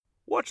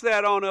What's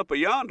that on up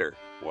yonder?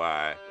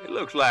 Why, it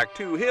looks like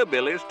two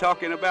hillbillies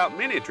talking about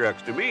mini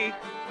trucks to me.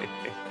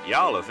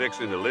 Y'all are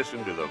fixing to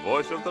listen to the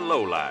voice of the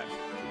lowlife.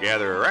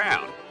 Gather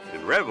around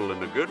and revel in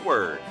the good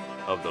word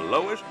of the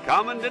Lowest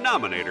Common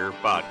Denominator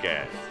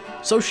podcast.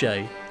 So,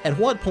 Shay, at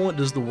what point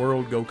does the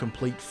world go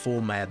complete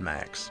full Mad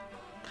Max?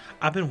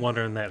 I've been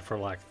wondering that for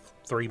like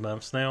 3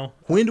 months now.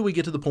 When do we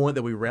get to the point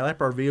that we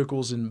wrap our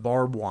vehicles in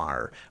barbed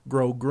wire,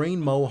 grow green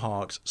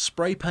mohawks,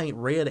 spray paint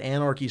red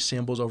anarchy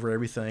symbols over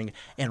everything,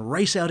 and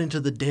race out into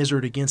the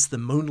desert against the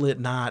moonlit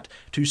night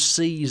to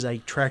seize a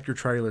tractor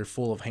trailer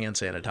full of hand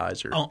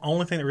sanitizer?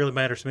 Only thing that really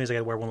matters to me is I got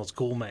to wear one of those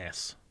cool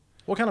masks.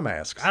 What kind of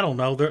masks? I don't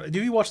know.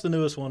 Do you watch the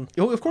newest one?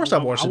 Oh, of course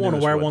I've watched the newest one. I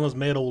want to wear one of those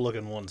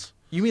metal-looking ones.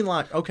 You mean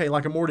like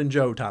a Morton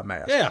Joe type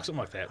mask? Yeah, something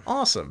like that.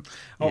 Awesome.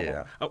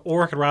 Yeah.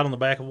 Or I could ride on the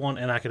back of one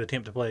and I could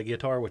attempt to play a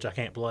guitar, which I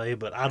can't play,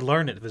 but I'd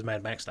learn it if it's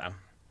Mad Max time.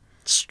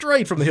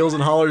 Straight from the hills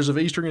and hollers of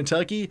eastern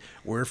Kentucky,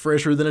 we're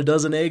fresher than a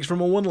dozen eggs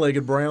from a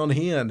one-legged brown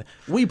hen.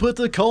 We put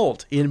the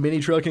cult in mini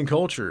trucking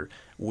culture.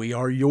 We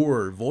are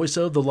your voice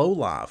of the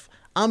lowlife.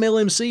 I'm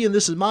LMC, and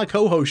this is my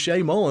co-host,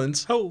 Shay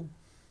Mullins. Oh.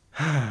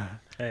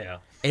 Yeah.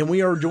 And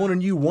we are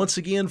joining you once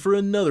again for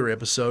another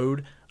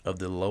episode of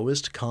the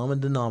Lowest Common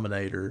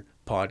Denominator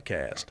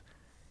podcast.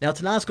 Now,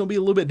 tonight's going to be a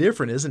little bit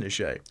different, isn't it,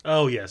 Shay?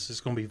 Oh, yes. It's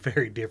going to be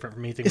very different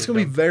from anything. It's going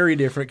to be very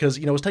different because,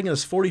 it's taking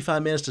us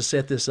 45 minutes to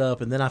set this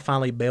up, and then I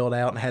finally bailed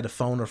out and had to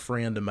phone a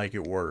friend to make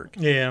it work.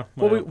 Yeah.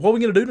 Well, what are we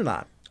going to do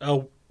tonight?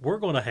 Oh, we're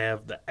going to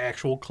have the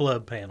actual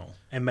club panel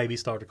and maybe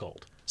start a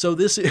cult. So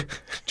this is...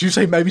 Did you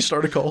say maybe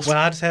start a cult? Well,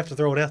 I just have to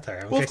throw it out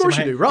there. Well, of course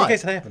you do, right. In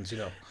case it happens,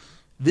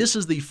 This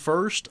is the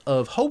first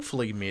of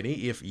hopefully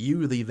many, if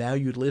you, the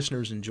valued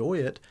listeners, enjoy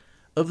it,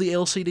 of the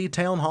LCD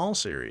Town Hall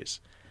series.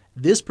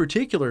 This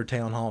particular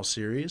Town Hall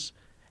series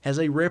has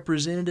a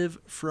representative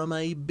from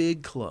a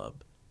big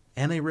club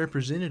and a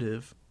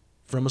representative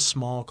from a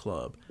small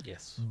club.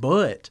 Yes.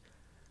 But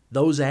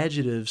those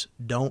adjectives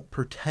don't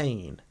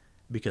pertain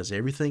because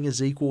everything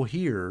is equal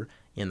here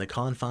in the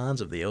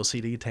confines of the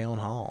LCD Town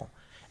Hall.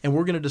 And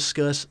we're going to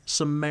discuss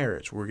some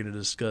merits. We're going to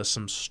discuss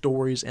some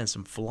stories and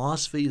some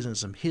philosophies and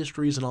some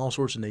histories and all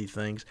sorts of neat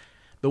things.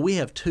 But we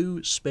have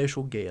two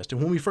special guests. And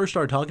when we first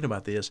started talking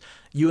about this,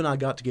 you and I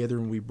got together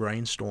and we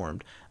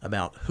brainstormed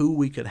about who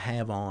we could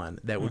have on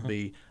that would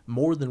be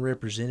more than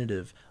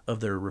representative of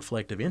their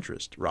reflective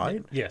interest,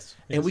 right? Yes.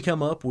 And we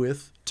come up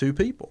with two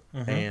people.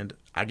 And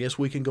I guess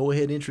we can go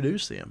ahead and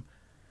introduce them.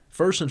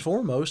 First and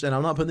foremost, and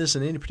I'm not putting this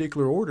in any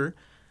particular order,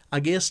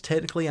 I guess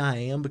technically I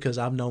am because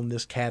I've known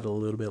this cat a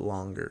little bit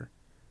longer.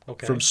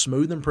 Okay. From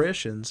Smooth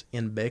Impressions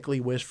in Beckley,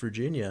 West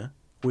Virginia,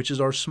 which is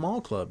our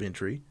small club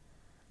entry,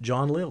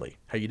 John Lilly.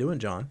 How you doing,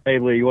 John? Hey,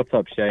 Lee. What's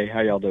up, Shay?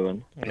 How y'all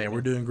doing? Man, we're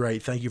doing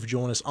great. Thank you for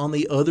joining us on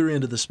the other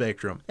end of the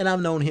spectrum. And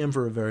I've known him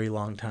for a very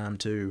long time,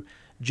 too,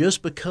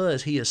 just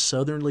because he is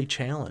southernly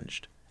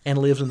challenged and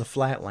lives in the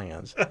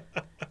flatlands.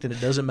 Then it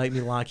doesn't make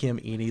me like him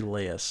any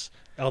less.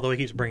 Although he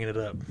keeps bringing it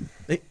up.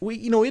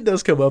 It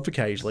does come up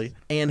occasionally.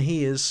 And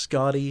he is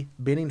Scotty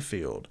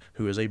Benningfield,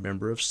 who is a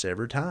member of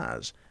Severed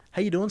Ties.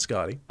 How you doing,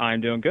 Scotty?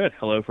 I'm doing good.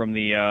 Hello from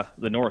the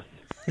north.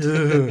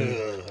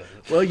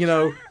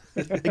 Well,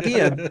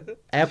 again,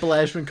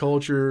 Appalachian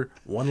culture,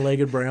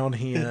 one-legged brown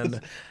hen,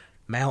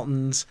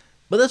 mountains.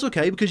 But that's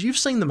okay because you've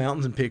seen the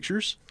mountains in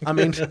pictures. I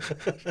mean,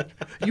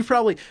 you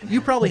probably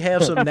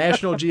have some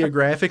National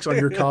Geographics on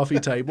your coffee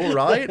table,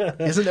 right?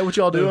 Isn't that what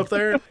y'all do up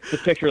there? The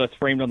picture that's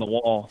framed on the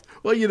wall.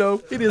 Well,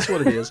 it is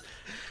what it is.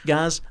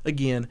 Guys,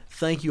 again,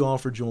 thank you all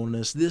for joining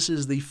us. This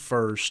is the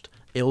first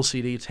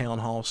LCD Town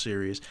Hall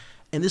series,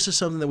 and this is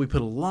something that we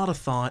put a lot of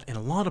thought and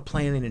a lot of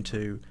planning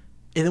into,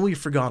 and then we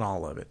forgot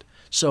all of it.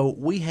 So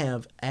we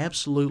have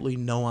absolutely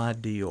no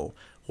idea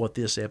what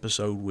this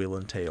episode will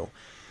entail.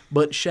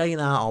 But Shay and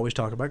I always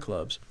talk about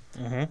clubs.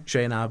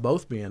 Shay and I have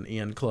both been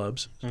in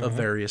clubs of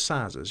various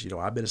sizes.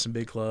 I've been in some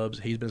big clubs.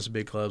 He's been in some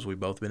big clubs. We've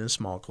both been in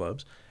small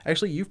clubs.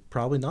 Actually, you've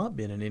probably not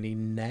been in any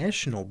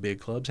national big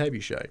clubs, have you,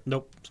 Shay?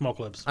 Nope, small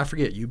clubs. I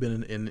forget. You've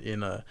been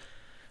in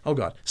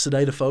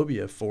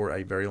Sedatophobia for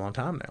a very long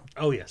time now.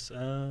 Oh, yes.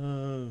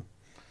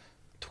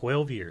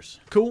 12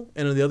 years. Cool.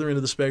 And on the other end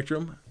of the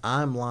spectrum,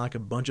 I'm like a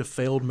bunch of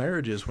failed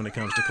marriages when it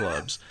comes to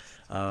clubs.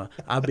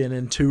 I've been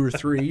in 2 or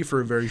 3 for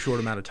a very short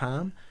amount of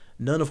time,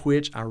 none of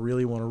which I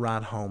really want to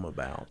write home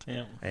about.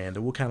 Yeah. And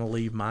we'll kind of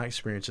leave my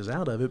experiences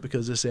out of it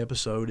because this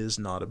episode is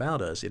not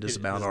about us. It is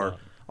about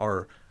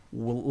our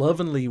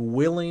lovingly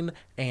willing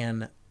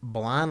and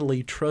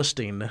blindly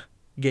trusting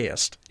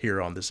guest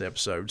here on this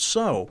episode.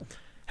 So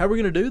how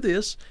we're going to do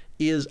this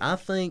is, I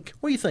think,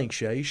 what do you think,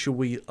 Shay? Should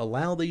we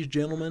allow these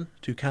gentlemen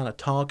to kind of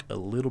talk a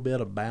little bit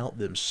about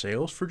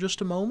themselves for just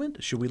a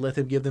moment? Should we let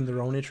them give them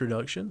their own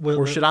introduction?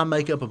 Or should I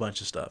make up a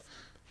bunch of stuff?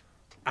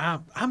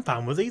 I'm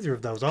fine with either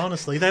of those,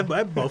 honestly. They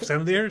both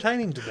sounded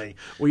entertaining to me.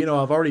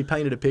 Well, I've already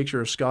painted a picture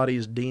of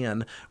Scotty's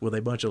den with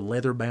a bunch of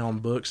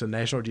leather-bound books and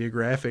National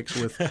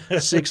Geographics with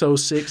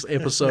 606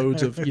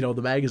 episodes of,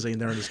 the magazine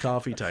there on his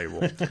coffee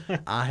table.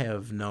 I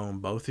have known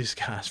both these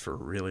guys for a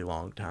really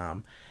long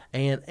time,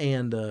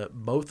 and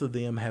both of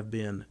them have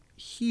been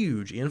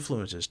huge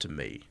influences to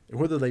me,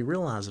 whether they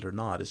realize it or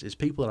not, is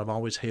people that I've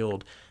always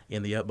held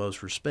in the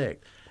utmost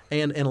respect.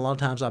 And a lot of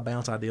times I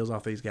bounce ideas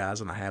off these guys,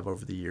 and I have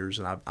over the years,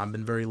 and I've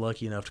been very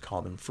lucky enough to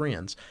call them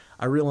friends.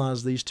 I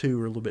realize these two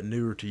are a little bit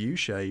newer to you,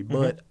 Shay,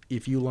 but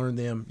if you learn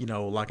them,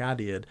 like I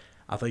did,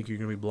 I think you're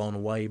going to be blown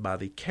away by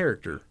the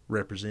character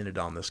represented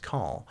on this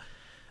call.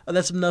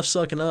 That's enough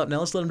sucking up. Now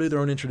let's let them do their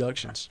own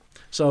introductions.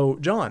 So,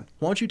 John,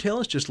 why don't you tell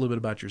us just a little bit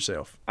about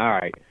yourself? All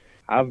right.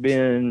 I've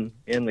been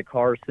in the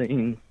car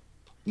scene,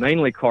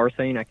 mainly car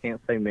scene. I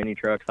can't say mini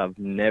trucks. I've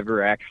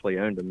never actually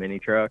owned a mini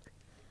truck,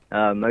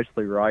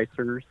 mostly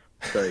ricers.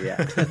 So,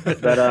 yeah.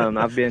 But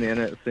I've been in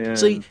it since...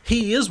 See,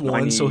 he is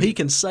one, so he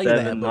can say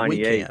that, but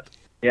we can't.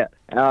 Yeah.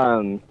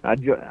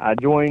 I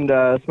joined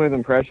Smooth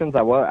Impressions.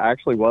 I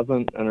actually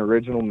wasn't an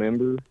original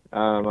member.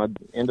 I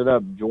ended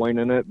up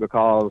joining it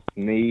because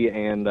me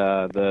and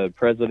the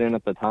president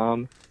at the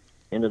time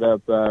ended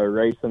up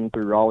racing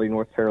through Raleigh,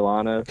 North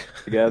Carolina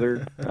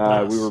together.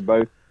 Nice. We were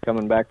both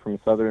coming back from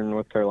southern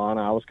North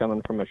Carolina. I was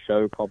coming from a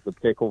show called the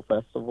Pickle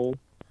Festival.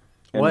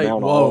 Wait,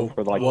 Mount whoa, Olive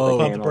for, like, whoa,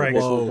 the can brakes.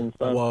 pickles and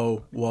stuff.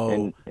 whoa.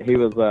 And he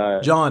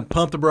was... John,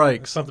 pump the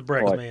brakes. Pump the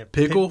brakes, What? man.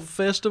 Pickle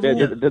Festival?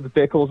 did the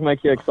pickles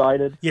make you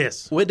excited?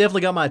 Yes. Well, it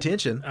definitely got my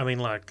attention. I mean,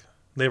 like,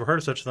 never heard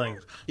of such a thing.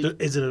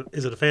 Is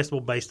it a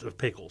festival based of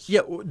pickles? Yeah,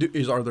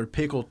 are there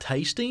pickle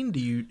tasting?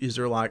 Is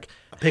there like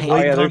Pickle Oh,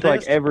 eating yeah, there's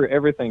like contest?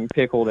 everything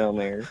pickle down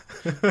there.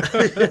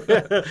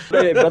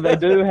 But they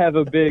do have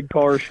a big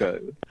car show.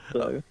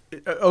 So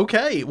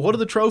okay? What do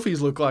the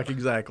trophies look like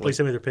exactly? Please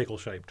tell me they're pickle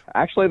shaped.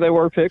 actually, they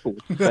were pickles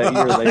that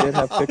year. They did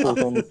have pickles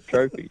on the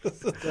trophies,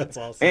 That's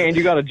awesome. and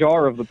you got a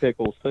jar of the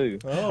pickles too.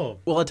 Oh,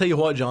 Well, I tell you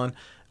what, John.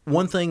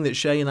 One thing that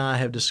Shay and I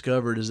have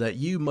discovered is that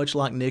you, much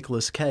like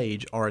Nicolas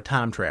Cage, are a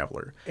time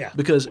traveler. Yeah.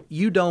 Because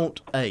you don't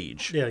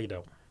age. yeah, you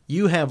don't.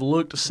 You have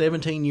looked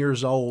 17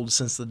 years old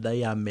since the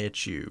day I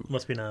met you.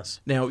 Must be nice.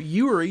 Now,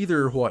 you are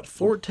either,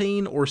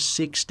 14 or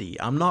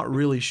 60. I'm not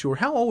really sure.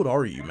 How old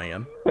are you,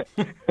 man?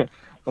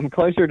 I'm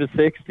closer to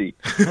 60.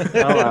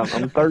 No,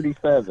 I'm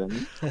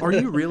 37. Are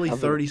you really Like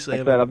I said,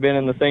 37? I've been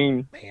in the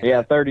scene.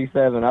 Yeah,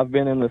 37. I've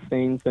been in the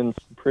scene since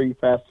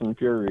pre-Fast and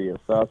Furious,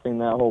 so I've seen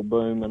that whole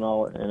boom and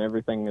all and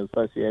everything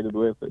associated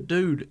with it.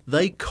 Dude,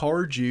 they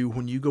card you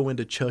when you go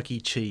into Chuck E.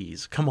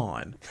 Cheese. Come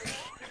on.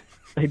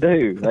 They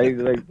do.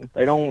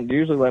 They don't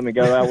usually let me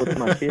go out with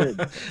my kids.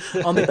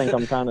 They think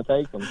I'm trying to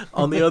take them.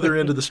 On the other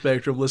end of the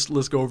spectrum, let's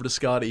go over to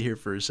Scotty here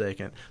for a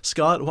second.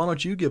 Scott, why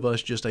don't you give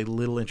us just a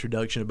little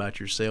introduction about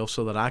yourself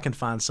so that I can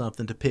find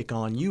something to pick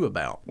on you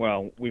about?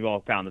 Well, we've all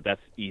found that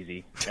that's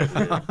easy. As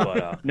it is,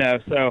 but no,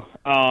 so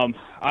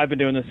I've been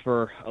doing this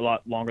for a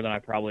lot longer than I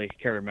probably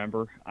can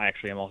remember. I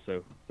actually am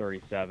also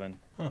 37.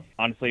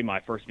 Honestly, my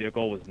first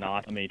vehicle was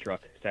not a mini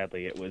truck.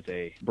 Sadly, it was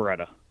a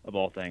Beretta, of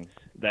all things,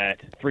 that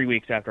 3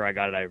 weeks after I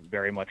got it, I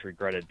very much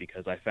regretted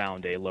because I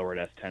found a lowered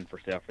S10 for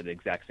sale for the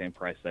exact same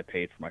price I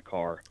paid for my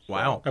car. So,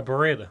 Wow. A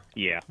Beretta.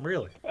 yeah.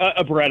 Really?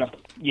 A Beretta.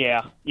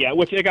 Yeah,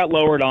 which it got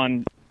lowered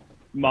on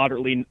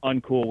moderately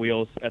uncool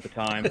wheels at the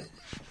time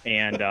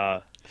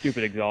and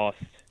stupid exhaust.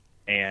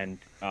 And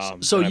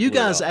So then I you blew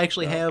it guys up.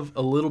 actually So- have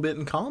a little bit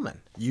in common.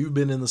 You've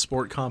been in the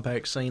sport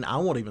compact scene. I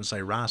won't even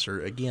say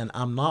racer. Again,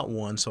 I'm not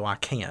one, so I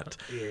can't.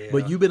 Yeah.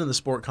 But you've been in the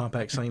sport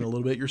compact scene a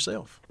little bit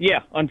yourself.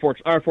 Yeah,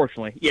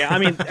 unfortunately. Yeah, I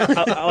mean,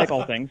 I like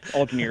all things,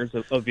 all genres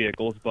of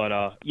vehicles,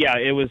 but yeah,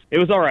 it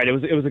was all right. It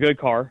was a good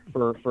car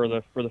for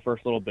the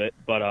first little bit,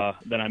 but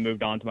then I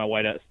moved on to my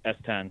white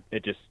S10.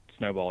 It just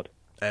snowballed.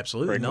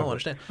 Absolutely. Very No, I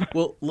quickly. understand.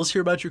 Well, let's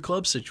hear about your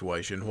club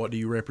situation. What do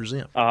you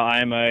represent?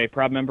 I am a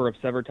proud member of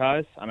Sever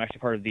Ties. I'm actually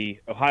part of the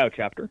Ohio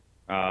chapter.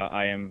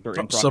 I am in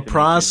proximity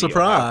Surprise, to the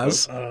Ohio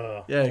surprise.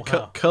 Yeah,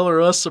 Ohio.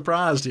 color us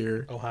surprised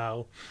here.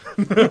 Ohio.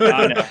 Coast.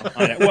 I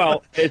know.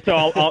 Well,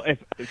 so if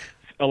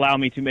allow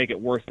me to make it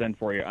worse then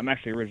for you. I'm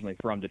actually originally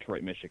from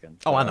Detroit, Michigan.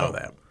 Oh, so- I know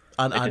that.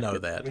 I know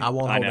that. I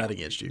won't I hold know. that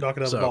against you. Knock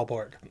it out of the So,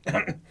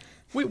 ballpark.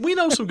 we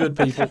know some good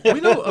people.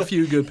 We know a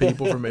few good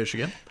people from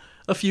Michigan.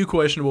 A few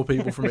questionable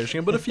people from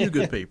Michigan, but a few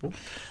good people.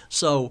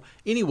 So,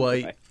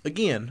 anyway,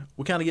 again,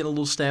 we're kind of getting a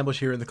little established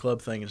here in the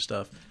club thing and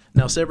stuff.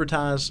 Now, Sever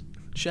Ties,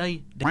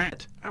 Shay,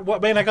 that.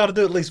 What, man, I got to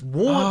do it at least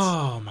once.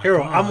 Oh, my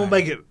Harold, God. I'm going to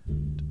make it.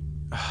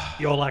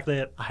 Y'all like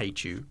that? I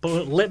hate you.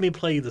 But let me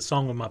play the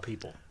song of my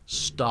people.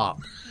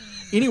 Stop.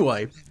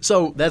 Anyway,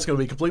 so that's going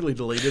to be completely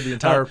deleted, the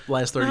entire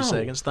last 30 no,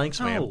 seconds. Thanks,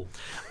 man. no.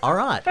 All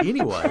right.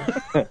 Anyway,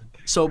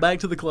 so back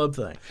to the club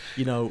thing.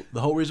 You know,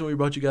 the whole reason we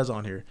brought you guys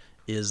on here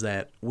is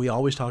that we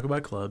always talk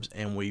about clubs,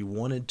 and we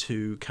wanted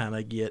to kind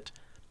of get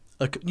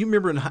you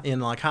remember in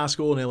like high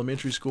school and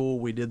elementary school,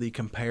 we did the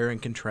compare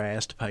and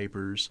contrast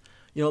papers.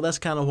 You know, that's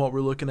kind of what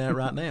we're looking at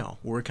right now.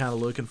 We're kind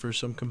of looking for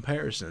some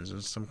comparisons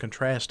and some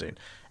contrasting.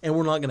 And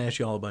we're not going to ask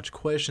you all a bunch of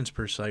questions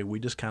per se. We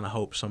just kind of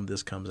hope some of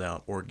this comes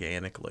out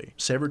organically.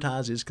 Sever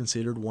Ties is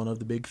considered one of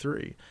the big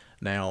three.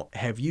 Now,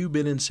 have you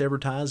been in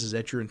Severed Ties? Is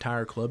that your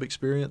entire club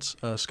experience,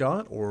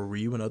 Scott, or were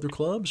you in other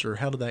clubs, or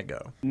how did that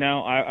go?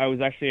 No, I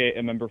was actually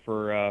a member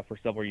for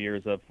several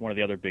years of one of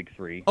the other big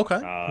three. Okay.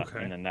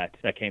 Okay. And then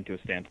that came to a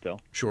standstill.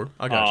 Sure,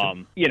 I got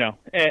you. You know,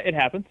 it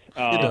happens.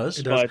 It does.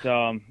 It does.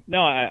 But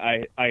no,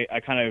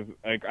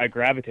 I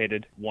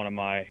gravitated one of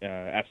my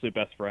absolute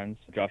best friends,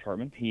 Josh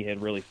Hartman. He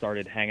had really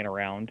started hanging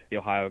around the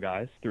Ohio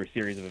guys through a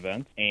series of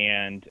events,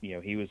 and you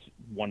know, he was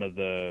one of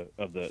the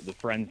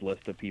friends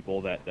list of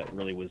people that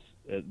really was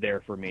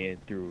there for me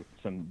through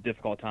some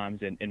difficult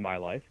times in my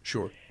life.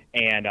 Sure.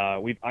 And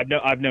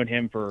I've known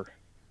him for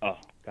a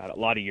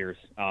lot of years.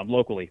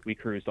 Locally, we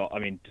cruised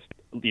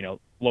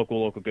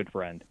local good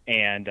friend,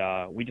 and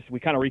we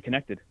kind of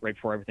reconnected right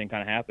before everything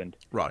kind of happened.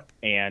 Right.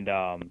 And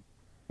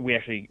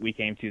we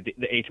came to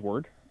the H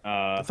word.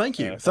 Thank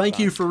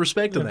you for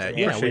respecting that.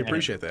 Yeah, we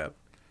appreciate that.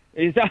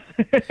 He's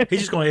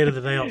just going to edit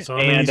it out, so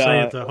I mean, you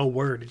say it the whole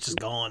word, it's just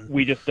gone.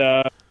 We just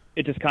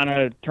it just kind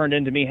of turned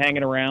into me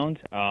hanging around.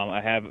 I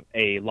have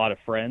a lot of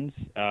friends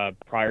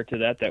prior to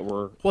that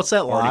were. What's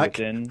that like?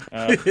 Within,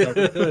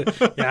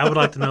 yeah, I would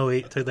like to know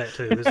that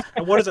too.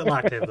 What is it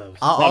like to have those?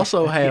 I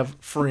also have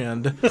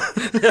friend.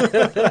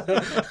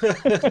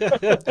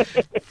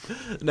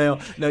 Now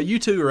you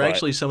two are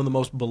actually some of the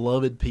most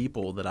beloved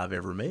people that I've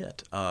ever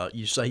met.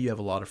 You say you have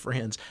a lot of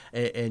friends,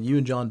 and you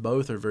and John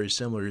both are very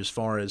similar as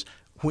far as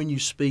when you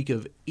speak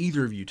of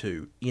either of you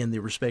two in the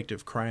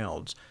respective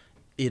crowds.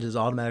 It is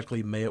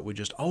automatically met with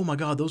just, oh my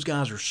God, those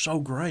guys are so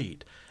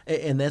great.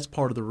 And that's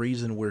part of the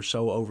reason we're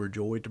so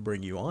overjoyed to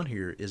bring you on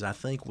here is I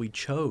think we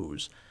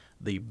chose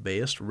the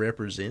best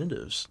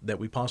representatives that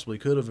we possibly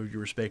could have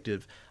your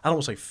respective, I don't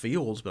want to say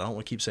fields, but I don't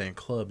want to keep saying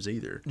clubs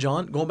either.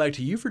 John, going back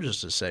to you for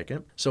just a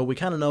second. So we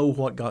kind of know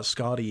what got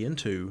Scotty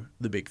into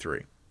the Big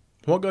Three.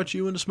 What got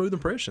you into Smooth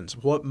Impressions?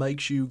 What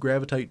makes you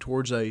gravitate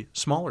towards a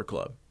smaller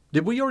club?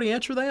 Did we already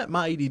answer that?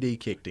 My ADD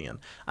kicked in.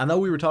 I know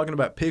we were talking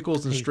about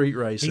pickles and street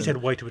racing. He's had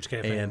way too much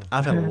caffeine. And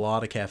I've had a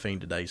lot of caffeine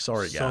today.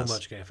 Sorry, guys.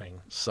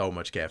 So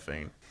much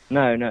caffeine.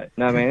 No, man,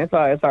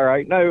 it's all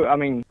right. No, I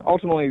mean,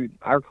 ultimately,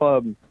 our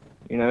club,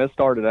 you know, it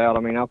started out, I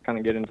mean, I'll kind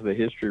of get into the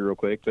history real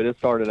quick, but it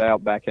started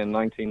out back in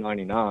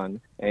 1999,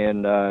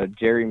 and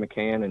Jerry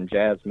McCann and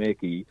Jazz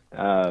Mickey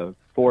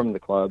formed the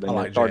club, and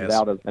it started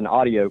out as an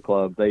audio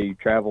club. They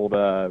traveled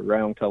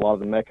around to a lot of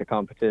the Mecca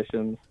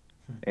competitions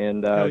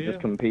and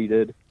just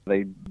competed.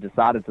 They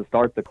decided to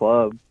start the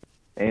club,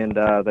 and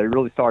they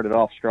really started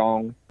off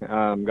strong,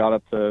 got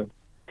up to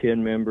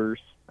 10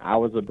 members. I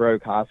was a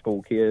broke high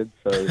school kid,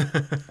 so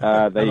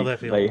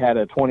they had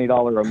a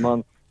 $20 a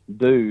month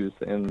dues,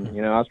 and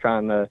you know I was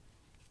trying to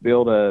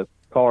build a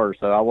car,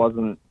 so I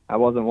wasn't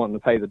wanting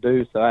to pay the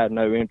dues, so I had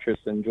no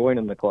interest in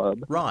joining the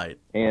club. Right.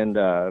 And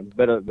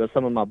but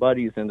some of my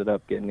buddies ended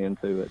up getting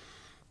into it,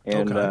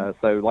 and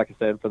so like I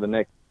said, for the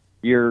next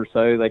year or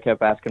so, they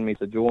kept asking me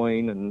to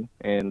join,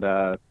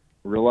 and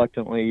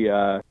reluctantly,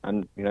 I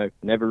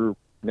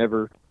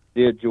never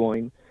did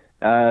join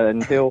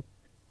until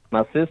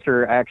my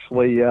sister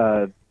actually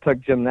took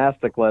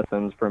gymnastic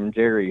lessons from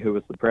Jerry, who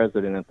was the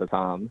president at the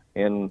time.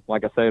 And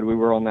like I said, we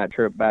were on that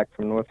trip back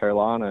from North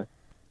Carolina.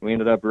 We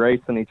ended up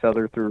racing each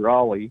other through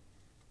Raleigh,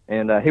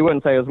 and he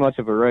wouldn't say it was much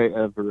of a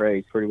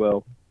race. Pretty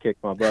well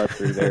kicked my butt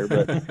through there,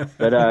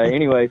 but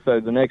anyway, so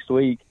the next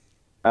week.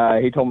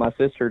 He told my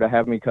sister to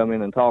have me come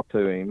in and talk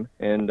to him,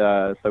 and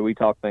so we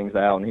talked things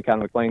out, and he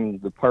kind of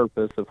explained the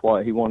purpose of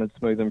what he wanted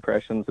Smooth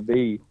Impressions to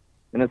be,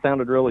 and it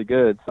sounded really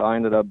good, so I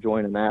ended up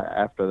joining that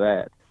after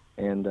that.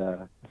 And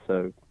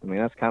so, I mean,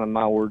 that's kind of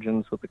my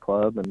origins with the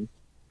club, and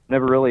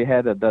never really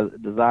had a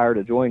desire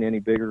to join any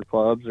bigger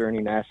clubs or any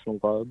national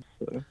clubs.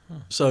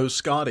 So,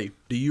 Scotty,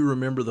 do you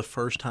remember the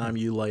first time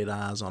you laid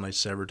eyes on a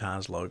Severed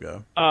Ties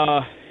logo?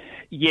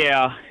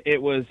 Yeah,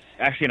 it was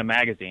actually in a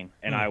magazine,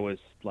 and I was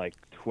like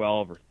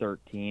 12 or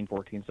 13,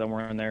 14,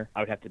 somewhere in there.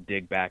 I would have to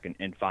dig back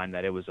and find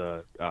that it was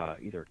a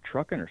either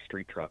trucking or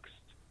street trucks,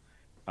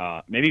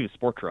 maybe even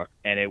sport truck,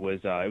 and it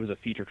was a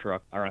feature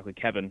truck. Ironically,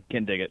 Kevin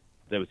Diggett,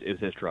 it was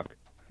his truck.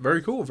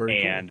 Very cool.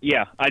 And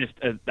yeah, I just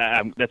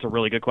that's a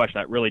really good question.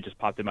 That really just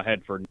popped in my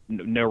head for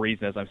no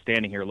reason as I'm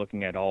standing here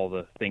looking at all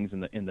the things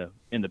in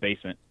the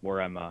basement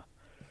where I'm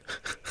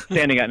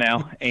standing at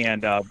now,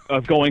 and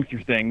of going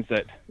through things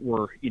that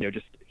were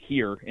just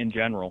here in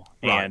general.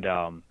 Right.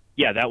 And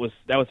yeah, that was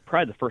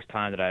probably the first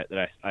time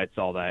that I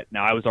saw that.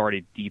 Now I was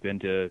already deep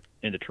into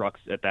trucks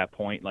at that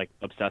point, like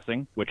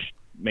obsessing, which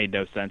made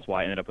no sense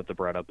why I ended up with the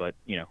Beretta, but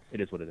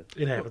it is what it is.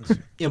 It happens.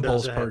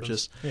 Impulse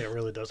purchase. Yeah, it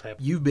really does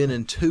happen. You've been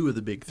in 2 of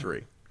the big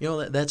 3.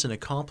 That's an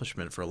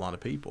accomplishment for a lot of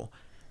people.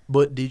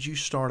 But did you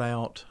start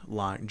out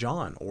like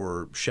John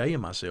or Shay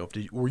and myself?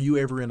 Were you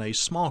ever in a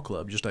small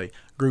club, just a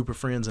group of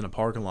friends in a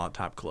parking lot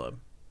type club?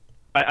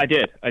 I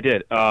did.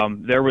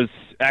 There was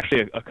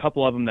actually a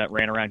couple of them that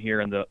ran around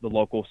here in the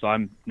local. So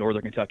I'm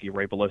Northern Kentucky,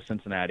 right below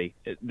Cincinnati.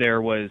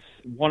 There was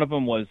one of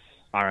them was,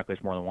 ironically,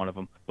 it's more than one of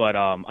them. But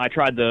I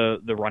tried the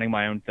running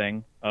my own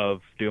thing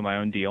of doing my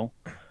own deal,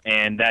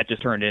 and that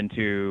just turned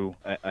into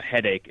a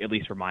headache, at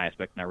least from my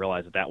aspect. And I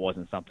realized that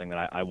wasn't something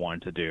that I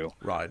wanted to do.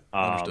 Right.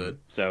 Understood.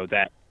 So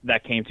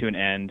that came to an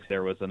end.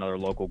 There was another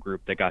local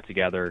group that got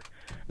together,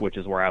 which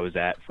is where I was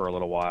at for a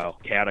little while.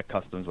 Chaotic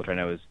Customs, which I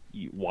know is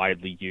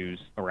widely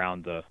used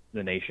around the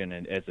nation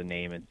and as a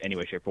name in any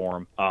way, shape,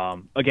 or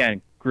form.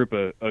 Again, group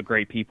of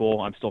great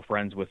people. I'm still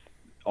friends with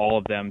all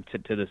of them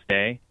to this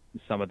day.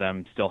 Some of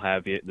them still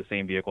have the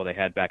same vehicle they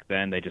had back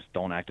then. They just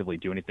don't actively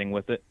do anything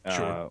with it,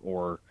 Sure.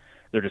 or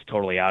they're just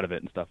totally out of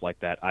it and stuff like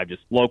that. I've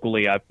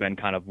been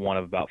kind of one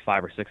of about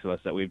 5 or 6 of us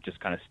that we've just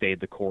kind of stayed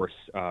the course.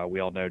 We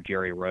all know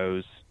Jerry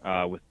Rose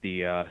with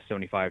the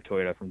 75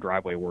 Toyota from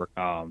Driveway Work.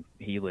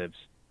 He lives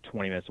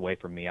 20 minutes away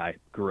from me. I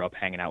grew up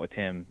hanging out with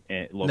him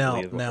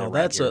locally. Now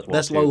that's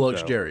Low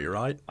Lux Jerry,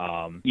 right?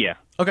 Yeah.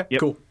 Okay, Yep.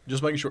 cool.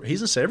 Just making sure.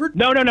 He's in Severed?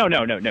 No.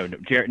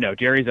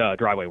 Jerry's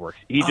Driveway Works.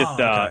 He just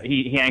okay.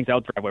 he hangs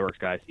out with Driveway Works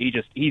guys.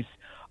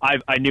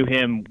 I knew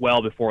him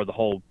well before the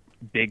whole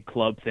big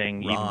club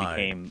thing even Right.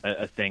 became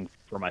a thing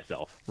for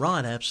myself.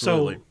 Right,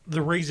 absolutely. So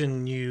the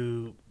reason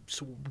you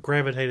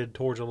gravitated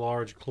towards a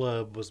large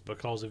club was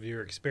because of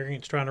your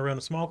experience trying to run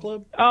a small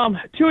club?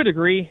 To a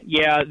degree,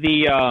 yeah.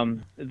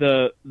 And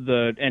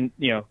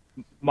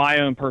my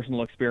own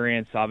personal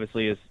experience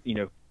obviously is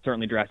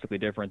certainly drastically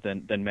different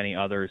than many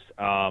others.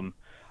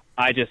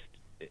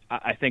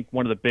 I think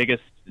one of the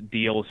biggest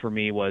deals for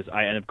me was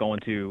I ended up going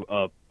to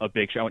a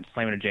big show. I went to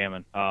Slammin' and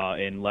Jammin'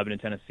 in Lebanon,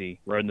 Tennessee.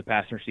 Rode in the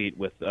passenger seat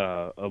with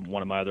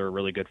one of my other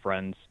really good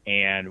friends,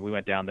 and we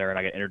went down there and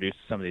I got introduced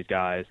to some of these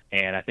guys.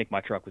 And I think my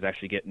truck was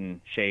actually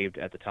getting shaved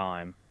at the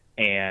time,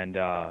 and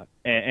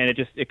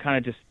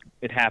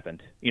it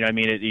happened. You know what I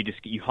mean?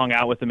 You hung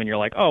out with them and you're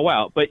like, oh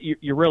wow, but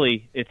you're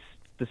really, it's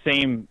the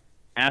same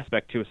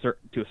aspect to a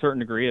certain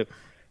degree of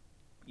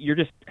you're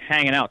just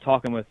hanging out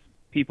talking with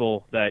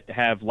people that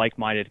have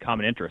like-minded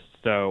common interests.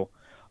 So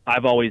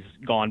I've always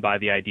gone by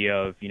the idea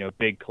of,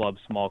 big club,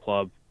 small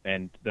club,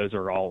 and those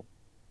are all,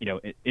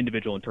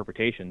 individual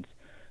interpretations.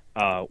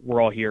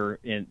 We're all here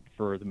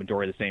for the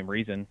majority of the same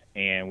reason,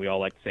 and we all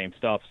like the same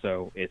stuff.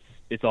 So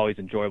it's always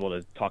enjoyable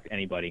to talk to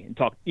anybody and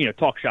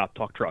talk shop,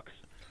 talk trucks.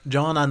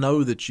 John, I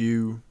know that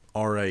you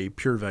are a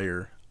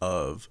purveyor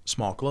of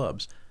small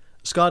clubs.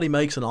 Scotty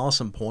makes an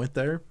awesome point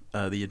there.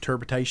 The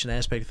interpretation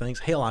aspect of things.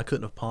 Hell, I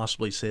couldn't have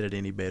possibly said it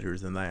any better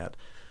than that.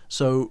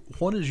 So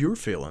what is your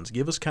feelings?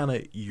 Give us kind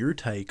of your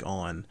take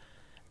on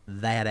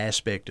that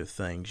aspect of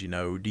things.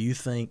 Do you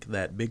think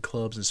that big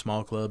clubs and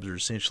small clubs are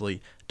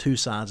essentially two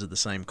sides of the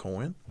same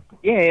coin?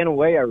 Yeah, in a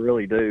way, I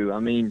really do. I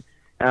mean,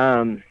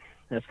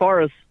 as far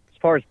as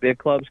big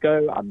clubs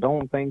go, I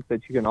don't think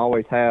that you can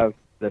always have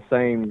the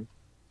same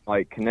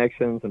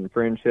connections and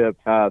friendships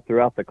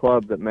throughout the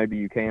club that maybe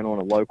you can on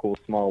a local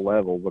small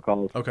level,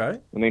 because Okay.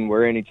 I mean,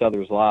 we're in each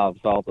other's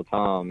lives all the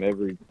time,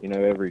 every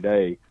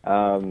day.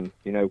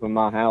 When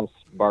my house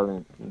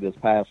burned this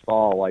past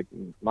fall,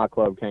 my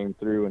club came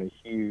through in a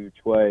huge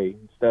way,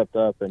 stepped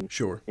up and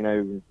Sure.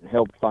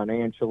 helped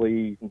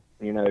financially,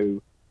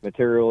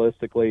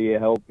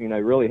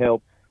 materialistically, really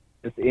helped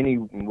just any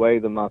way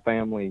that my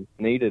family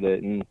needed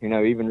it, and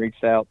even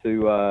reached out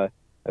to a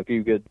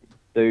few good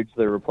dudes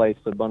that replaced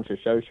a bunch of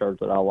show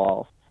shirts that I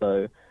lost.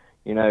 So,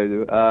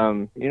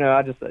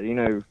 I just,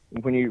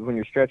 when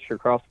you're stretched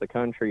across the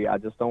country, I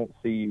just don't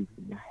see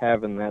you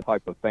having that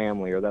type of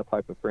family or that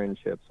type of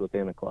friendships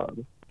within a club.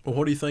 Well,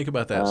 what do you think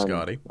about that,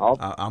 Scotty? I'll-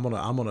 I'm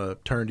gonna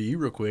turn to you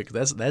real quick.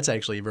 That's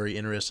actually a very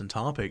interesting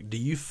topic. Do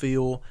you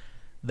feel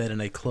that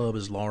in a club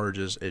as large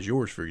as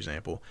yours, for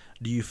example,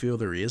 do you feel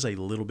there is a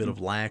little bit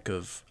of lack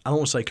of, I don't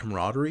want to say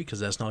camaraderie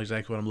because that's not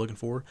exactly what I'm looking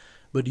for,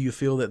 but do you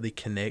feel that the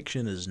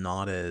connection is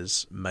not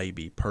as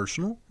maybe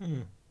personal?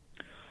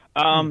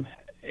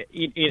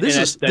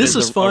 This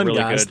is fun, really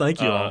guys. good,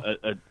 Thank you all.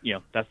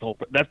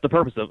 That's the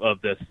purpose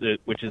of this,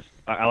 which is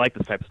I like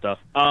this type of stuff.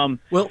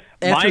 Well,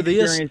 my after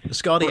this, experience-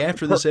 Scotty,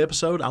 after this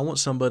episode, I want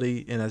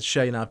somebody, and as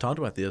Shay and I have talked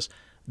about this,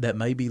 that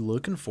may be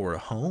looking for a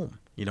home,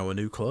 a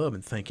new club,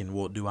 and thinking,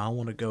 well, do I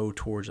want to go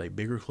towards a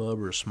bigger club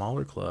or a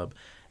smaller club?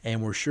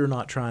 And we're sure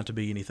not trying to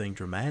be anything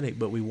dramatic,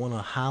 but we want to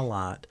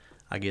highlight,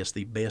 I guess,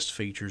 the best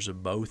features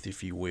of both,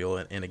 if you will.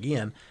 And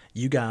again,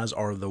 you guys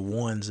are the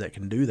ones that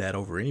can do that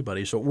over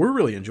anybody. So we're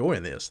really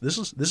enjoying this. This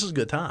is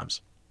good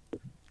times.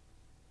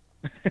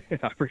 I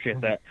appreciate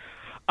that.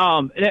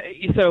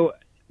 So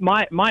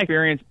my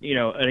experience,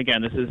 and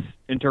again, this is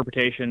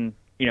interpretation,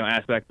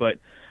 aspect, but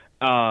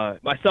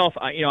myself,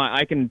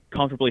 I can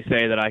comfortably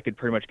say that I could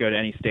pretty much go to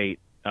any state,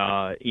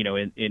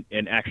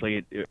 in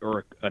actually,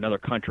 or another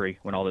country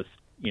when all this,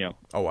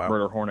 Oh, wow.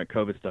 murder hornet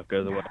COVID stuff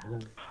goes away. To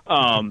a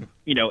I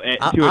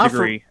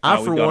degree,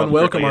 for we've got one,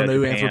 welcome our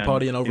Australia, new Japan,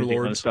 Anthropodian New Zealand,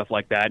 overlords. stuff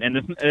like that.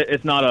 And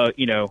it's not a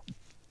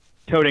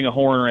toting a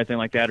horn or anything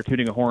like that, or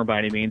tooting a horn by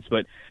any means,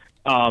 but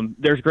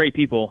there's great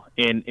people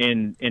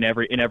in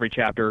every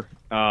chapter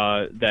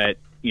that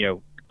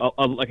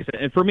like I said,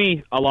 and for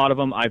me, a lot of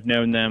them I've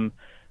known them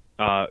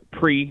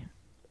pre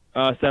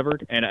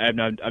Severed, and I've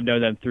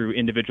known them through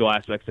individual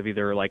aspects of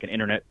either like an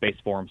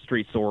internet-based forum,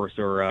 Street Source,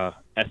 or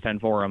S10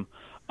 forum,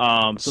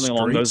 something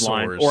along those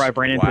lines, or I've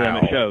ran into them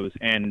at shows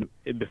and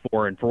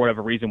for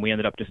whatever reason we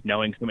ended up just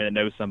knowing somebody that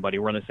knows somebody.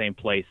 We're in the same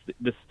place.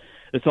 This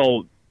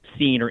whole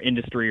scene or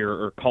industry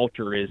or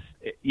culture is,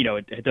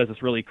 it does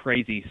this really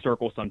crazy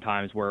circle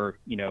sometimes where,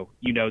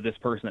 this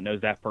person that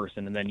knows that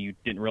person, and then you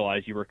didn't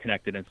realize you were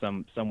connected in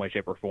some way,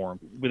 shape, or form.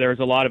 There's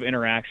a lot of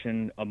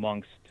interaction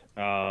amongst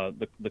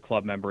the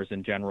club members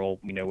in general,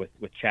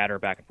 with chatter,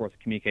 back and forth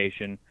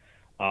communication.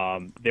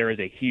 There is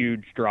a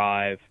huge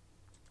drive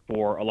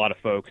for a lot of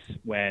folks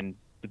when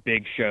the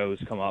big shows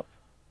come up.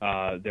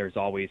 There's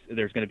going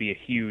to be a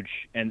huge,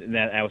 and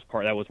that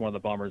was one of the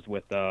bummers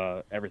with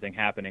everything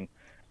happening,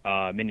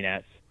 Mini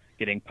Nats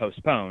getting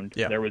postponed.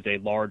 Yeah. There was a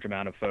large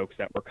amount of folks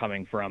that were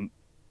coming from,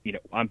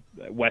 I'm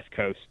West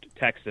Coast,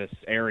 Texas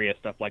area,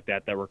 stuff like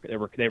that. They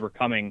were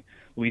coming,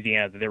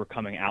 Louisiana. They were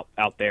coming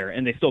out there,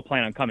 and they still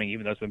plan on coming,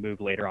 even though it's been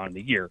moved later on in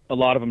the year. A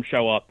lot of them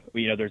show up.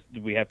 We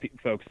have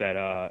folks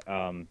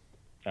that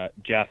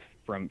Jeff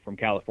from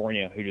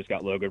California, who just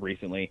got logoed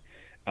recently.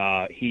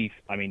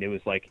 It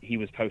was like he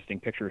was posting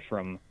pictures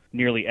from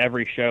nearly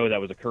every show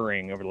that was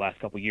occurring over the last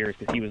couple of years,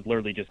 because he was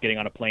literally just getting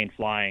on a plane,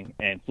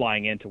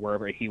 flying into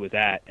wherever he was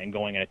at and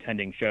going and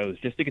attending shows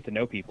just to get to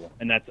know people.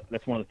 And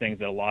that's one of the things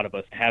that a lot of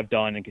us have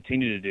done and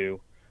continue to do.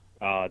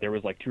 There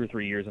was like 2 or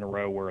 3 years in a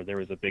row where there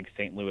was a big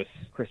St. Louis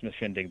Christmas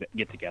shindig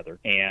get together,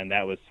 and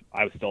I was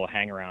still a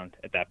hang around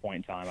at that point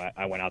in time.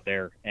 I went out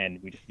there,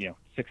 and we just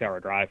 6-hour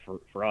drive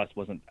for us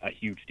wasn't a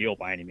huge deal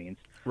by any means.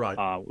 Right.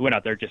 We went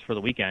out there just for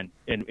the weekend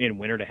in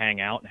winter to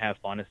hang out and have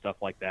fun and stuff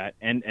like that.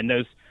 And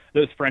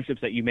those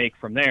friendships that you make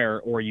from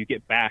there, or you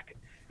get back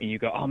and you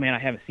go, oh man, I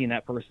haven't seen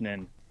that person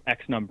in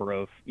X number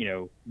of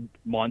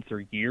months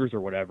or years or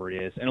whatever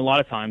it is. And a lot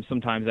of times,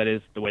 sometimes that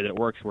is the way that it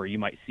works, where you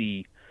might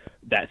see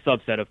that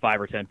subset of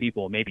 5 or 10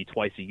 people maybe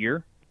twice a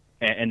year,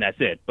 and that's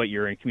it. But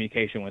you're in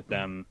communication with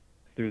them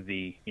through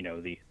the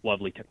the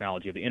lovely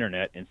technology of the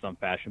internet in some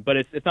fashion. But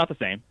it's not the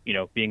same.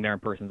 Being there in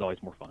person is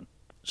always more fun.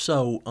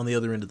 So on the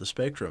other end of the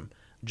spectrum,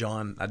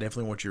 John, I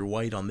definitely want your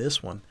weight on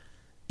this one.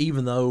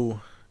 Even though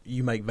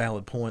you make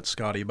valid points,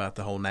 Scotty, about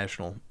the whole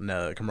national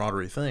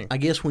camaraderie thing, I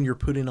guess when you're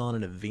putting on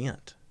an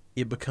event,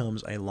 it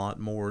becomes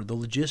the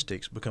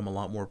logistics become a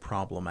lot more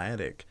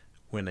problematic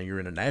when you're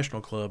in a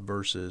national club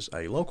versus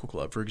a local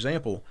club. For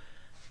example,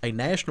 a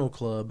national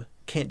club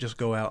can't just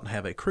go out and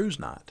have a cruise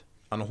night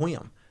on a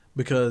whim,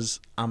 because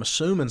I'm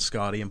assuming,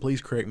 Scotty, and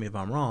please correct me if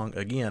I'm wrong,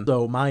 again,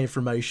 so my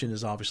information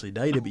is obviously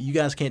dated, but you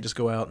guys can't just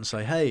go out and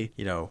say, hey,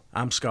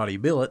 I'm Scotty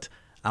Billett,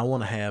 I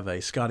want to have a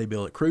Scotty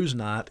Billett cruise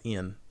night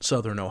in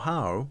southern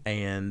Ohio,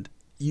 and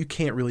you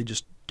can't really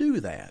just do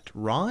that,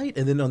 right?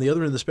 And then on the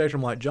other end of the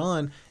spectrum, like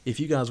John, if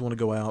you guys want to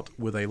go out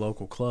with a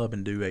local club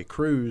and do a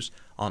cruise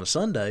on a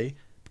Sunday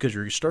because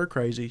you're stir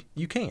crazy,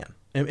 you can.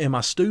 Am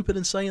I stupid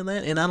in saying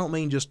that? And I don't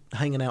mean just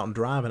hanging out and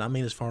driving. I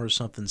mean as far as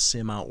something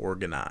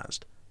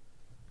semi-organized.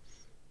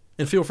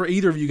 And feel free,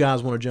 either of you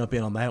guys want to jump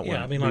in on that one.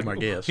 Yeah, I mean, like, my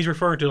guess. He's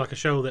referring to like a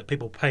show that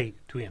people pay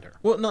to enter.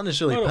 Well, not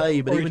necessarily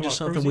pay, but or even just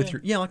something with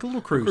your, like a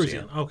little cruise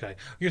in. Okay.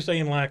 You're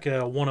saying like one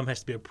of them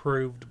has to be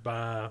approved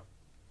by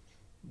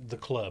the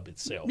club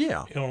itself.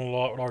 Yeah. On a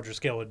larger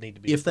scale, it would need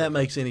to be. If that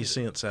makes any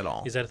sense at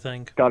all. Is that a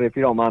thing? Scotty, if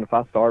you don't mind if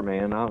I start,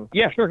 man.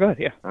 Yeah, sure, go ahead.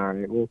 Yeah. All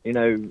right. Well,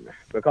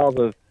 because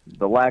of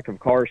the lack of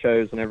car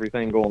shows and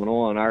everything going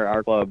on,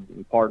 our club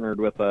partnered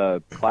with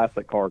a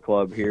classic car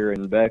club here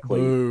in Beckley.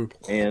 Ooh.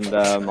 And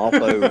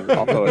also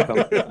a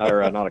company,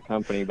 or not a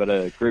company, but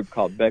a group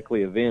called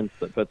Beckley Events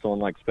that puts on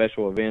like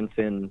special events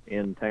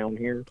in town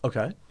here.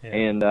 Okay. Yeah.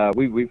 And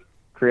we've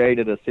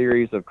created a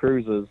series of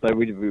cruises that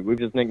we've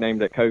just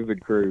nicknamed it COVID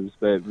Cruise,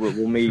 but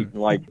we'll meet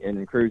like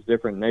and cruise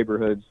different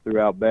neighborhoods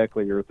throughout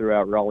Beckley or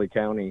throughout Raleigh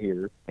County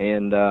here.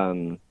 And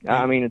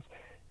I mean, it's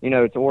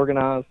it's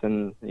organized,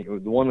 and the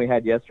one we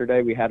had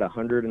yesterday, we had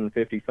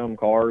 150 some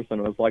cars,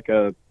 and it was like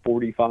a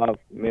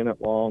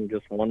 45-minute long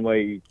just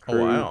one-way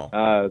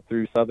cruise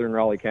through southern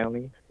Raleigh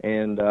County.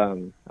 And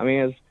I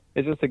mean,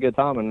 it's just a good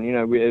time, and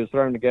it was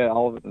thrown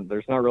together.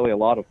 There's not really a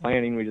lot of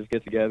planning. We just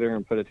get together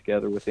and put it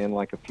together within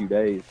like a few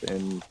days,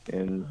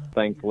 and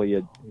thankfully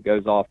it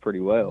goes off pretty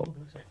well.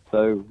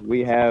 So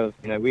we have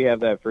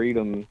that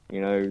freedom,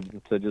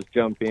 to just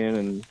jump in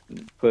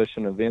and push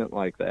an event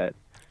like that.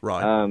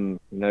 Right.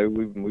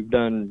 We've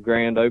done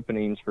grand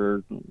openings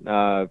for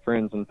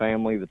friends and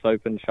family that's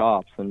opened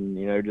shops, and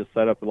just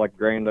set up like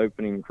grand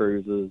opening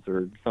cruises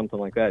or something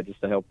like that, just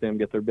to help them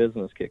get their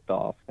business kicked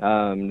off.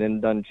 Then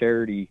done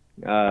charity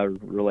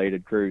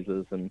related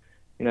cruises, and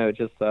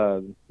just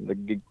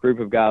the group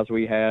of guys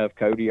we have,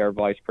 Cody, our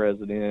vice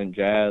president,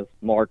 Jazz,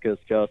 Marcus,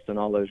 Justin,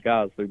 all those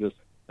guys.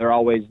 They're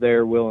always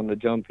there, willing to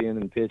jump in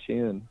and pitch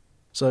in.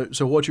 So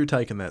what's your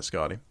take on that,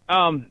 Scotty?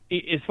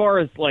 As far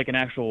as like an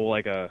actual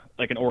like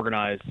an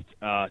organized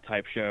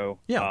type show,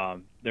 yeah.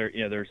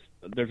 There's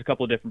a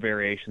couple of different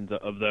variations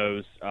of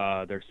those.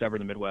 There's Sever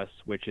the Midwest,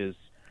 which is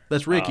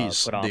That's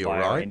Ricky's put on deal,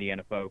 by our right?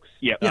 Indiana folks.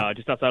 Yeah, Yeah.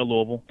 just outside of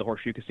Louisville, the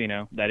Horseshoe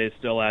Casino. That is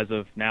still, as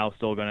of now,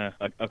 still going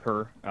to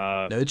occur.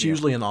 No, it's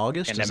usually in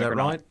August. Is Pandemic that or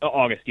not. right?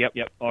 August.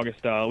 Yep. August.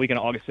 Weekend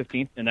of August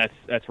 15th, and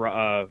that's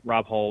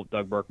Rob Holt,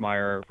 Doug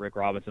Burkmeyer, Rick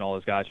Robinson, all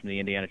those guys from the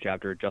Indiana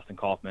chapter, Justin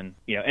Kaufman.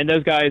 And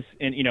those guys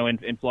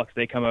in Flux,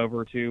 they come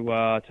over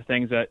to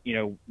things that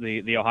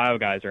the Ohio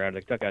guys are at,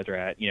 the Kentucky guys are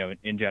at.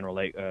 In general,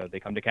 they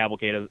come to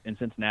Cavalcade in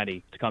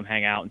Cincinnati to come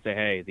hang out and say,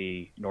 hey,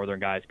 the northern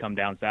guys come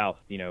down south.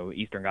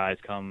 Eastern guys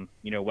come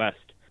west.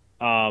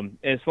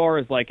 As far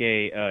as like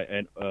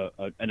an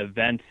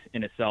event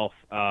in itself,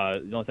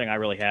 the only thing I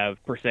really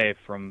have per se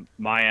from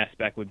my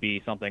aspect would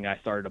be something I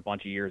started a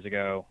bunch of years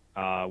ago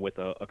with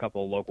a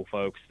couple of local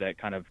folks that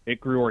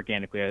it grew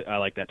organically. I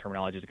like that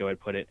terminology to go ahead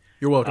and put it.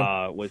 You're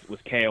welcome. Was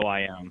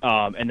KOIM,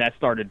 and that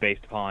started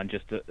based upon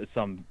just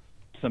some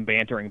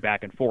bantering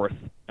back and forth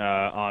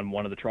on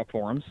one of the truck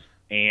forums.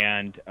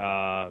 And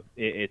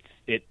it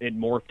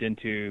morphed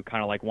into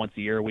kind of like once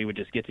a year we would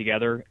just get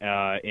together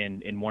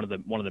in one of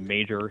the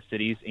major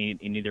cities in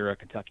either a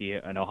Kentucky,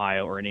 an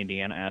Ohio, or an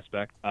Indiana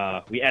aspect.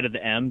 We added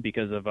the M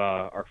because of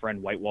our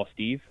friend Whitewall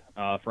Steve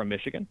from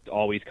Michigan.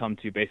 Always come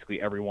to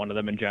basically every one of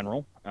them in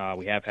general.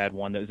 We have had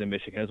one that was in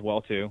Michigan as well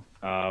too.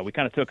 We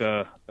kind of took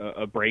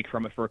a break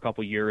from it for a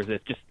couple years.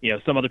 It's just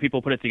some other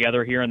people put it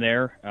together here and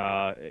there,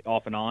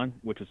 off and on,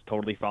 which was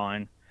totally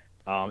fine.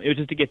 It was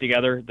just to get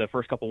together. The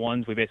first couple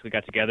ones, we basically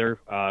got together,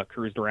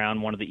 cruised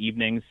around one of the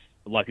evenings.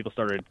 A lot of people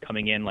started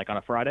coming in like on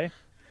a Friday.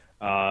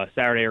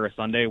 Saturday or a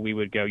Sunday, we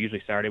would go.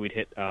 Usually Saturday, we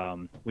did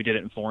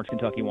it in Florence,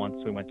 Kentucky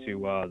once. We went to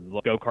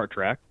the go-kart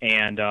track,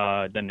 and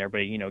then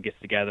everybody, gets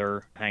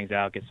together, hangs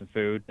out, gets some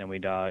food. Then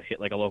we'd hit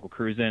like a local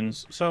cruise-in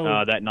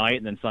that night,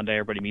 and then Sunday,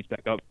 everybody meets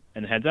back up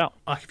and heads out.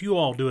 If you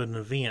all do an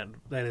event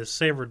that is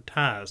severed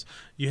ties,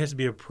 you have to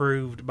be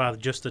approved by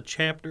just the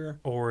chapter,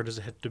 or does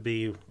it have to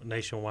be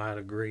nationwide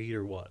agreed,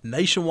 or what?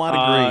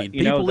 Nationwide agreed.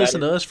 People listen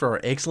to us for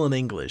our excellent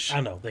English.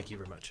 I know. Thank you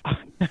very much.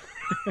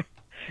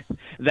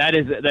 That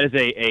is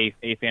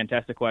a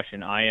fantastic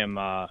question. I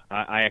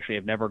actually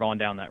have never gone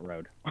down that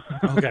road.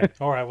 Okay,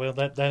 all right. Well,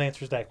 that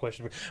answers that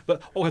question.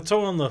 But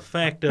so on the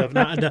fact of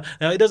now,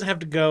 it doesn't have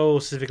to go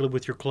specifically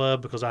with your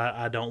club because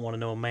I don't want to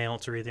know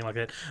amounts or anything like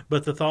that.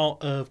 But the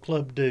thought of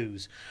club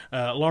dues,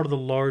 a lot of the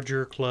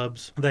larger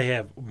clubs they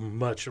have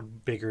much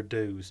bigger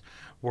dues,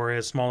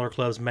 whereas smaller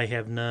clubs may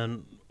have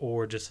none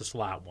or just a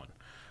slight one.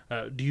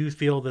 Do you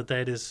feel that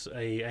is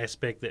a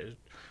aspect that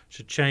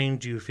should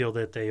change? Do you feel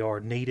that they are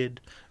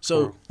needed?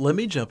 So let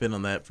me jump in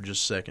on that for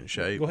just a second,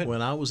 Shay. Go ahead.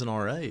 When I was an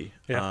RA,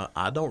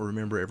 I don't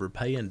remember ever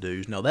paying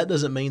dues. Now, that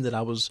doesn't mean that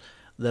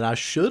I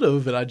should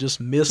have and I just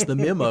missed the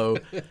memo,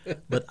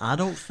 but I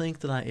don't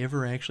think that I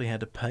ever actually had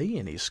to pay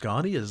any.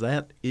 Scotty,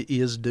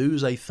 is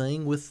dues a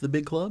thing with the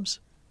big clubs?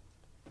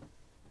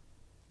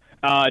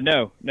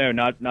 No,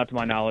 not to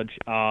my knowledge.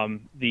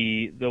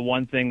 The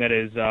one thing that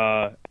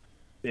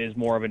is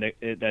more of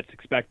that's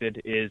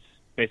expected is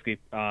basically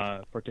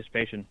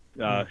participation.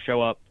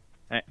 Show up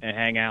and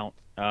hang out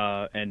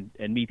and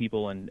meet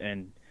people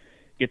and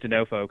get to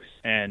know folks.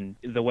 And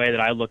the way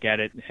that I look at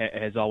it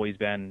has always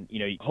been,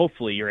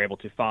 hopefully you're able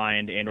to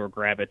find and or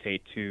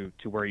gravitate to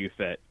where you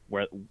fit,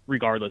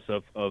 regardless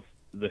of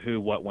the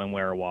who, what, when,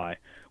 where, or why,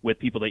 with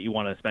people that you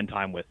want to spend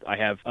time with. I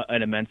have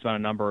an immense amount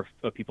of number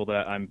of people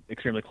that I'm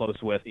extremely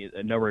close with.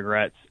 No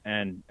Regrets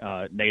and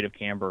Native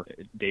Camber,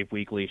 Dave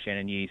Weekley,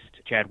 Shannon Yeast,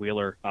 Chad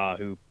Wheeler,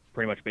 who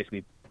pretty much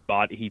basically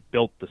he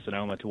built the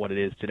Sonoma to what it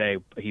is today.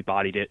 He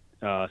bodied it,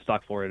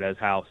 stock floored it as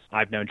house.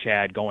 I've known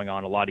Chad going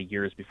on a lot of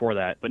years before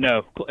that. But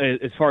no,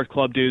 as far as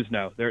club dues,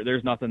 no.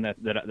 There's nothing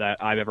that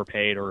I've ever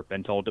paid or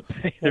been told to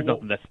pay. There's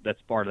nothing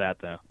that's part of that,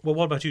 though. Well,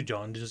 what about you,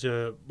 John?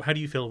 How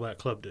do you feel about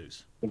club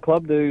dues? The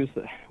club dues,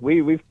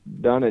 we've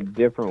done it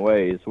different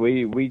ways.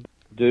 We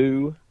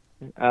do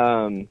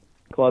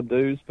club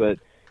dues, but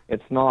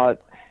it's not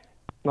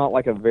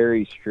like a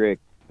very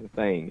strict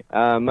thing.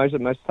 Most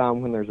of the time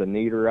when there's a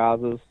need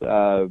arises,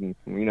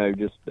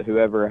 just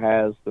whoever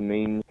has the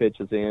means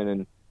pitches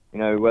in,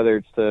 and whether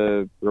it's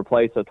to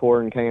replace a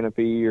torn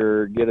canopy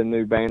or get a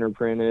new banner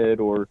printed,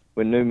 or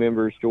when new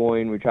members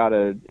join, we try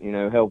to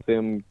help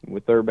them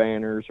with their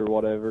banners or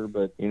whatever.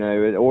 But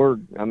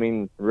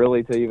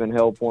really to even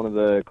help one of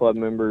the club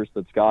members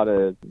that's got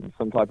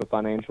some type of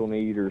financial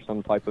need or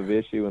some type of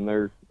issue in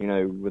their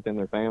within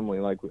their family,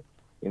 like.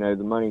 The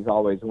money's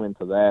always went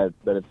to that,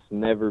 but it's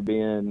never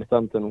been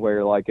something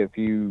where, like, if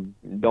you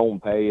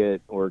don't pay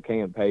it or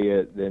can't pay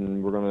it,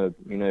 then we're going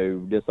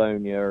to,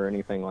 disown you or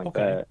anything like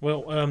that.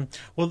 Well,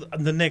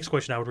 the next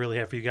question I would really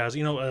have for you guys,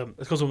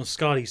 because what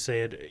Scotty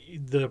said,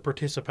 the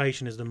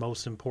participation is the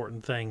most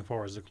important thing as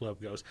far as the club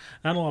goes.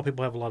 I know a lot of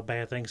people have a lot of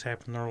bad things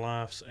happen in their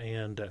lives,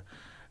 and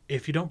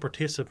if you don't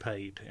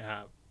participate,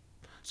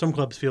 some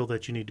clubs feel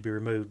that you need to be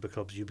removed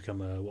because you become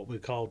what we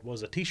called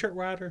was a T-shirt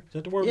rider. Is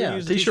that the word we Yeah,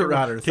 use? T-shirt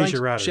rider. T-shirt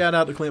rider. Shout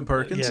out to Clint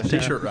Perkins, Yeah,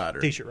 T-shirt rider.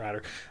 T-shirt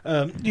rider.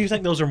 Do you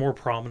think those are more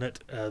prominent?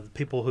 The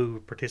people who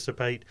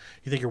participate.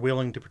 You think you're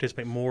willing to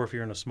participate more if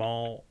you're in a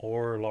small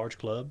or large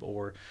club,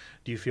 or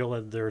do you feel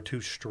that they're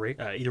too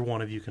strict? Either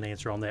one of you can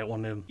answer on that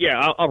one.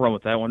 Yeah, I'll run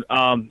with that one.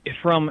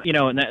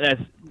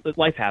 That's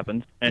life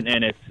happens, and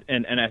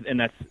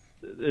that's.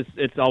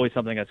 It's always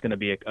something that's going to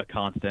be a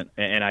constant,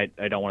 and I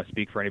don't want to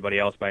speak for anybody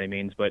else by any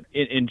means, but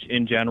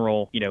in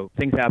general,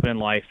 things happen in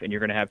life, and you're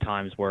going to have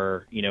times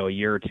where, a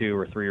year or two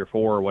or 3 or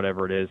 4 or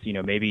whatever it is,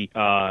 maybe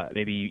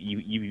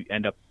you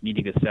end up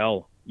needing to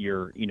sell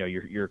your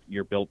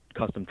built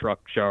custom truck,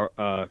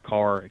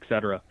 car,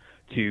 etc.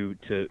 to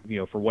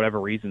for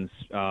whatever reasons,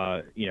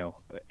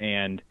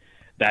 and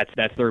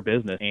that's their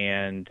business,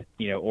 and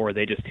or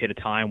they just hit a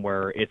time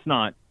where it's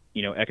not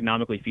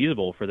economically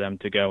feasible for them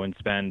to go and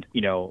spend,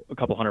 a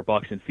couple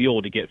 $100 in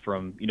fuel to get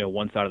from,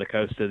 one side of the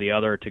coast to the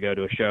other to go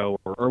to a show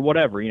or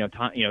whatever,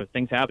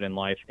 things happen in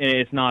life. And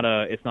it's not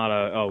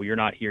oh, you're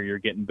not here, you're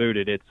getting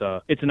booted.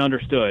 It's an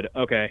understood,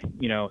 okay,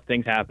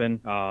 things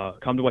happen,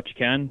 come to what you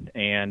can.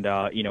 And,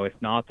 if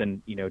not,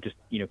 then, just,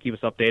 keep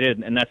us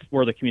updated. And that's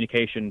where the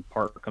communication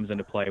part comes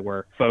into play,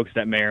 where folks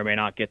that may or may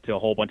not get to a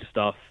whole bunch of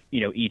stuff,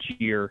 each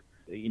year,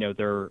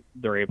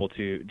 they're able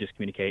to just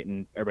communicate,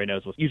 and everybody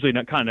knows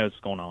kind of knows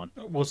what's going on.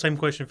 Well, same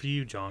question for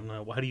you, John.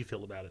 How do you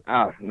feel about it?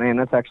 Oh, man,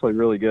 that's actually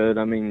really good.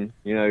 I mean,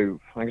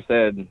 like I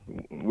said,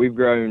 we've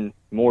grown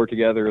more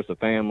together as a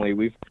family.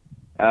 We've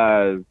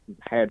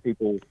had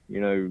people,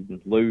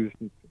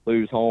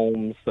 lose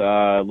homes,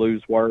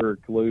 lose work,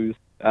 lose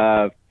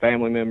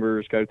family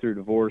members, go through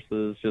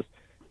divorces, just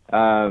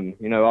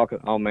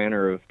all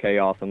manner of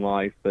chaos in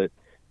life. But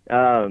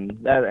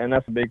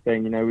that's a big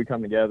thing. We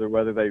come together,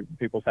 whether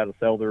people's had to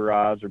sell their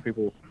rods or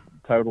people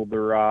totaled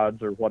their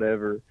rods or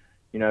whatever.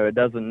 It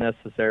doesn't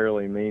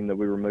necessarily mean that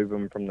we remove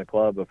them from the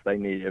club if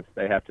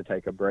they have to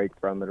take a break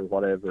from it or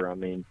whatever. I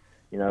mean,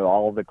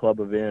 all the club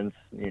events,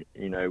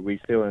 we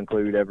still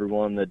include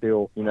everyone that's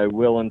still,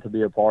 willing to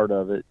be a part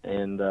of it.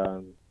 And,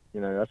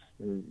 that's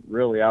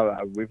really,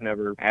 we've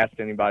never asked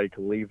anybody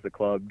to leave the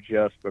club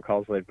just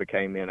because they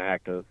became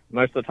inactive.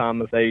 Most of the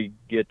time, if they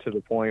get to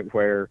the point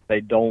where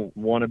they don't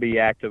want to be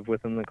active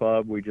within the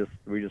club, we just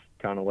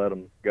kind of let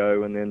them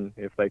go. And then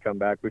if they come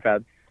back, we've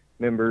had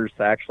members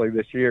actually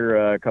this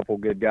year, a couple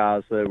good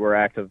guys that were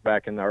active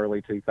back in the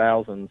early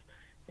 2000s,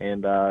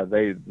 and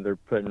they're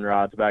putting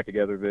rods back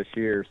together this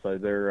year. So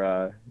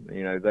they're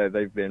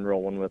they've been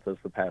rolling with us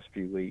the past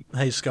few weeks.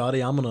 Hey,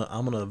 Scotty, I'm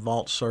gonna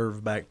vault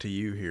serve back to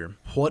you here.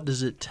 What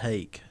does it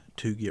take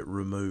to get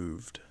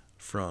removed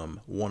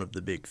from one of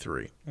the big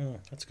three?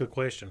 That's a good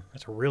question.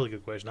 That's a really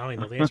good question. I don't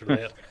even know the answer to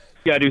that.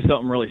 You gotta do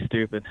something really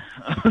stupid.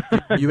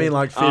 You mean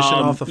like fishing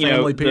off the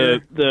family pier?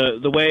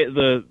 The way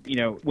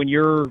when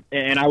you're,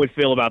 and I would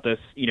feel about this,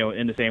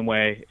 in the same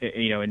way,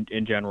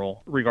 in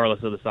general,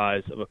 regardless of the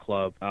size of a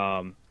club.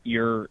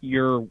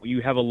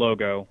 You have a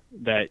logo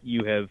that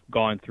you have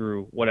gone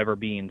through whatever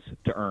means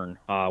to earn,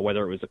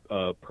 whether it was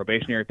a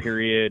probationary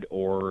period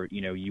or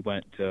you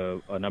went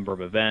to a number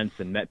of events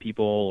and met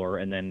people,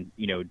 and then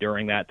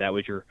during that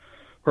was your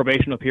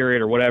probational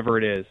period or whatever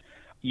it is.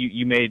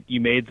 You made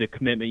the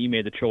commitment, you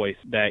made the choice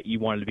that you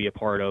wanted to be a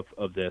part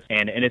of this,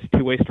 and it's a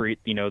two-way street.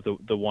 The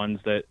ones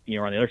that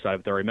are on the other side,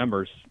 if they're already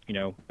members,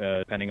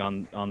 depending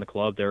on the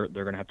club, they're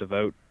going to have to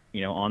vote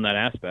on that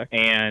aspect.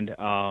 And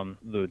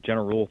the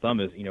general rule of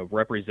thumb is,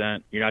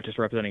 represent. You're not just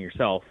representing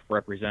yourself.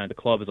 Represent the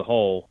club as a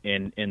whole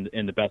in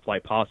the best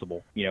light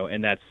possible.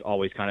 And that's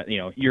always kind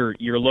of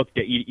you're looked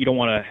at. You don't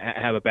want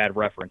to have a bad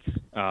reference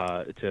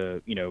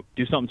to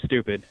do something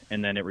stupid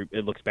and then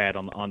it looks bad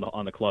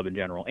on the club in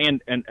general.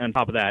 And on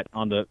top of that,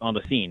 on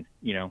the scene.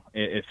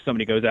 If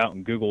somebody goes out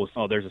and Googles,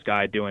 oh, there's this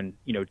guy doing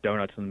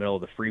donuts in the middle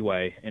of the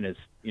freeway in his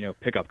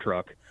pickup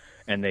truck,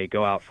 and they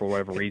go out for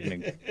whatever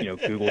reason and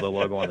Google the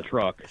logo on the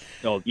truck.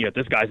 Oh,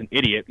 this guy's an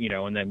idiot,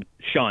 and then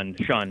shun,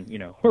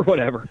 or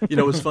whatever.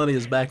 What's funny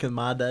is back in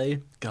my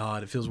day,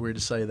 God, it feels weird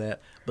to say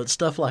that, but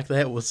stuff like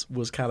that was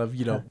kind of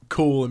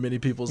cool in many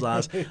people's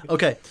eyes.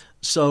 Okay,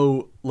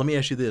 so let me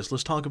ask you this.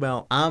 Let's talk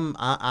about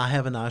I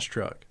have a nice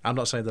truck. I'm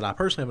not saying that I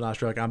personally have a nice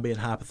truck. I'm being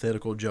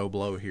hypothetical Joe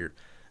Blow here.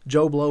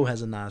 Joe Blow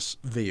has a nice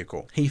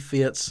vehicle. He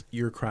fits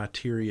your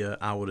criteria,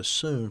 I would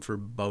assume, for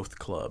both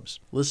clubs.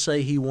 Let's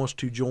say he wants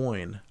to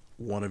join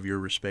one of your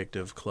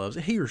respective clubs.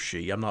 He or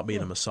she. I'm not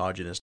being a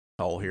misogynist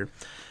all here.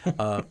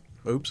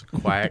 Oops,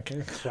 quack.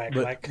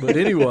 But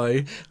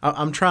anyway,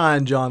 I'm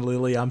trying, John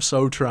Lilly. I'm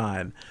so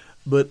trying.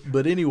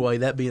 But anyway,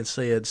 that being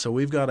said, so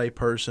we've got a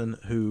person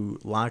who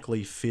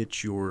likely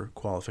fits your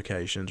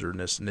qualifications or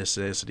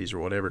necessities or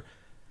whatever.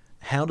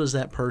 How does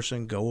that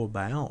person go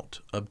about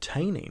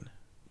obtaining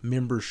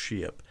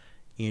membership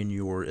in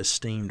your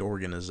esteemed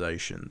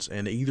organizations?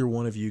 And either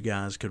one of you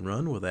guys can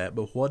run with that,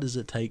 but what does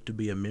it take to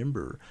be a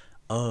member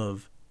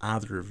of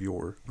either of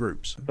your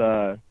groups?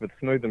 With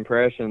Smooth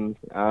Impressions,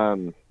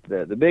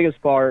 the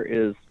biggest part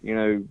is,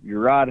 your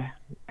rod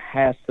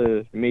has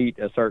to meet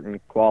a certain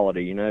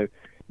quality.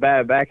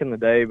 back in the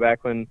day,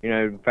 back when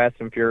Fast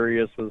and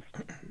Furious was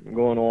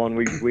going on,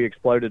 we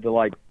exploded to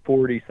like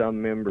 40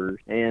 some members,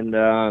 and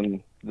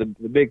the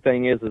big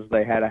thing is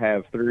they had to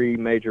have 3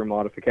 major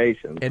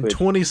modifications, and which,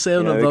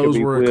 27 of those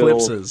were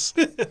wheels. Eclipses.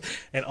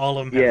 And all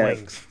of them have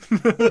wings.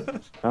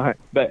 All right,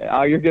 but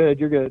you're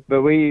good.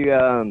 But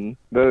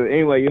but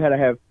anyway, you had to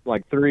have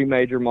like 3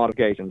 major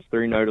modifications,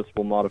 3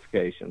 noticeable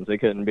modifications. It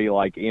couldn't be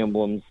like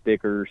emblems,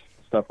 stickers,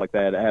 stuff like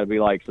that. It had to be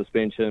like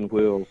suspension,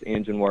 wheels,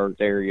 engine work,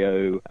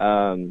 stereo,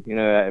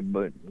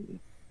 but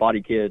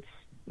body kits.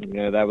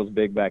 That was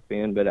big back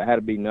then, but it had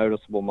to be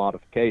noticeable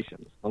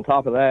modifications. On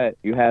top of that,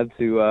 you had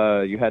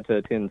to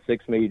attend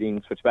 6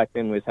 meetings, which back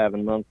then was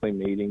having monthly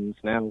meetings.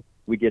 Now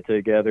we get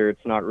together.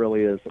 It's not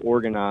really as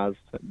organized,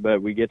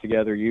 but we get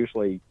together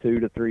usually 2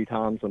 to 3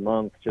 times a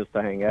month just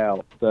to hang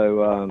out.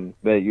 So,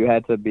 but you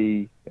had to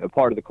be a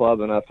part of the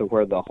club enough to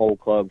where the whole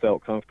club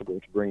felt comfortable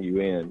to bring you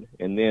in.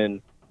 And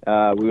then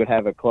we would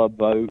have a club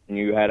vote, and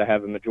you had to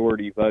have a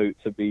majority vote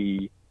to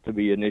be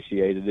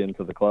initiated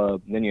into the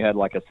club. And then you had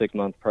like a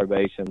 6-month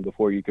probation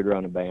before you could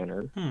run a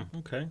banner.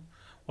 Okay.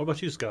 What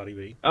about you, Scotty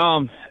B?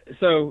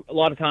 So a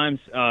lot of times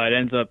it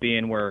ends up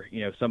being where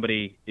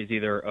somebody is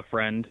either a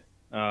friend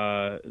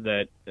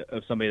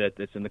of somebody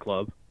that's in the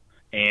club,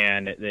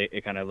 and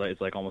it kind of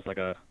is like almost like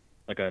a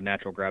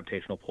natural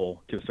gravitational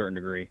pull to a certain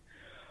degree,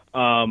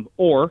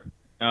 or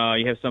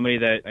you have somebody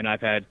that, and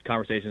I've had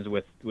conversations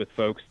with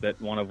folks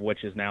that one of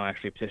which is now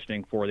actually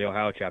petitioning for the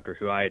Ohio chapter,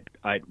 who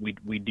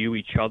we do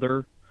each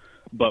other,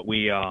 but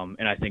we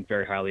and I think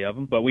very highly of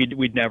him, but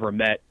we'd never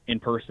met in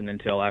person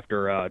until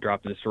after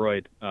Dropped and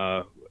Destroyed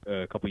a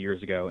couple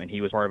years ago, and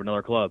he was part of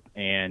another club,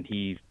 and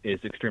he is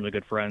extremely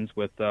good friends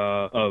with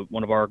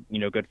one of our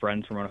good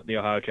friends from the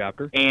Ohio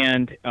chapter,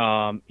 and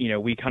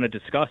we kind of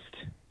discussed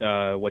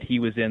what he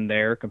was in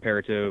there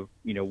compared to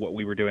what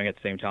we were doing at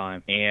the same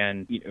time,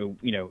 and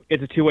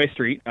it's a two-way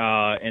street,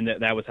 and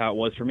that was how it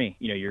was for me.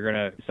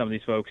 Some of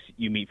these folks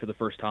you meet for the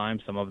first time,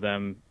 some of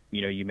them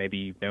you may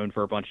be known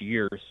for a bunch of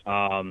years.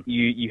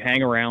 You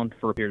hang around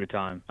for a period of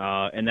time,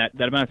 and that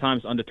amount of time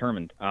is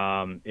undetermined.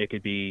 It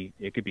could be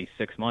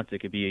 6 months,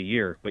 it could be a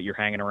year, but you're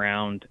hanging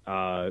around.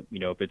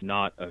 If it's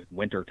not a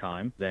winter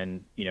time,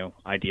 then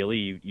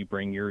ideally you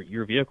bring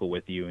your vehicle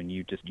with you, and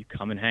you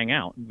come and hang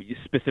out.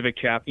 Specific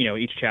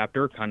each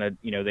chapter kind of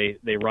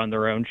they run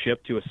their own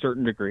ship to a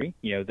certain degree.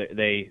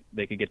 They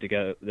could get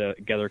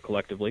together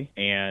collectively,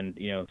 and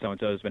so and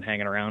so has been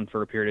hanging around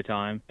for a period of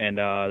time, and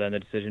then the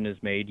decision is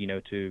made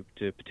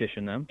to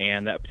petition them,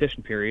 and that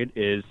petition period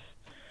is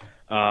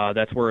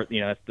that's where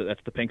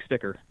that's the pink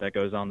sticker that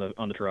goes on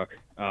the truck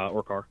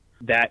or car.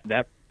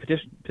 That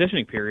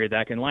petitioning period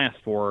that can last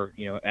for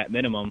at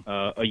minimum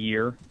a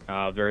year.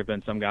 There have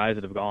been some guys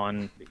that have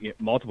gone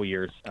multiple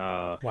years.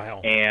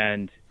 Wow.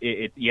 And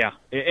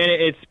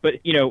but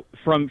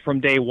from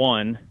day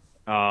one.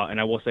 And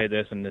I will say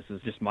this, and this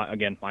is just my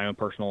own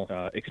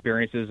personal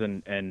experiences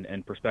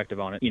and perspective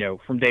on it.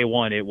 From day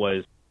one, it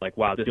was like,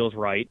 wow, this feels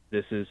right.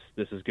 This is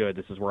good.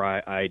 This is where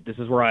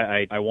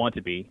I want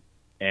to be,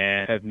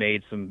 and have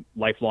made some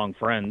lifelong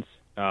friends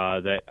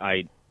that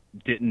I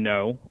didn't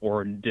know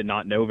or did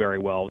not know very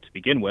well to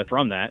begin with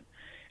from that,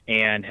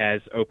 and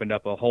has opened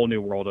up a whole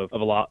new world of a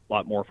lot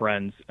more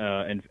friends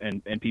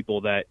and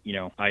people that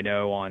I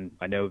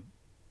know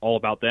all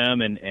about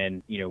them,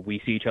 and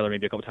we see each other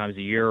maybe a couple times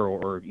a year,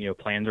 or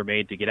plans are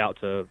made to get out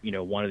to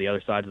one of the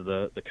other sides of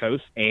the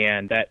coast,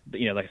 and that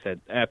like I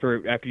said,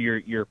 after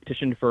you're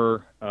petitioned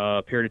for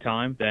a period of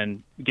time,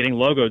 then getting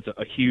logoed's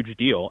a huge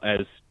deal,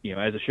 as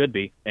as it should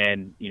be.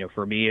 And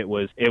for me it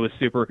was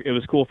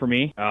cool for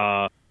me.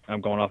 I'm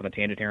going off on a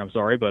tangent here, I'm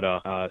sorry, but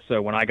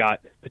so when I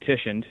got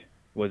petitioned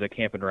was at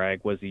Camp and Rag,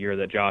 was the year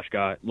that Josh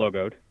got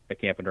logoed at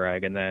Camp and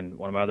Rag, and then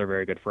one of my other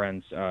very good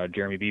friends,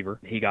 Jeremy Beaver,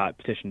 he got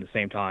petitioned the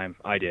same time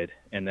I did,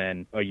 and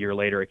then a year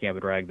later at Camp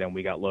and Rag, then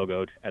we got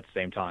logoed at the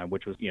same time,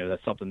 which was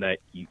that's something that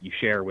you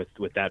share with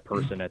that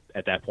person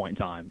at that point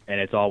in time, and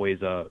they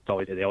always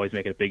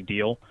make it a big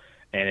deal.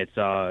 And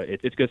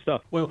it's good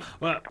stuff. Well,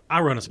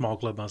 I run a small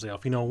club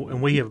myself,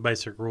 and we have a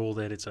basic rule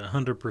that it's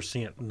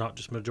 100%, not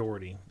just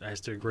majority,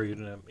 has to agree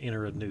to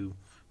enter a new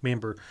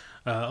member.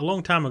 A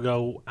long time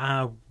ago,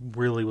 I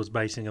really was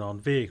basing it on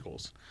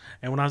vehicles.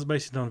 And when I was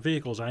basing it on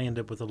vehicles, I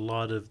ended up with a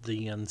lot of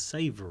the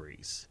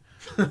unsavories.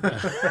 What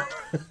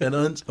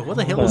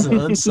the hell is an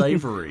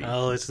unsavory?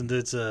 Oh, it's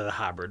a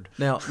hybrid.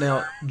 Now,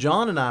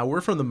 John and I, we're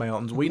from the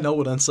mountains. We know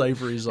what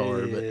unsavories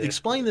are, but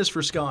explain this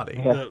for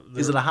Scotty.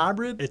 Is it a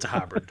hybrid? It's a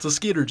hybrid. It's a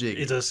skidder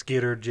jiggy. It's a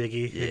skidder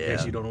jiggy. Yeah. In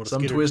case you don't know what a Some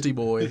skidder twisty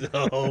boy.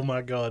 Oh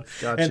my God.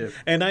 Gotcha.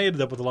 And I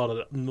ended up with a lot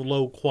of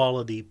low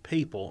quality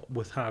people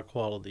with high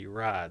quality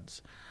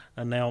rides.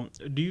 Now,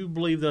 do you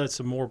believe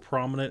that's more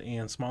prominent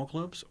in small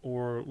clubs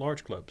or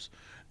large clubs?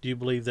 Do you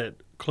believe that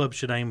clubs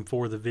should aim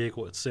for the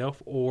vehicle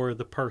itself or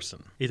the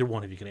person? Either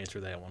one of you can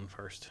answer that one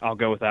first. I'll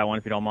go with that one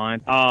if you don't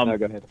mind. No,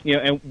 go ahead.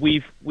 And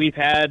we've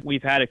had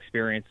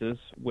experiences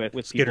with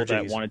people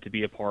that wanted to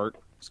be a part,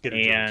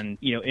 and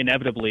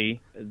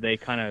inevitably they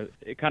kind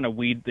of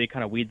weed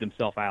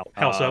themselves out.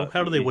 How so?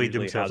 How do they weed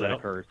usually themselves how that out?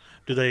 occurs.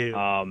 Do they?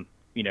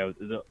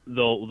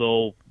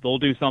 they'll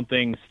do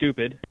something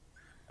stupid,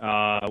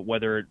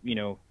 whether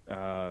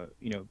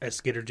as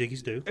Skitter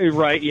Jiggies do.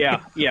 right,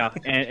 yeah,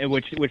 and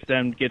which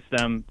then gets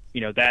them,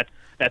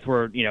 that's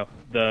where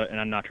and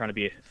I'm not trying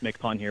to make a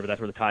pun here, but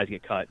that's where the ties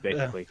get cut,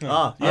 basically.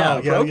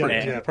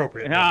 Appropriate.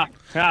 Appropriate.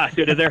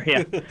 Good there,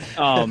 yeah.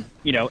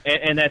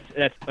 And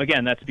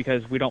that's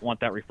because we don't want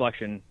that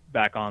reflection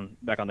back on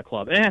the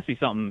club. And it has to be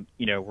something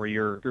where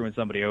you're screwing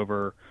somebody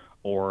over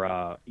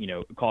or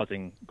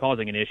causing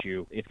an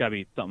issue. It's got to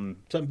be something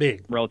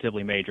big,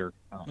 relatively major.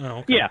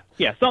 Okay.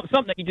 Yeah.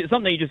 Something that you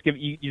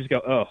just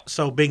go, oh.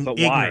 So being but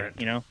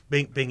ignorant, why,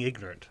 being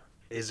ignorant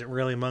isn't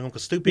really among them,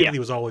 because stupidity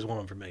was always one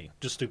of them for me.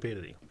 Just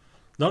stupidity,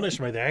 not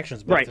necessarily the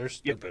actions, but they're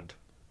stupid.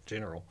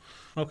 General.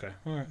 Okay,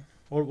 all right.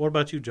 What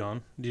about you,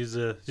 John? Was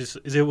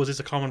this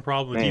a common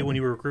problem with you when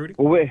you were recruiting?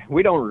 Well,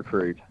 we don't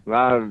recruit.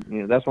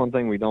 That's one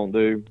thing we don't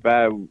do.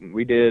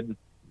 We did.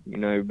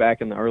 Back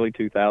in the early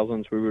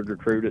 2000s, we would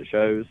recruit at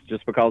shows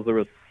just because there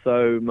was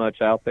so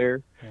much out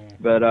there.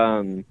 But,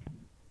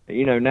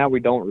 now we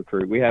don't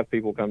recruit. We have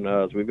people come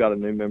to us. We've got a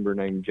new member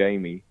named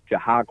Jamie. He's a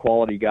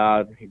high-quality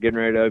guy, getting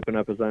ready to open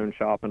up his own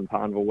shop in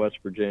Pineville, West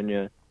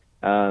Virginia.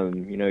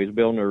 He's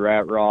building a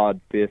Rat Rod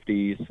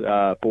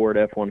 50s, Ford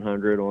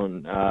F100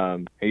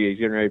 on, he's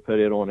getting ready to put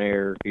it on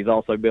air. He's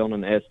also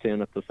building an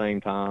S10 at the same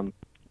time.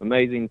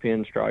 Amazing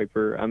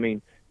pinstriper. I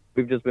mean,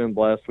 we've just been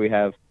blessed. We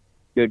have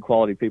good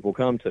quality people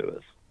come to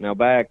us. Now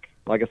back,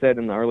 like I said,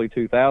 in the early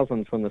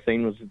 2000s when the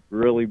scene was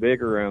really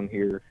big around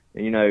here,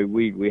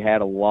 we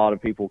had a lot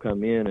of people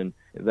come in, and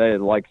they,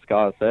 like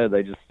Scott said,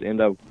 they just end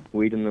up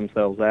weeding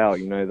themselves out.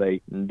 They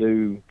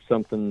do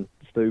something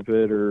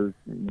stupid or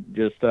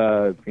just,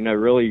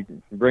 really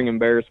bring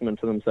embarrassment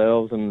to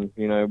themselves. And,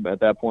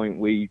 at that point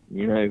we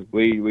do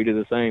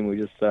the same. We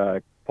just,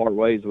 part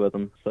ways with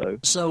them.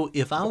 So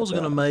if I was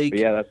going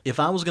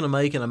to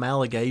make an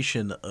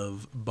amalgamation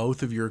of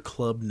both of your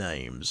club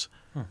names,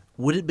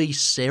 would it be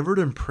Severed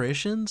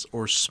Impressions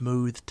or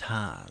Smooth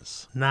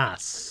Ties?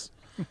 Nice.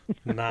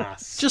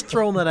 Just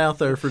throwing that out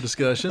there for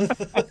discussion.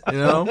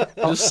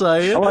 Just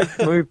saying. I like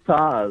Smooth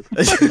Ties.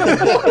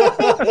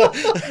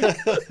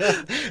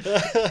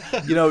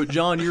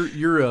 John,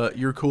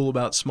 you're cool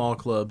about small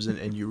clubs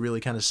and you really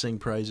kind of sing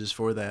praises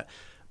for that.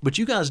 But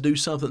you guys do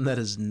something that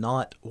is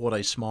not what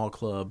a small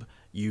club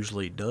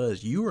usually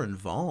does. You are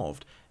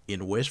involved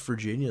in West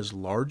Virginia's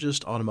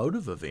largest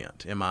automotive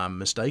event. Am I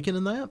mistaken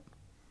in that?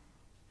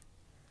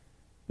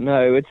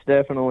 No, it's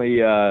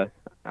definitely, I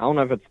don't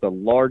know if it's the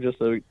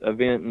largest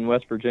event in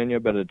West Virginia,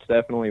 but it's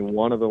definitely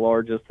one of the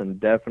largest and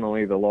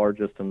definitely the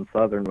largest in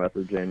southern West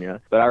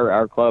Virginia. But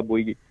our club,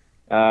 we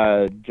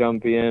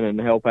jump in and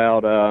help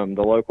out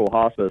the local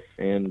hospice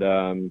and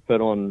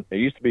put on, it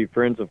used to be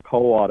Friends of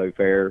Coal Auto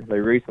Fair. They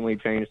recently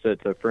changed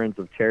it to Friends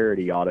of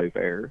Charity Auto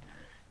Fair.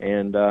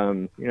 And,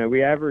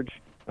 we average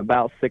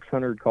about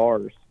 600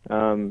 cars. It's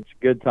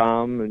a good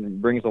time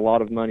and brings a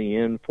lot of money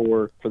in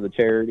for the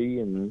charity.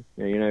 And,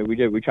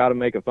 we try to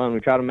make it fun. We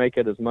try to make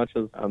it as much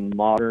as a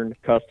modern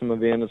custom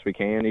event as we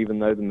can, even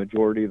though the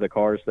majority of the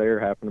cars there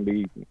happen to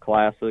be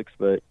classics.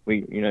 But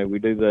we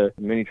do the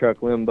mini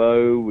truck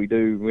limbo. We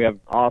have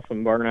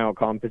awesome burnout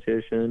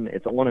competition.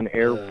 It's on an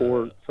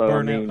airport. So,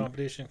 burnout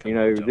competition.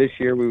 This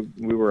year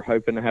we were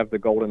hoping to have the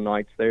Golden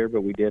Knights there,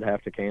 but we did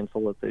have to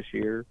cancel it this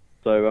year.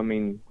 So,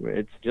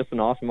 it's just an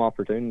awesome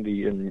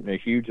opportunity and a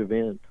huge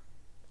event.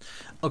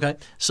 Okay,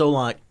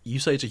 so you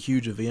say it's a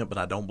huge event, but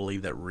I don't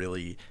believe that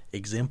really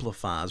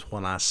exemplifies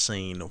what I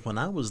seen when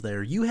I was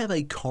there. You have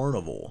a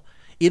carnival.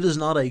 It is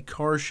not a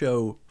car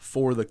show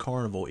for the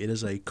carnival. It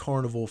is a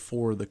carnival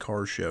for the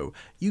car show.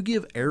 You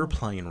give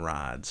airplane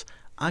rides.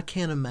 I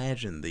can't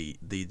imagine the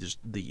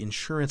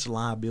insurance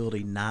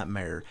liability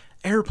nightmare.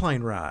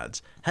 Airplane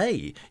rides.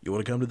 Hey, you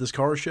want to come to this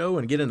car show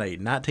and get in a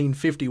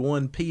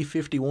 1951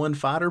 P-51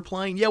 fighter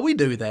plane? Yeah, we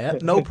do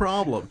that. No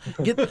problem.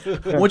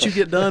 Once you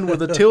get done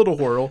with a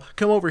tilt-a-whirl,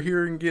 come over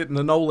here and get an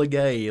Enola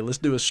Gay and let's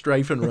do a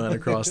strafe and run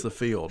across the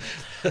field.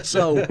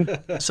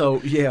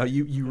 So yeah,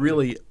 you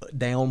really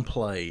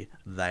downplay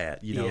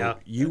that.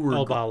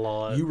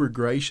 You were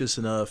gracious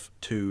enough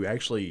to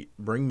actually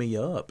bring me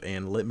up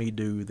and let me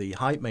do the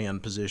hype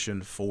man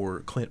position for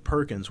Clint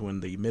Perkins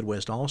when the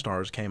Midwest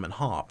All-Stars came and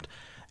hopped.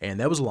 And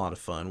that was a lot of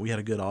fun. We had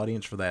a good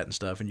audience for that and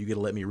stuff, and you get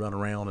to let me run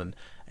around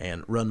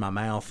and run my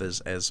mouth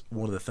as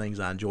one of the things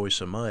I enjoy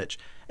so much.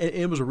 And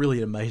it was a really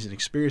amazing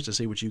experience to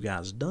see what you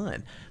guys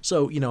done.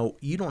 So,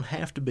 you don't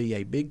have to be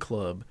a big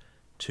club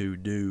to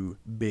do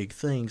big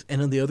things.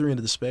 And on the other end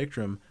of the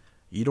spectrum,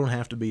 you don't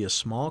have to be a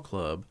small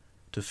club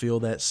to feel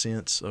that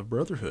sense of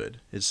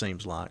brotherhood, it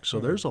seems like. So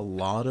there's a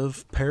lot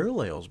of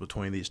parallels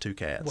between these two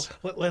cats.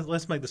 Well,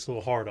 let's make this a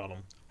little hard on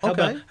them. How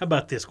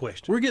about this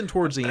question? We're getting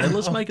towards the end.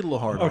 Let's make it a little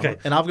hard on them.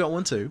 And I've got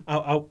one too.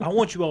 I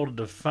want you all to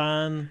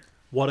define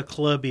what a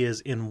club is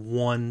in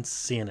one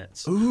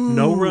sentence. Ooh.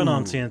 No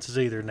run-on sentences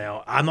either.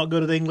 Now, I'm not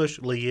good at English.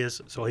 Lee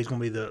is, so he's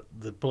going to be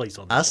the police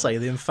on this. I say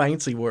them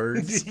fancy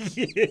words.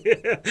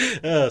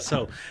 Yeah.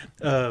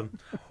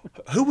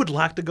 Who would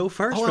like to go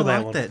first for that one? I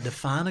like that.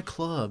 Define a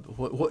club.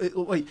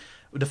 Wait,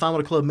 Define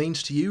what a club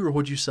means to you, or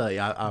what'd you say?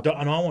 I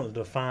want to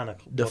define a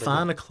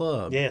define a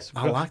club. Yes,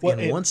 I like well,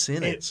 in one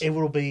sentence. It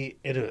will be.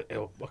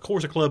 Of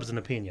course, a club is an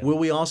opinion. Will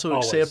we also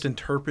Always. accept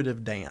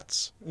interpretive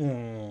dance?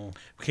 We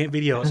can't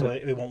video it, so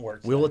it won't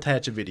work. We'll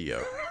attach a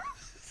video.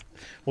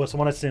 Well,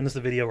 someone has to send us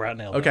the video right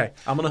now. Then. Okay,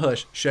 I'm gonna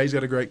hush. Shay's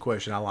got a great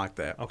question. I like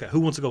that. Okay,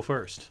 who wants to go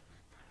first?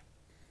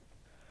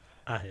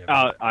 I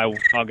have.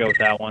 I'll go with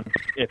that one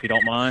if you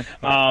don't mind.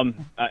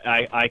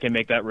 I can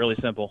make that really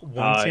simple.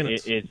 One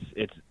sentence.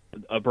 It's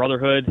a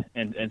brotherhood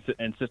and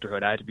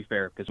sisterhood. I have to be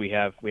fair because we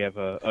have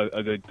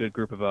a good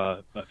group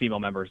of female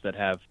members that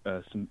have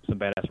some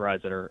badass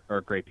rides that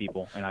are great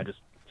people, and I just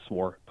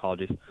swore.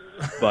 Apologies,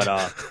 but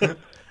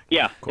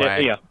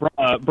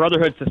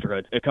brotherhood,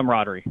 sisterhood,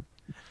 camaraderie.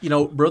 You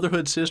know,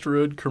 brotherhood,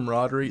 sisterhood,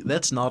 camaraderie,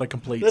 that's not a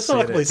complete That's sentence.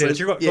 not a complete sentence.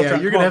 You're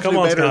You're going to have to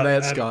do better than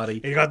that, Scotty.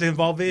 You got to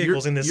involve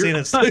vehicles in this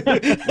You're-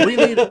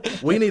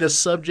 sentence. we need a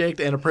subject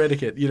and a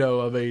predicate,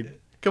 I mean,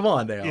 come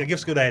on now. Yeah, give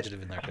us a good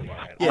adjective in there. Too. All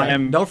right. Yeah,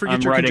 don't forget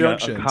I'm your writing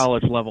conjunctions. a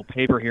college level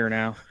paper here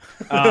now.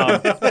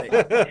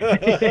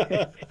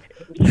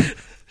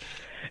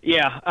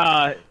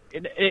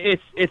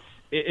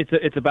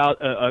 It's about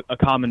a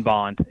common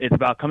bond. It's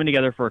about coming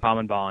together for a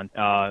common bond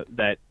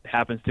that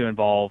happens to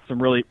involve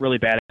some really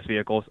badass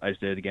vehicles. I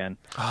just did it again.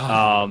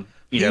 And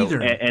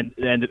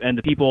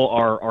the people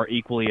are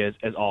equally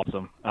as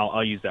awesome.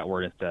 I'll use that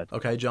word instead.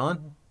 Okay,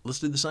 John, let's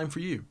do the same for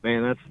you.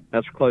 Man,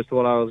 that's close to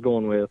what I was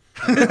going with.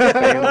 Family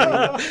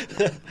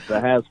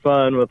that has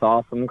fun with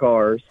awesome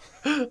cars.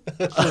 I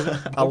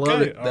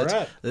love it. all That's,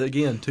 right.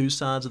 again, two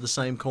sides of the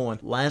same coin.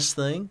 Last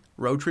thing,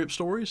 road trip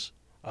stories.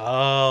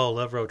 Oh,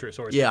 love road trip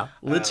stories. Yeah,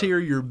 let's hear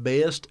your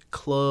best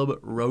club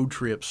road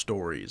trip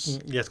stories.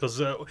 Yes, because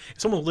if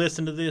someone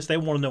listening to this, they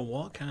want to know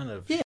what kind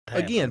of. Yeah,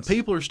 happens. again,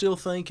 people are still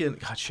thinking,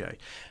 God, Shay,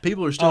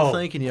 people are still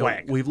thinking,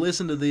 quack. we've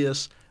listened to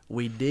this,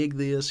 we dig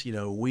this,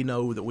 we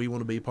know that we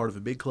want to be part of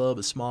a big club,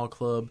 a small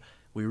club.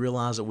 We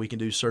realize that we can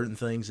do certain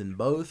things in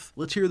both.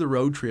 Let's hear the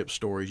road trip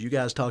stories. You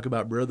guys talk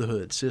about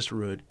brotherhood,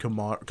 sisterhood,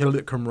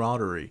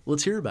 camaraderie.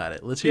 Let's hear about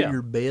it. Let's hear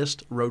your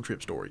best road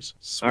trip stories.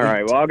 Sweet. All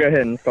right, well, I'll go ahead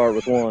and start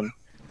with one.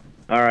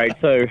 All right,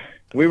 so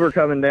we were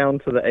coming down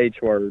to the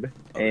H word,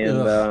 and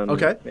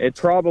okay. It's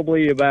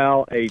probably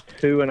about a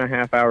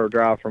 2.5 hour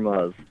drive from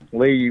us.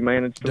 Lee, you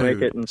managed to make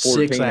it in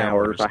 14 6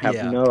 hours. I have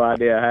yeah. no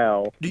idea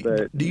how, Do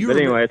but you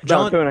anyway, it's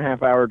about John, a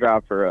 2.5 hour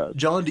drive for us.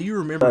 John, do you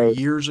remember So,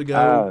 years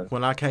ago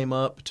when I came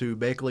up to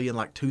Beckley in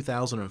like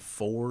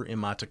 2004 in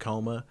my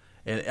Tacoma?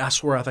 And I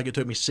swear, I think it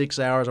took me 6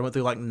 hours. I went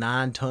through like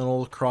 9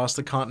 tunnels, across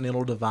the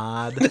Continental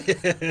Divide.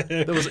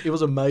 It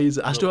was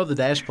amazing. I still have the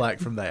dash plaque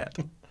from that.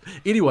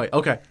 Anyway,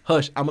 okay,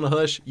 hush. I'm going to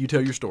hush. You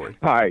tell your story.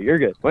 All right, you're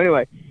good. Well,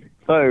 anyway,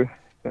 so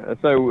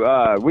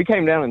we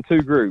came down in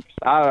two groups.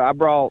 I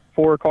brought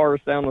 4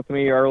 cars down with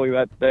me early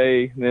that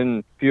day.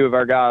 Then a few of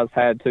our guys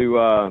had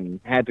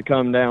to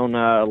come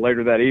down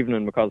later that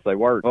evening because they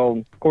worked. Well,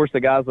 of course, the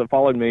guys that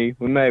followed me,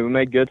 we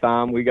made good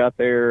time. We got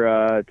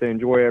there to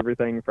enjoy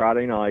everything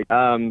Friday night.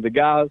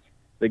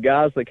 The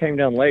guys that came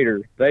down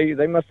later,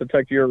 they must have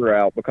took your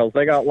route because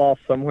they got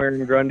lost somewhere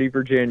in Grundy,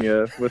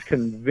 Virginia, was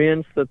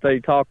convinced that they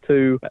talked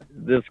to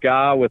this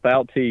guy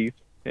without teeth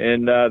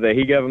and that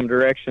he gave them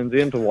directions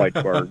into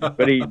Whitesburg,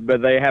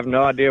 but they have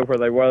no idea where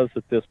they was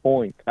at this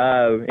point.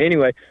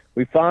 Anyway,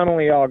 we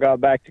finally all got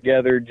back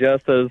together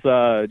just as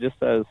all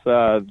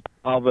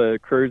the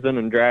cruising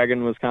and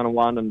dragging was kind of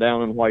winding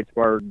down in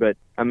Whitesburg. But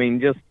I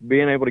mean, just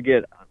being able to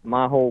get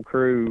my whole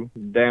crew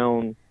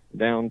down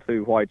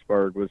to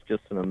Whitesburg was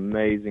just an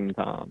amazing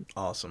time.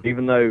 Awesome.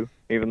 Even though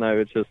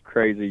it's just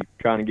crazy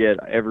trying to get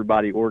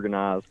everybody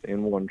organized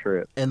in one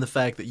trip. And the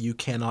fact that you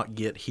cannot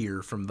get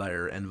here from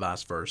there and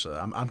vice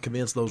versa. I'm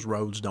convinced those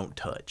roads don't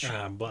touch.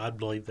 I'd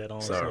believe that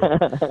honestly.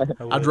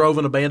 So, I drove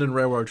an abandoned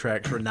railroad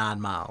track for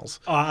 9 miles.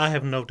 I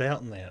have no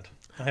doubt in that.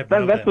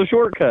 That's the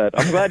shortcut.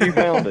 I'm glad you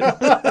found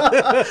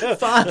it.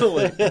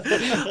 Finally.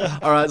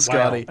 All right,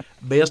 Scotty. Wow.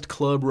 Best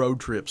club road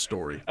trip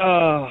story.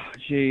 Oh,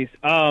 jeez.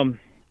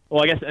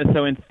 Well, I guess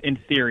so. In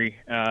theory,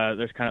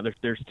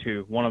 there's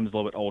 2. One of them is a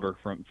little bit older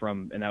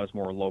from, and that was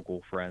more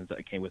local friends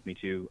that came with me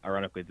to,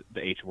 ironically,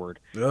 the H word.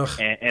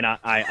 And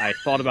I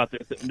thought about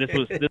this. This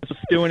was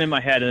stewing in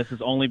my head, and this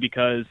is only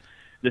because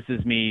this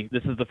is me.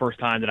 This is the first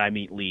time that I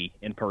meet Lee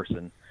in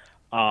person.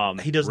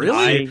 He doesn't.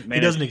 Really? He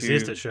doesn't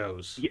exist at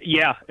shows.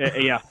 Yeah.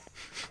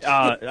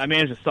 I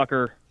managed to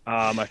sucker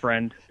my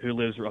friend who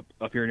lives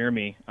up here near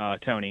me,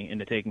 Tony,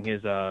 into taking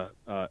his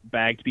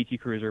bagged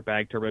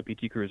turbo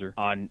PT Cruiser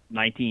on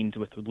 19s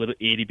with little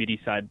itty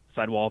bitty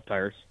sidewall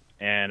tires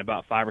and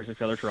about 5 or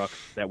 6 other trucks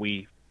that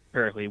we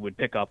periodically would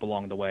pick up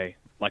along the way,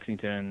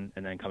 Lexington,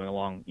 and then coming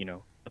along,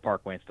 the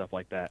Parkway and stuff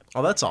like that.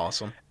 Oh, that's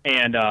awesome.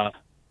 And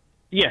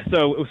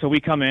so we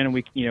come in and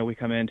we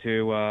come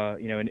into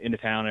into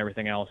town and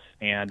everything else,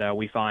 and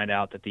we find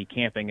out that the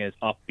camping is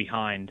up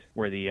behind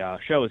where the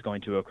show is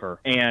going to occur,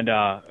 and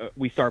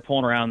we start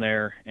pulling around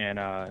there, and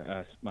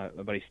my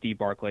buddy Steve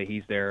Barclay,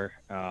 he's there.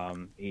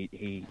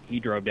 He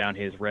drove down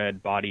his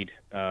red bodied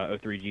 03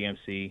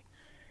 GMC,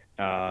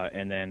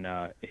 and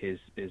then his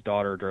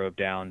daughter drove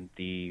down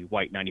the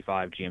white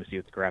 95 GMC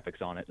with the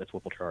graphics on it that's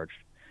Whipple charged.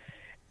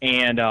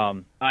 And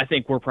I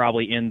think we're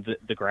probably in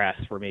the grass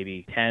for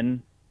maybe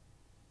 10,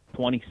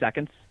 20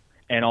 seconds.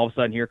 And all of a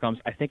sudden, here comes,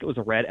 I think it was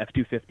a red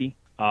F-250.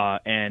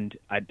 And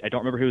I don't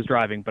remember who was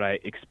driving, but I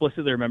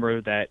explicitly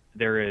remember that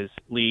there is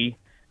Lee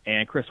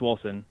and Chris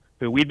Wilson,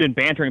 who we'd been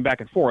bantering back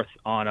and forth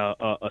on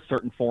a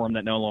certain forum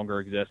that no longer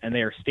exists. And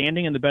they are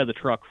standing in the bed of the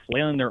truck,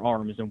 flailing their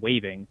arms and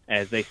waving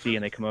as they see,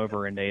 and they come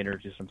over and they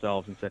introduce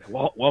themselves and said,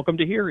 well, welcome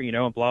to here,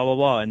 and blah, blah,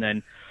 blah. And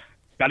then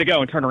got to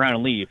go and turn around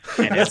and leave.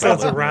 And That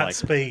sounds a right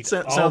speed.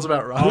 Sounds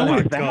about right. Oh my Who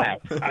is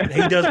God.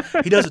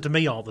 that? He does it to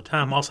me all the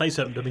time. I'll say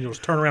something to me, he'll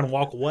just turn around and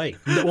walk away.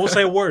 Won't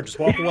say a word, just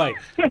walk away.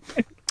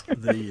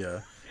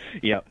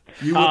 Yep.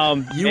 You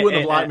wouldn't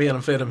have liked me on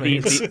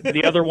amphetamines.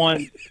 The other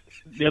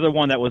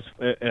one that was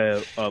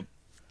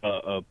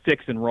a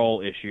fix and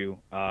roll issue.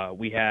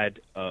 We had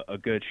a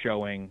good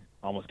showing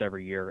almost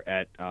every year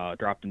at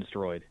Dropped and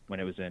Destroyed when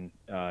it was in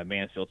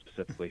Mansfield,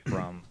 specifically,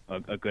 from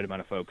a good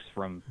amount of folks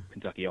from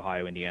Kentucky,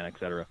 Ohio, Indiana,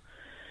 etc.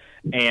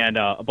 And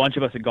a bunch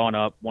of us had gone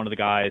up. One of the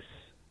guys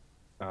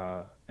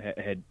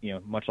had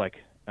much like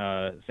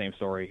same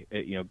story,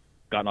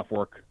 gotten off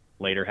work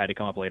later, had to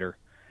come up later,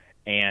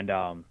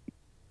 and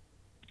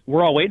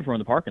we're all waiting for him in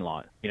the parking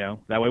lot.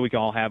 That way we can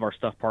all have our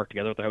stuff parked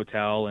together at the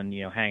hotel and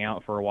hang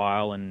out for a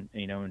while and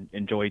and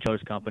enjoy each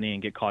other's company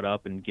and get caught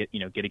up and get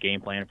a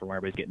game plan for when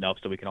everybody's getting up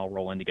so we can all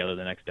roll in together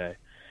the next day.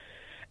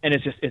 And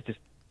it's just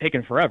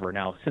taken forever.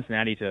 Now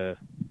Cincinnati to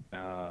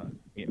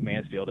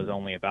Mansfield is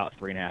only about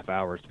 3.5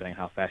 hours, depending on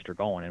how fast you're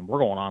going, and we're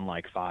going on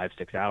like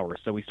 5-6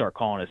 hours. So we start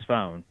calling his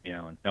phone,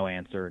 and no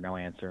answer.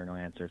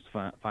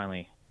 So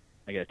finally,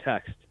 I get a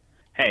text,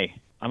 "Hey,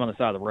 I'm on the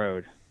side of the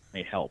road.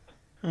 Need help."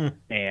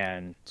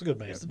 And it's a good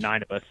message.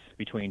 9 of us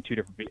between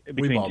three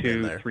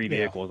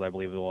vehicles, I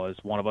believe it was.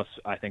 One of us,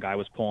 I think I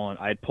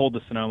had pulled the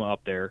Sonoma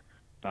up there.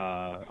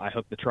 I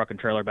hooked the truck and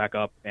trailer back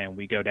up, and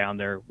we go down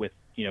there with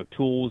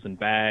tools and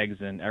bags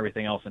and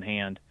everything else in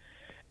hand.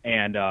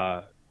 And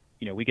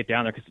we get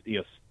down there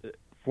because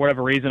for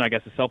whatever reason, I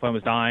guess the cell phone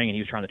was dying, and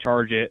he was trying to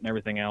charge it and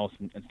everything else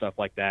and stuff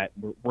like that.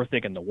 We're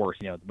thinking the worst.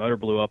 The motor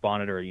blew up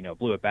on it, or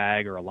blew a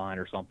bag or a line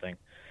or something.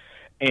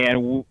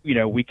 And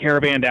we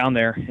caravan down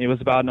there. It was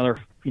about another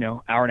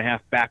hour and a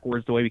half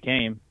backwards the way we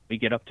came. We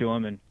get up to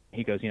him, and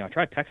he goes, I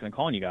tried texting and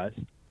calling you guys.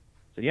 I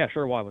said, yeah,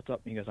 sure, why? What's up?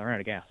 And he goes, I ran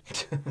out of gas.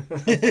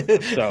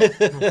 so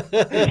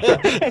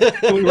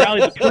we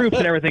rallied the troops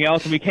and everything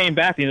else, and we came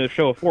back to the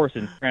show of force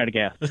and ran out of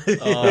gas. We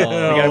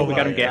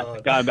got him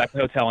gas, got him back to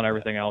the hotel and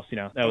everything else.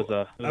 That was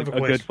a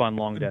good, fun,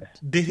 long day.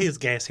 Did his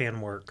gas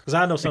hand work? Because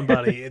I know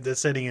somebody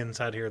that's sitting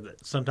inside here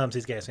that sometimes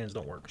his gas hands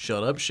don't work.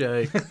 Shut up,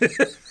 Shay.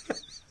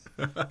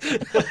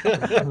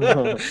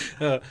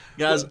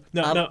 Guys,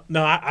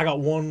 I got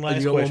one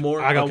last question. One more?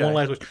 I got one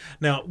last question.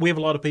 Now, we have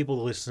a lot of people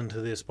that listen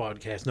to this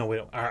podcast. No, we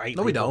don't.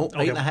 We don't.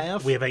 Okay,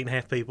 8.5? We have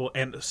 8.5 people,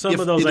 and some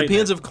of those. It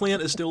depends if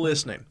Clint is still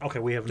listening. Okay,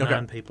 we have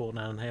 9 people,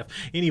 9.5.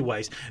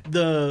 Anyways,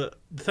 the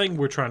thing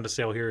we're trying to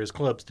sell here is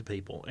clubs to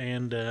people,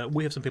 and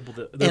we have some people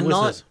that and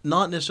listen.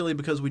 not necessarily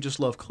because we just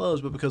love clubs,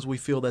 but because we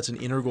feel that's an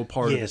integral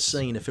part of the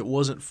scene. If it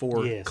wasn't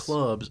for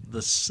clubs,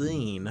 the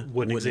scene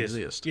wouldn't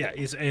exist. Yeah,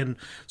 and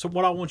so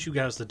what I want you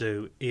guys to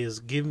do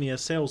is give me a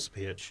sales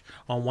pitch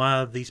on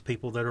why these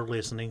people that are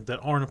listening that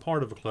aren't a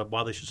part of a club,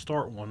 why they should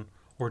start one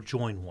or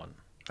join one.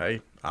 Hey,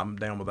 I'm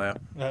down with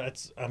that.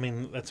 That's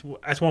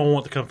what I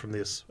want to come from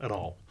this at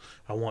all.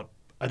 I want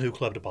a new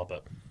club to pop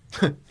up.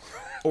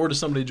 Or does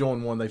somebody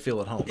join one they feel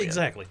at home?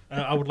 Exactly.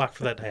 I would like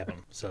for that to happen.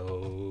 So,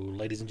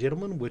 ladies and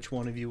gentlemen, which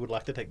one of you would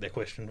like to take that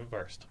question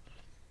first?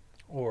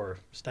 Or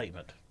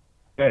statement?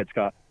 Go ahead,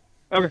 Scott.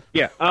 Okay.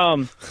 Yeah.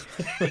 I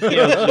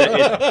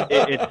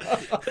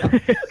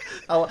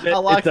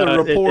like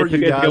the rapport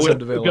you guys have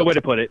developed. Good way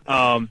to put it.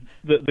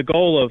 The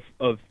goal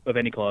of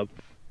any club,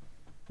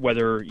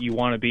 whether you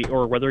want to be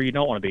or whether you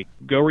don't want to be,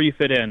 go where you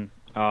fit in.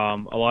 A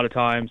lot of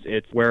times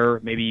it's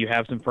where maybe you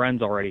have some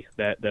friends already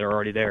that are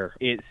already there.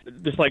 It's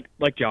just like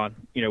John,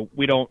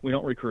 we don't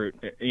recruit,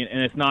 and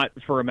it's not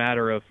for a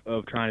matter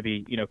of trying to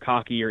be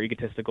cocky or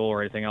egotistical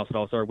or anything else at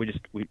all. Sorry, we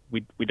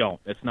don't.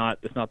 It's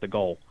not the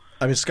goal.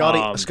 I mean,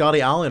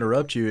 Scotty, I'll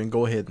interrupt you and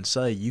go ahead and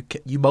say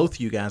you both of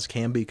you guys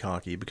can be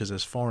cocky, because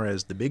as far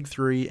as the big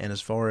three and as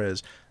far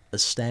as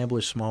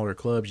established smaller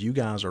clubs, you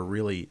guys are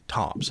really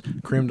tops,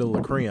 creme de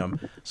la creme.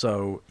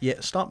 So yeah,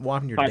 stop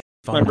wiping your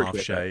phone off,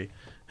 Shay.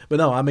 But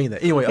no, I mean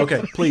that. Anyway,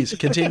 okay, please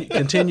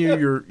continue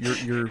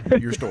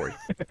your story.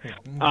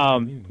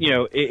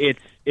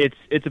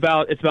 It's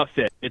about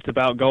fit. It's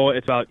about goal.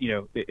 It's about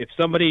if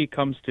somebody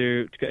comes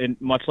to, and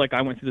much like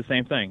I went through the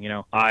same thing.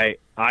 I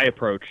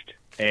approached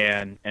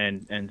and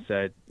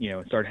said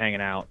started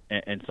hanging out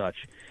and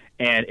such,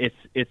 and it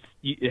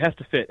has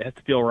to fit. It has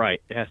to feel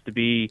right. It has to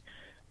be.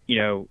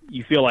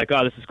 You feel like,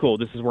 oh, this is cool.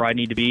 This is where I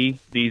need to be.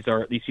 These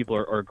people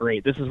are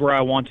great. This is where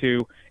I want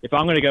to. If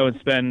I'm going to go and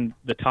spend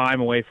the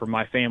time away from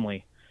my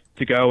family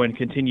to go and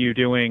continue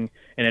doing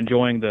and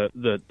enjoying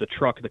the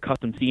truck, the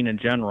custom scene in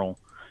general,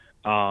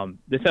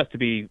 this has to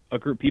be a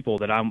group of people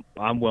that I'm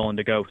willing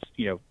to go,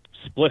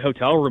 split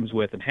hotel rooms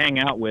with and hang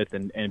out with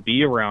and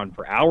be around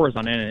for hours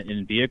on end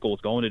in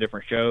vehicles, going to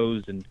different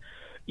shows, and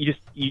you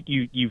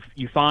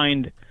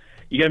find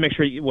you got to make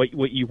sure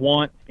what you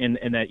want and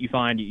that you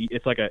find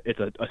it's like a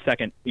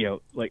second,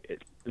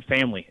 like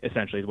family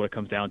essentially is what it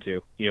comes down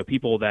to.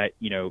 People that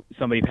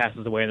somebody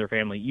passes away in their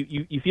family,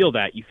 you feel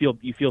that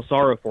you feel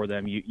sorrow for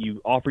them.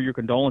 You offer your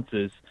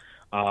condolences.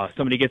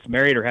 Somebody gets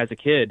married or has a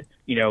kid,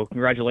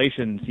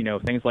 congratulations,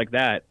 things like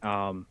that.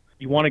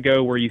 You want to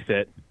go where you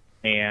fit.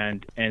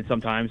 And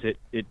sometimes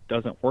it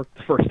doesn't work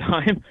the first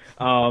time.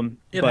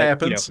 It but,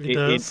 happens. It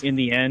does. In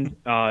the end,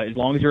 as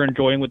long as you're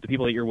enjoying with the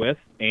people that you're with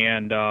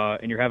and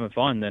you're having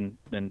fun,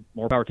 then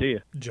more power to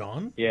you.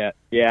 John? Yeah,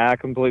 I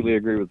completely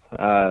agree with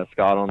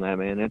Scott on that,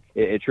 man.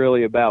 It's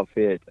really about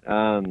fit.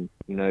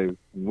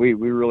 We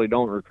really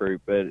don't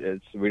recruit, but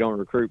we don't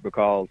recruit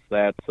because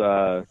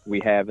that's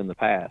we have in the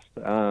past,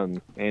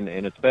 and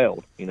it's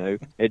failed.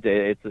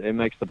 It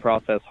makes the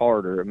process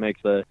harder. It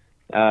makes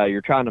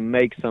you're trying to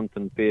make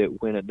something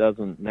fit when it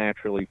doesn't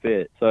naturally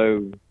fit.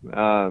 So,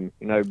 but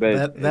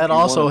that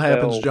also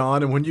happens,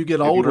 John. And when you get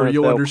older,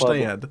 you'll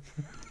understand.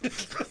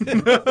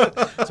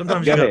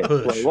 Sometimes you gotta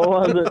push. What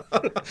was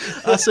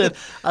it?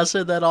 I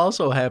said that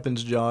also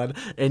happens, John.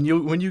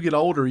 And when you get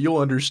older, you'll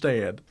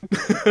understand.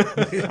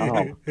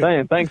 Oh,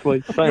 thanks,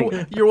 Lee. Thanks.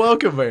 You're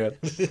welcome, man.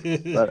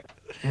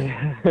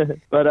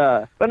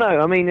 But no,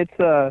 I mean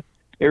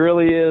it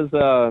really is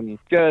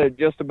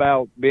just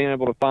about being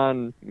able to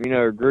find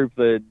a group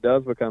that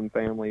does become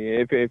family.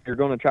 If you're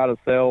going to try to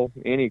sell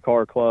any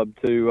car club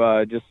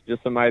to just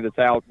somebody that's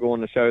out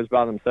going to shows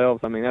by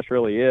themselves, I mean that's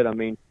really it. I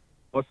mean,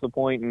 what's the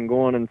point in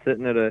going and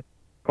sitting at a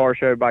car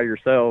show by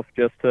yourself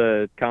just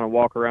to kind of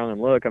walk around and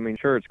look? I mean,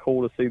 sure, it's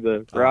cool to see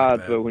the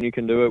rides, but when you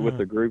can do it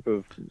with a group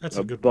of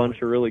a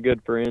bunch of really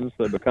good friends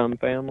that become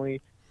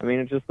family, I mean,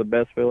 it's just the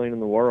best feeling in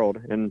the world.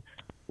 And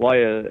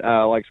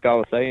like Scott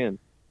was saying,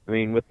 I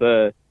mean, with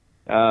the,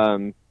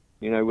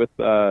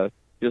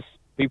 just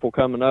people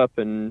coming up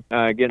and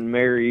getting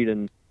married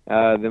and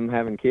them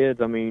having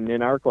kids. I mean,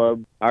 in our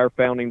club, our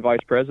founding vice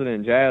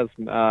president, Jazz,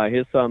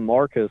 his son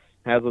Marcus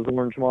has his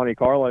orange Monte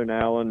Carlo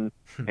now, and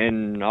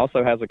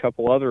also has a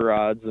couple other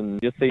rides.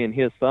 And just seeing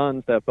his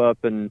son step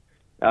up and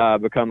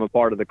become a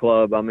part of the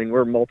club. I mean,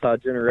 we're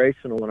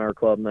multi-generational in our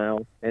club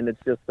now, and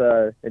it's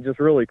just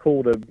really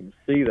cool to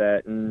see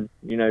that and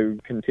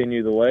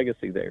continue the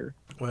legacy there.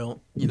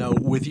 Well,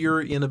 with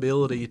your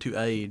inability to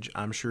age,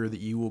 I'm sure that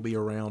you will be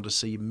around to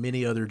see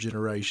many other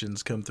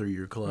generations come through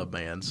your club,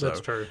 man. So, that's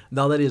true.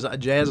 No, that is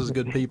Jazz is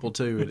good people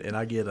too, and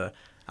I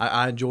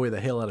enjoy the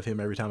hell out of him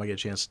every time I get a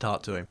chance to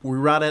talk to him. We're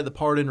right at the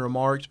parting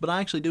remarks, but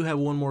I actually do have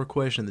one more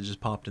question that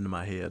just popped into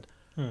my head.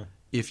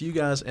 If you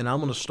guys, and I'm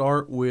going to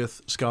start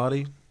with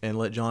Scotty and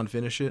let John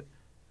finish it.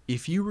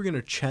 If you were going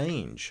to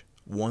change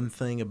one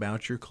thing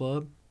about your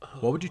club,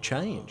 what would you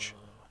change?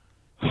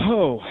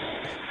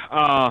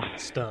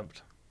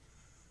 Stumped.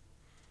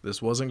 This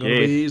wasn't going to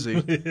be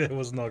easy. It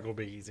was not going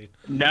to be easy.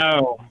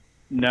 No.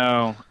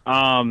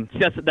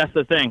 That's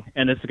the thing,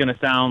 and this is going to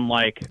sound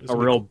like a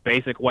real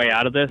basic way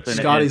out of this. And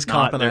Scotty's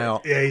copping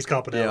out. Yeah, he's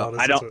copping out.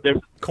 I don't. There's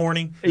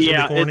corny.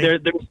 Yeah, corny.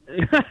 there's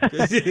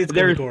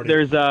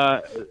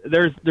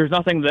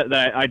nothing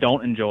that I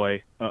don't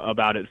enjoy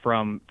about it,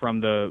 from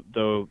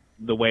the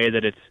way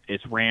that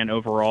it's ran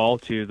overall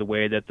to the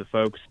way that the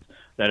folks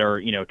that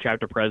are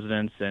chapter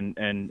presidents and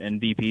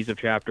VPs of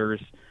chapters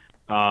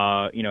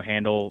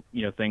handle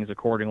things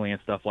accordingly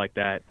and stuff like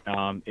that.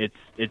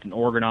 It's an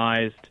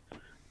organized,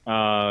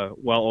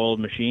 well-oiled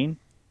machine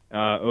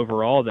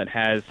overall that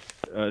has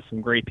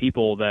some great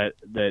people that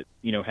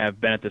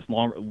have been at this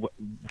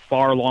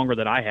far longer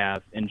than I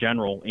have in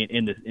general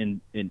in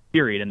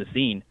the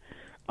scene.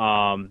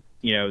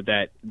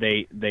 That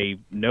they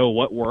know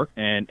what worked,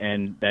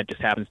 and that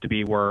just happens to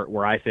be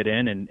where I fit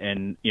in,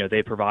 and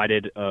they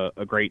provided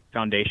a great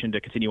foundation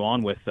to continue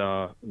on with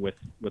the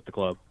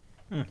club.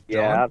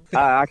 Yeah,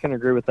 I can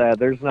agree with that.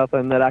 There's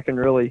nothing that I can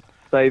really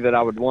say that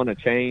I would want to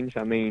change.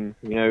 I mean,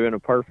 in a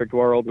perfect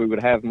world, we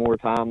would have more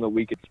time that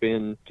we could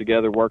spend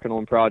together working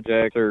on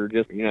projects or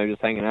just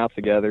hanging out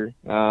together.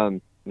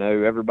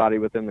 Everybody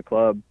within the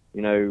club,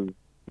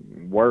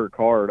 work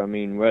hard. I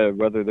mean,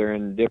 whether they're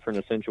in different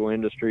essential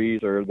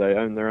industries or they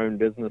own their own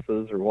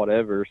businesses or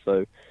whatever.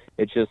 So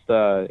it's just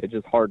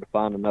hard to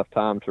find enough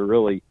time to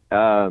really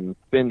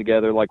spend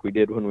together like we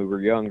did when we were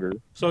younger.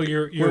 So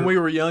when we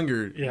were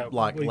younger,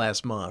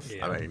 last month.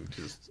 Yeah. I mean,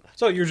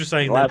 so you're just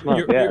saying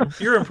that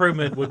your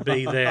improvement would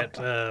be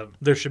that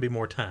there should be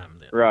more time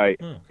then. Right.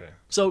 Okay.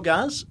 So,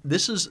 guys,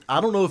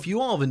 I don't know if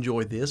you all have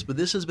enjoyed this, but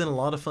this has been a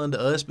lot of fun to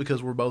us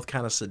because we're both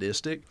kind of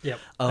sadistic. Yep,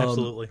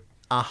 absolutely.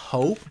 I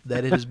hope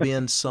that it has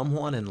been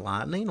somewhat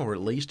enlightening or at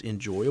least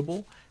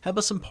enjoyable. How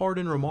about some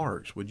parting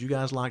remarks? Would you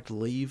guys like to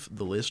leave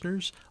the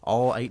listeners,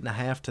 all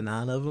 8.5 to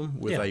 9 of them,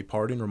 with a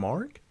parting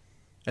remark?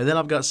 And then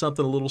I've got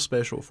something a little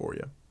special for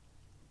you.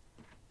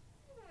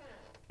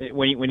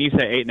 When you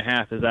say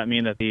 8.5, does that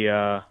mean that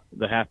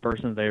the half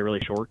persons, they're really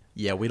short?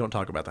 Yeah, we don't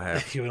talk about the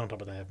half. We don't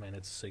talk about the half man.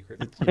 It's a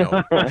secret.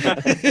 No.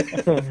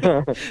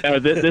 No,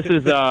 this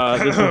has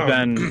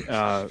been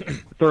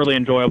thoroughly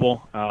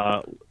enjoyable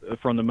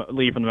from the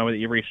moment that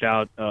you reached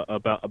out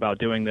about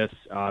doing this.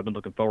 I've been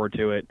looking forward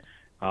to it.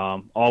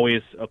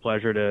 Always a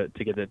pleasure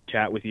to get to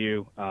chat with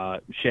you,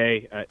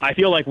 Shay. I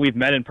feel like we've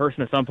met in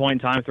person at some point in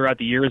time throughout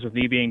the years with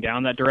me being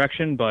down that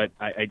direction, but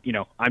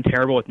I'm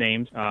terrible with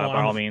names.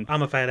 By all means,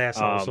 I'm a fat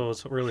asshole, so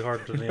it's really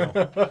hard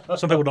to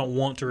some people don't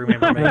want to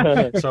remember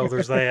me, so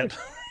there's that.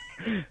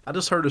 I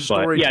just heard a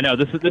story. But, yeah, no,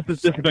 this has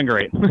been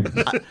great.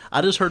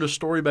 I just heard a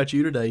story about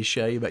you today,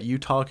 Shay, about you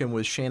talking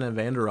with Shannon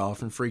Vanderoff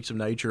from Freaks of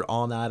Nature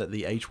all night at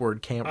the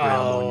H-Word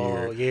campground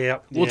one year. Yeah.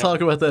 We'll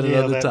talk about that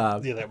another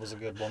time. Yeah, that was a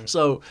good one.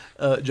 So,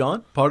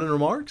 John, parting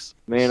remarks?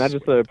 Man, I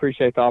just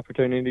appreciate the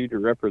opportunity to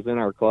represent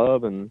our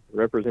club and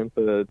represent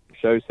the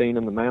show scene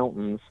in the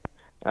mountains.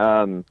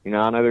 I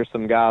know there's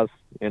some guys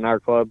in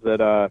our club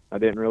that I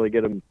didn't really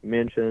get a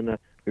mention.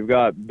 We've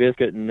got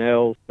Biscuit and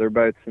Nels. They're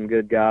both some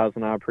good guys,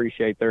 and I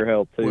appreciate their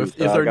help, too. Well, if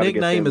their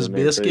nickname is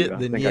Biscuit,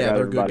 then yeah,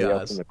 they're good guys.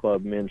 Else in the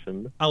club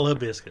mentioned. I love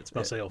Biscuits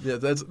myself. Yeah,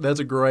 that's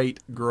a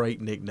great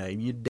nickname.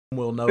 You damn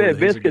well know that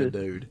he's a good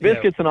dude.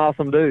 Biscuit's an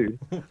awesome dude.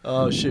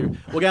 Oh, shoot.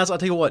 Well, guys, I'll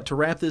tell you what, to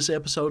wrap this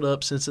episode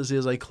up, since this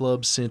is a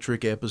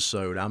club-centric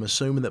episode, I'm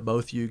assuming that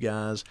both you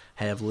guys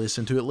have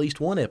listened to at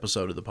least one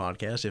episode of the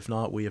podcast. If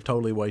not, we have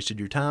totally wasted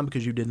your time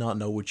because you did not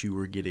know what you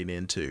were getting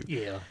into.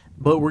 Yeah.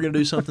 But we're going to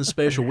do something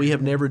special. We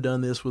have never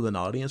done this with an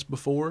audience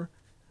before,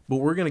 but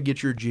we're going to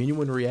get your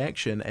genuine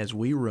reaction as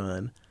we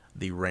run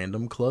the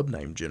random club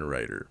name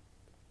generator.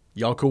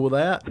 Y'all cool with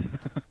that?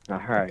 All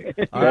right.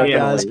 All right,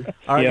 guys.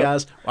 All right,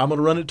 guys. I'm going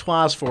to run it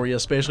twice for you,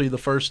 especially the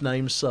first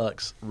name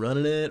sucks.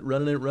 Running it.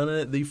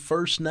 The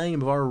first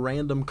name of our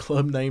random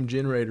club name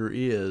generator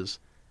is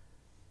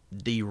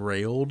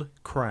Derailed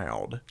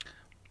Crowd.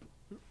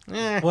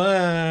 What?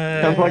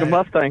 Sounds like a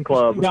Mustang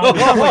Club.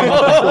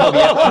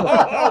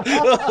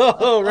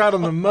 Oh, right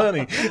on the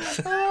money.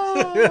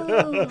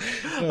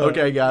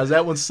 Okay, guys,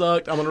 that one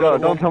sucked. I'm gonna run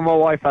it. Don't tell my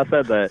wife I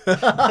said that.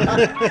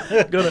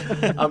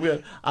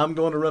 I'm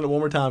going to run it one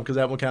more time because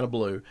that one kind of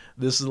blew.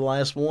 This is the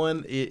last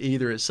one.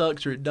 Either it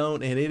sucks or it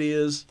don't, and it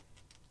is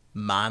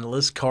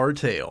Mindless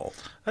Cartel.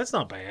 That's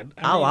not bad.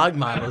 I like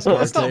Mindless Cartel.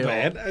 That's not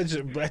bad.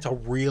 That's a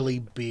really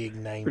big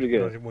name. Pretty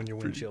good. When you're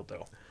windshield,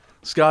 though.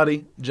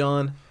 Scotty,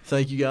 John,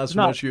 thank you guys so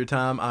much for your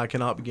time. I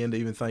cannot begin to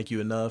even thank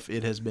you enough.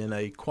 It has been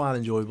a quite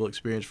enjoyable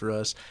experience for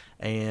us.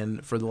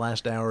 And for the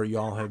last hour,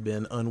 y'all have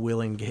been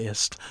unwilling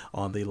guests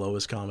on the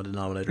Lowest Common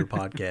Denominator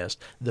podcast,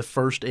 the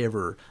first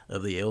ever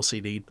of the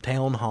LCD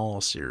Town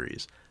Hall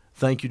series.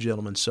 Thank you,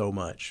 gentlemen, so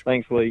much.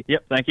 Thanks, Lee.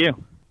 Yep, thank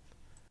you.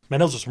 Man,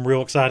 those are some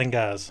real exciting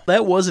guys.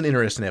 That was an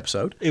interesting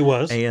episode. It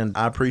was. And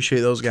I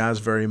appreciate those guys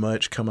very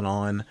much coming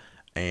on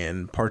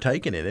and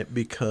partaking in it,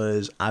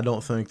 because I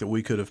don't think that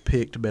we could have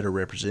picked better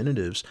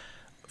representatives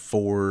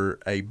for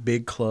a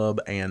big club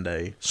and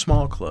a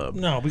small club.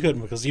 No, we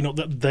couldn't, because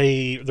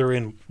they're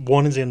in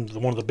one is in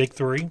one of the big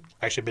three.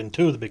 Actually, been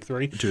two of the big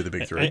three. Two of the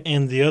big three,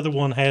 and the other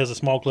one has a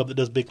small club that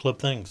does big club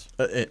things.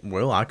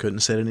 Well, I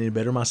couldn't say it any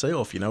better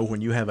myself.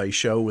 When you have a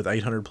show with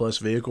 800 plus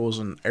vehicles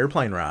and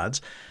airplane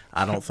rides,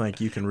 I don't think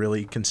you can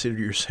really consider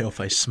yourself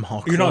a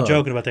small club. You're not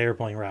joking about the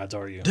airplane rides,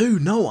 are you?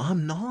 Dude, no,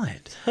 I'm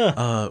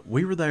not.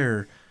 We were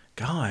there,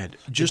 God,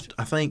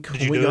 I think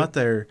when we got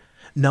there,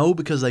 no,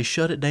 because they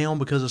shut it down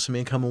because of some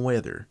incoming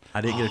weather. I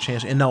didn't get a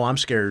chance. And no, I'm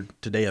scared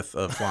to death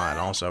of flying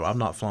also. I've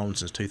not flown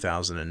since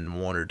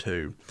 2001 or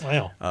 2.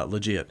 Wow.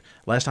 Legit.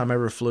 Last time I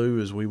ever flew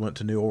is we went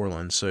to New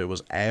Orleans, so it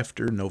was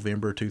after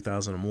November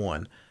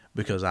 2001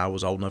 because I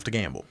was old enough to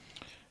gamble.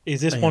 Is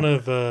this one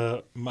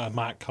of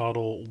Mike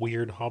Cottle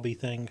weird hobby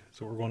thing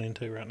that we're going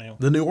into right now?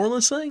 The New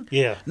Orleans thing?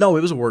 Yeah. No,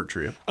 it was a work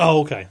trip. Oh,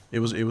 okay. It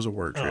was a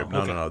work trip. Oh,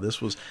 okay. No.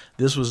 This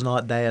was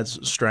not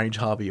Dad's strange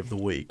hobby of the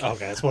week. Okay,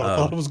 that's what I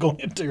thought it was going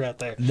into right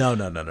there. No.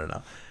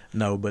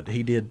 No, but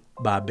he did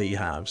buy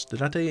beehives.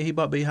 Did I tell you he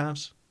bought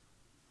beehives?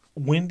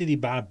 When did he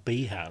buy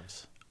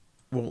beehives?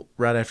 Well,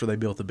 right after they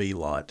built the bee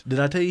lot. Did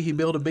I tell you he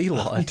built a bee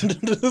lot?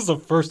 This is the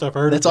first I've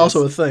heard That's of this.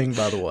 also a thing,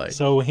 by the way.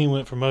 So he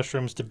went from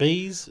mushrooms to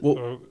bees?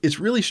 Well, it's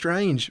really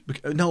strange.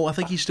 No, I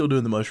think he's still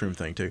doing the mushroom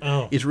thing, too.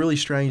 Oh. It's really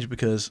strange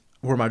because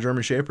where my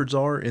German Shepherds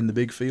are in the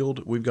big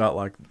field, we've got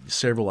like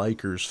several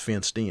acres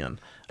fenced in,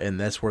 and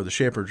that's where the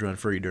Shepherds run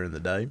free during the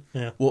day.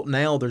 Yeah. Well,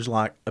 now there's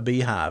like a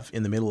beehive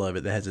in the middle of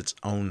it that has its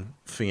own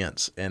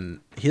fence, and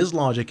his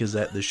logic is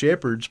that the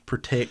Shepherds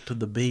protect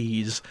the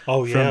bees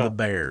from the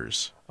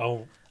bears.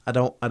 Oh, I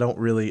don't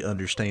really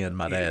understand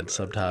my dad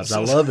sometimes.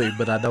 I love him,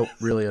 but I don't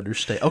really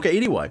understand. Okay,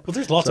 anyway. Well,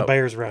 there's lots of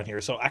bears around here,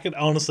 so I could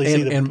honestly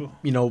see and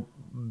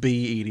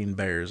bee-eating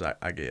bears,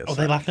 I guess. Oh,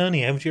 they like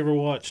honey. Haven't you ever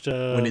watched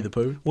Winnie the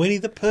Pooh? Winnie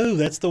the Pooh.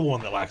 That's the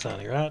one that likes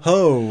honey, right?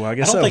 Oh, I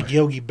guess I so. don't think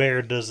Yogi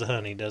Bear does the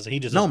honey, does he? He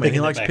just No, man, he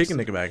likes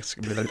picnic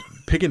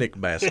picnic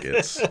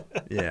baskets.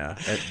 Yeah,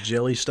 at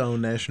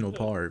Jellystone National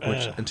Park,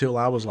 which until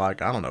I was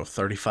like, I don't know,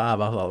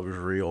 35, I thought it was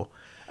real.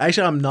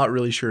 Actually, I'm not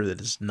really sure that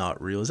it's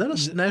not real. Is that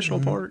a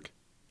national park?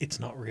 It's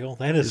not real.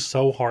 That is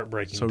so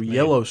heartbreaking. So to me.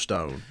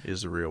 Yellowstone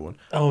is the real one.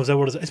 Oh, is that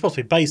what it is? It's supposed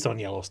to be based on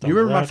Yellowstone. You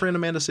remember right? my friend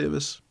Amanda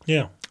Sivis?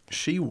 Yeah.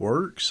 She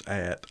works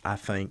at, I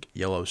think,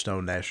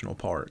 Yellowstone National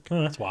Park.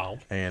 Oh, that's wild.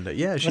 And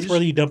yeah, she's That's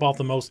where you dump off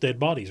the most dead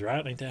bodies,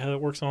 right? Ain't that how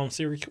it works on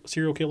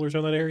serial killers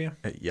in that area?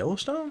 at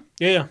Yellowstone.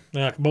 Yeah.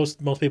 Like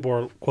most people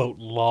are, quote,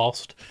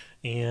 lost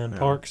in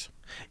parks.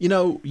 You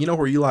know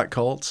where you like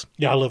cults?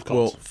 Yeah, I love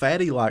cults. Well,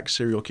 Fatty likes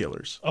serial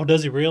killers. Oh,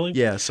 does he really?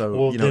 Yeah, so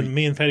Well, you know, then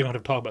me and Fatty want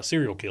to talk about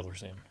serial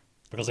killers then.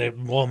 Because they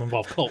all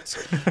involve cults.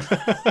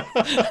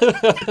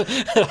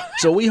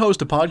 so we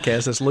host a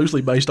podcast that's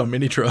loosely based on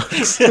mini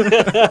trucks.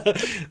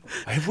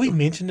 Have we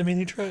mentioned the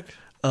mini truck?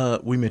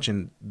 We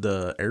mentioned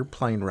the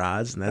airplane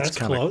rides, and that's That's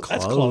kind of close. close.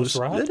 That's close,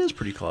 right? That is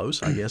pretty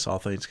close, I guess, all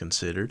things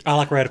considered. I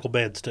like radical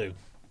beds too.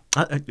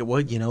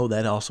 Well,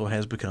 that also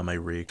has become a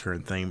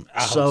recurring theme.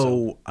 I hope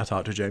so. I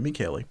talked to Jamie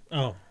Kelly.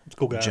 Oh, it's a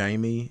cool guy.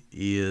 Jamie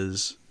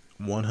is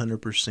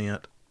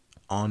 100%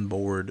 on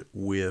board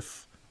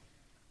with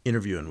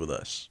interviewing with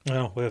us.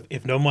 Well,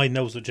 if nobody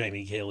knows what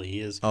Jamie Kelly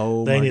is,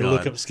 Oh, they my need to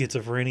look God. up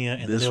schizophrenia,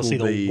 and then This they'll will see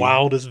the be-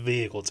 wildest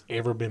vehicle that's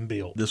ever been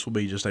built. This will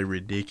be just a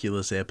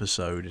ridiculous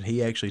episode, and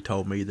he actually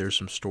told me there's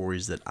some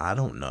stories that I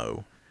don't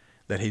know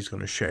that he's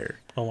going to share.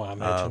 Oh, I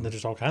imagine that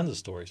there's all kinds of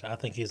stories. I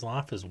think his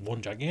life is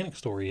one gigantic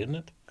story, isn't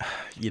it?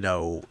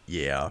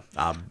 Yeah,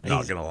 I'm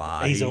not going to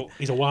lie.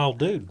 He's a wild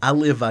dude. I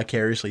live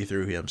vicariously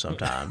through him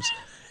sometimes.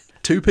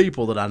 Two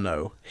people that I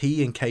know,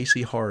 he and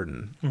Casey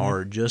Harden,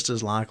 are just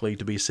as likely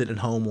to be sitting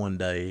home one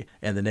day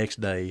and the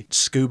next day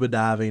scuba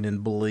diving in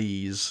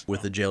Belize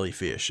with the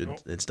jellyfish and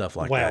stuff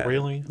like that. Wow,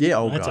 really? Yeah,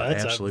 oh that's God,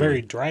 that's absolutely.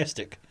 very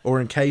drastic. Or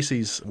in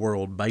Casey's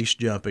world, base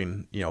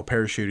jumping,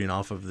 parachuting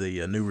off of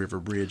the New River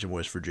Bridge in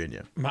West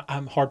Virginia.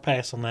 I'm hard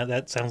pass on that.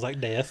 That sounds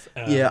like death.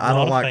 Yeah, I not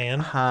don't a like fan.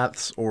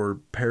 heights or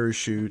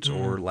parachutes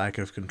or lack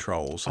of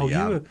control. So Oh,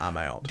 yeah, I'm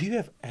out. Do you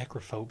have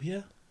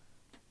acrophobia?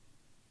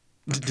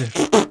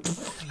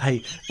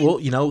 Hey, well,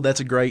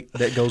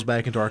 that goes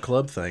back into our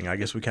club thing. I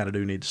guess we kind of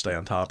do need to stay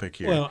on topic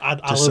here. Well, I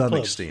to love some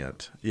clubs.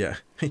 extent. Yeah,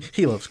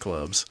 he loves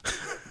clubs.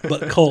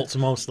 But cults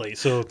mostly.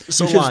 So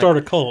So, you should like- start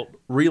a cult.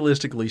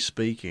 Realistically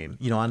speaking,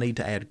 I need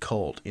to add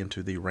cult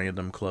into the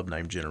random club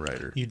name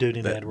generator. You do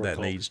need to that, add word that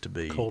cult. needs to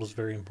be. Cult is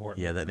very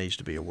important. Yeah, that needs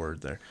to be a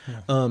word there.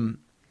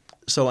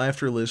 So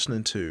after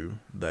listening to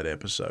that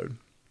episode,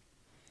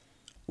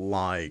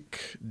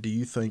 do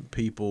you think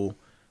people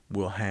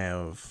will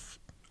have,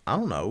 I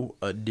don't know,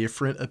 a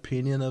different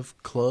opinion of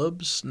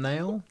clubs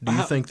now? Do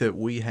you think that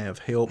we have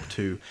helped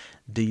to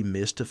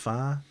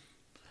demystify?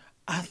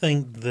 I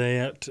think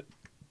that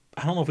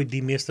I don't know if we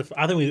demystify.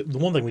 I think the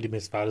one thing we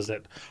demystified is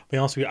that, to be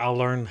honest with you, I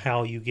learned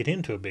how you get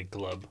into a big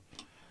club,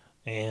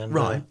 and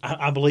Right.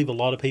 I believe a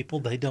lot of people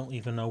they don't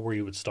even know where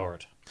you would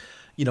start.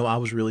 I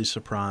was really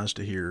surprised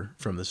to hear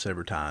from the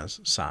Sever Ties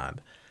side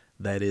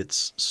that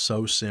it's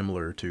so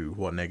similar to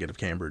what Negative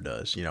Camber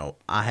does.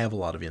 I have a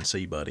lot of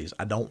NC buddies.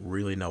 I don't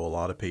really know a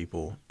lot of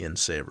people in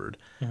Severed.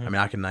 I mean,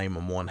 I can name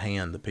on one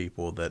hand the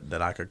people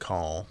that I could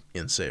call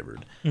in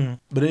Severed.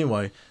 But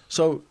anyway,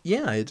 so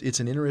yeah, it's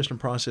an interesting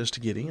process to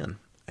get in.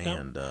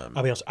 And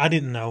I'll be honest, I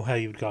didn't know how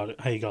you got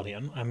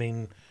in. I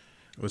mean,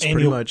 it's and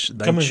pretty you'll much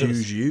they come into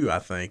choose you. I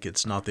think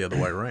it's not the other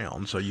way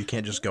around. So you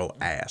can't just go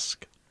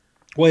ask.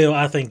 well,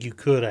 I think you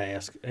could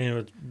ask,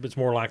 and it's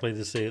more likely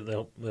to see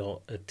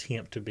they'll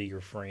attempt to be your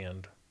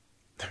friend.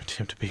 They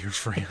attempt to be your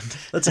friend.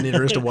 That's an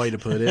interesting way to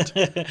put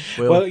it.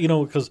 Well,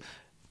 because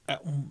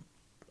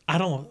I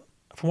don't.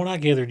 From what I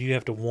gathered, you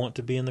have to want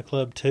to be in the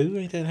club too.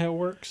 Ain't that how it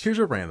works? Here's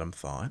a random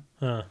thought.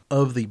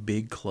 Of the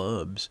big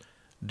clubs,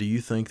 do you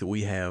think that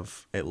we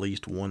have at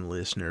least one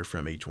listener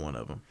from each one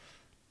of them?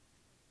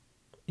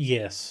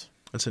 Yes.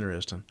 That's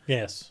interesting.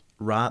 Yes.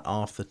 Right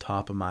off the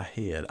top of my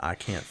head, I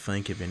can't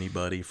think of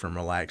anybody from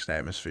Relaxed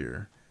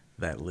Atmosphere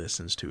that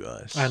listens to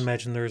us. I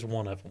imagine there's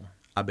one of them.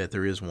 I bet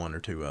there is one or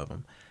two of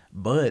them.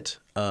 But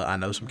I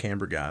know some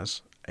Camber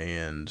guys,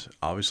 and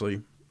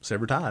obviously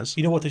Sever Ties.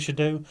 You know what they should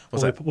do?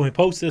 What's that? When we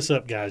post this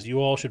up, guys, you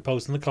all should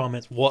post in the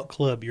comments what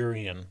club you're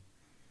in.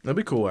 That'd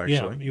be cool,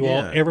 actually.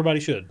 Everybody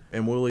should.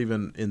 And we'll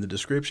even, in the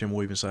description,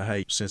 we'll even say,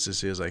 hey, since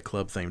this is a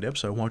club-themed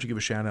episode, why don't you give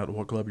a shout-out to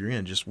what club you're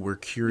in? Just we're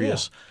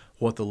curious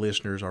what the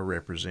listeners are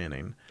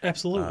representing.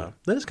 Absolutely.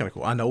 That is kind of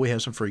cool. I know we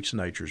have some Freaks of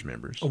Nature's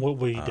members. What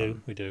we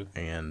do.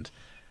 And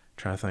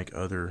trying to think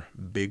other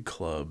big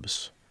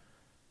clubs.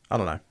 I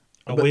don't know.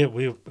 Oh, But we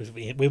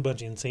have a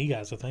bunch of NC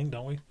guys, I think,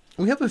 don't we?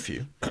 we have a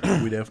few.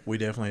 we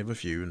definitely have a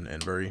few,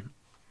 and very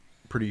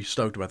pretty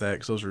stoked about that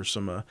because those are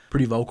some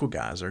pretty vocal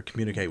guys that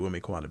communicate with me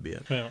quite a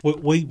bit. Yeah.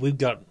 We've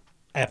got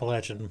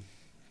Appalachian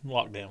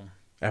Lockdown.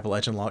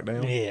 Appalachian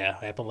Lockdown? Yeah,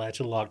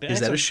 Appalachian Lockdown.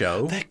 Is that a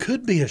show? That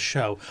could be a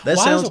show. That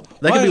Why sounds. is-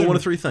 That why could be is- one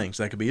of three things.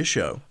 That could be a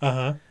show.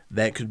 Uh-huh.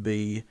 That could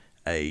be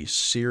a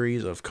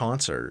series of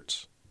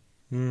concerts.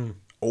 Hmm.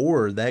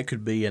 Or that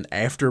could be an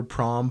after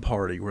prom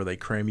party where they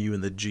cram you in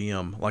the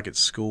gym like at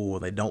school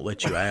and they don't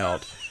let you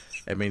out.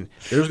 I mean,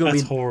 there's going to be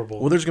That's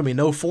horrible. Well, there's going to be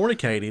no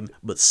fornicating,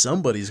 but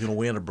somebody's going to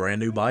win a brand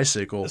new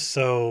bicycle.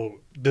 So,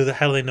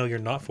 how do they know you're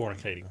not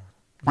fornicating?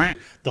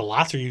 The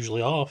lights are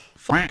usually off.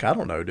 Fuck, I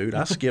don't know, dude.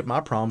 I skipped my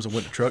proms and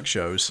went to truck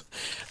shows.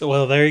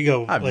 Well, there you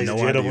go, I have ladies no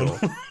and gentlemen.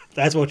 idea.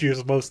 That's what you're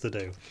supposed to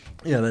do.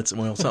 Yeah, that's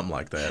something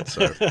like that.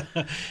 So,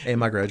 and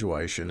my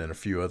graduation and a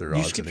few other You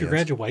odds skipped and your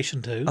ends.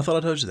 graduation too. I thought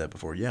I told you that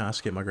before. Yeah, I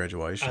skipped my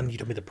graduation. And you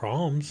told me the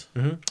proms.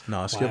 No,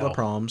 I skipped my Wow.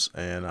 proms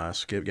and I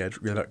skipped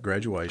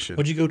graduation.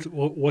 What'd you go to?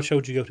 What show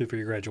did you go to for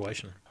your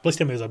graduation? Please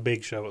tell me it was a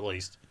big show at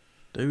least.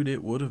 Dude,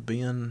 it would have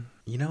been,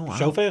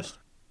 Showfest.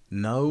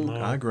 No,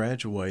 No. I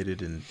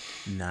graduated in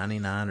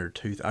 99 or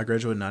 2. I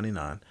graduated in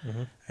 99,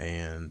 Mm-hmm.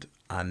 and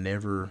I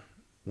never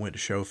went to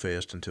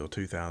Showfest until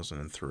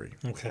 2003.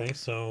 Okay,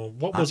 so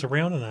what was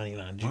around in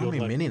 '99? Did you Well, I go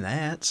mean, like, Mini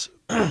Nats,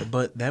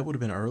 but that would have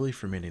been early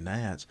for Mini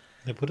Nats.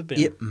 It would have been.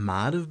 It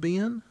might have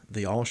been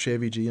the All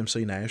Chevy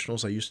GMC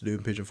Nationals I used to do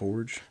in Pigeon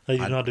Forge. They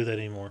do not do that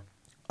anymore.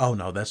 Oh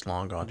no, that's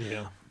long gone.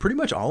 Yeah. Pretty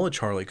much all of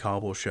Charlie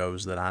Cobble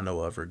shows that I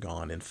know of are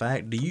gone. In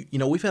fact,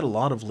 we've had a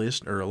lot of a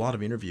lot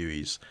of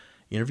interviewees,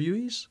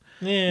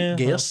 Yeah.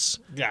 guests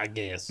Yeah, I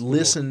guess.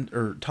 listen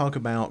or talk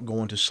about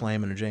going to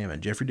Slammin' and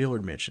Jammin'. Jeffrey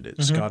Dillard mentioned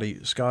it.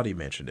 Scotty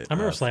mentioned it. I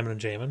remember slamming and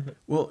jamming.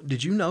 Well,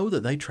 did you know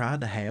that they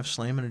tried to have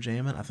Slammin' and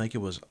Jammin'? I think it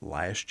was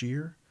last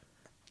year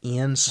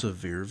in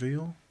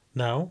Sevierville.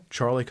 No,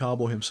 Charlie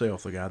Cobble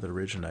himself, the guy that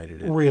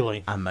originated it.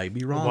 really. I may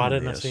be wrong. Why on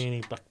didn't I this. see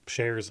any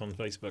shares on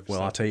Facebook?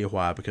 Well, I'll tell you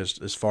why. Because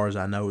as far as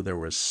I know, there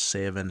was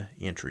 7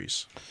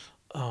 entries.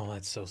 Oh,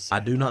 that's so sad.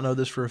 I do not know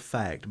this for a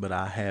fact, but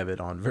I have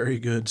it on very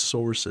good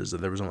sources that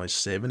there was only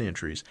 7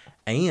 entries,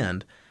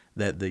 and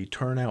that the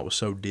turnout was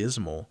so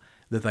dismal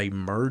that they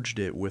merged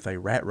it with a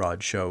Rat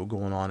Rod show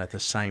going on at the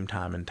same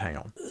time in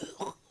town.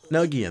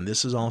 Now, again,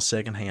 this is all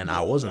secondhand.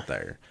 I wasn't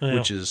there, Yeah.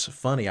 which is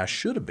funny. I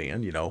should have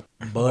been, Well,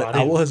 but I I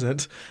didn't.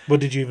 wasn't. But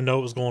did you even know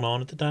it was going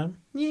on at the time?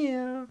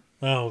 Yeah,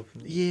 Oh,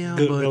 yeah,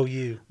 good but go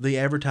you. the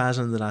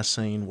advertising that I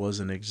seen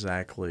wasn't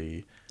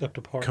exactly Up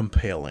to par.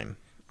 compelling,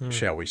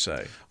 shall we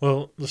say.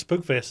 Well, the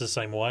Spookfest is the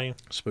same way.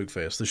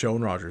 Spookfest, the show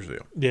in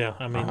Rogersville. Yeah,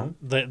 I mean,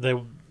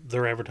 Uh-huh.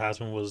 their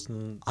advertisement was.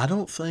 I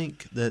don't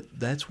think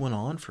that's went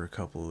on for a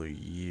couple of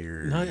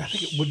years. No, I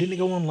think didn't it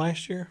go on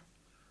last year?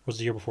 Was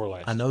the year before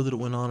last? I know that it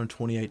went on in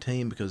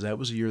 2018 because that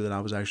was the year that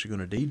I was actually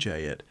going to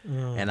DJ it,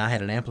 and I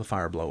had an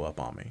amplifier blow up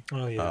on me.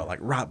 Oh, yeah. Like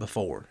right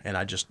before, and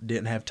I just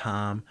didn't have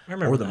time I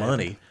remember or the that.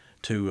 money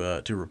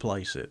to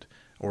replace it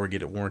or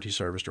get it warranty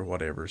serviced or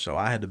whatever. So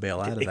I had to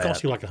bail out of It that.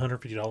 cost you like $150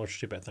 to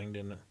ship that thing,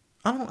 didn't it?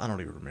 I don't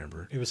even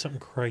remember. It was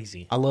something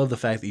crazy. I love the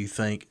fact that you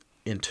think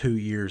in 2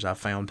 years I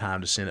found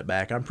time to send it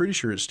back. I'm pretty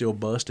sure it's still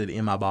busted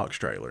in my box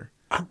trailer.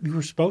 You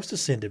were supposed to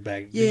send it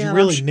back. Did Yeah, you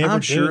really I'm, never I'm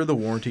did? sure the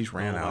warranties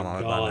ran Oh, out my on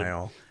it God. by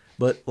now.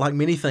 But like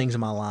many things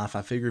in my life,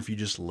 I figure if you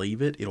just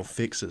leave it, it'll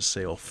fix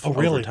itself Oh,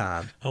 really? over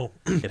time. Oh,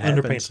 It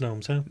underpants happens.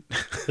 gnomes, huh?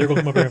 They're going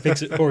to come up here and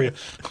fix it for you.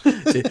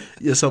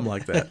 Yeah, something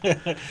like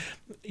that.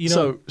 You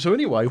know, So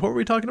anyway, what were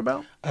we talking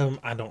about?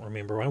 I don't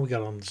remember why we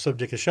got on the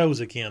subject of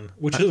shows again,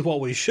 which is what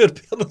we should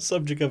be on the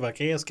subject of, I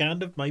guess,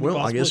 kind of, maybe Well,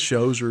 possibly. I guess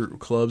shows or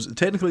clubs.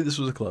 Technically, this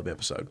was a club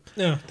episode.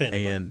 Yeah,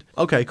 technically. And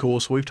okay, cool.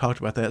 So we've talked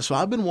about that. So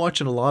I've been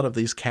watching a lot of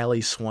these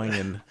Cali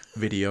swinging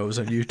videos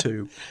on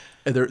YouTube.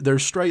 And they're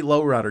straight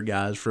lowrider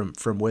guys from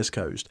West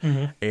Coast,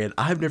 and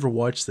I've never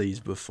watched these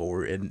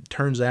before. And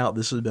turns out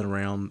this has been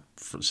around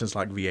since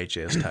like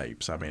VHS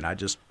tapes. I mean, I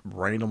just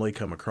randomly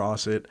come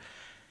across it,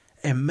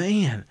 and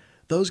man,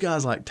 those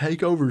guys like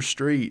take over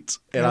streets,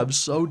 and I'm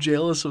so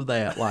jealous of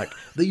that. Like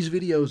these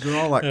videos, they're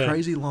all like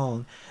crazy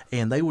long,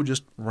 and they will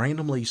just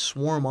randomly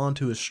swarm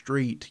onto a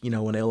street, in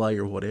LA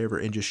or whatever,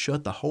 and just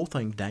shut the whole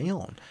thing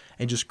down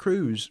and just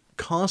cruise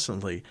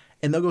constantly.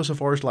 And they'll go so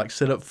far as to like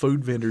set up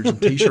food vendors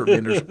and T-shirt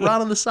vendors right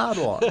on the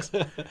sidewalks.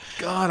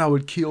 God, I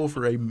would kill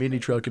for a mini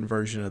trucking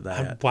version of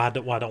that. Why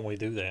don't we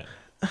do that?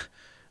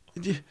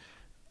 I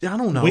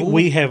don't know.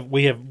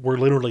 We're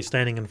literally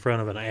standing in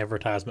front of an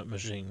advertisement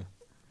machine.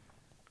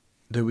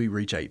 Do we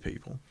reach 8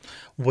 people?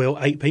 Well,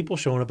 8 people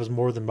showing up is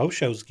more than most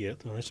shows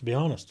get. Let's be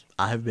honest.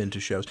 I have been to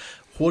shows.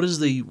 What is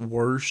the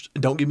worst?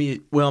 Don't give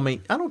me. Well, I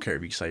mean, I don't care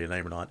if you say your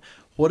name or not.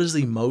 What is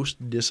the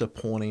most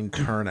disappointing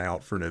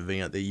turnout for an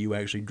event that you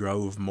actually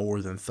drove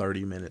more than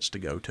 30 minutes to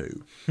go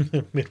to?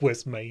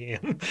 Midwest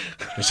Mayhem.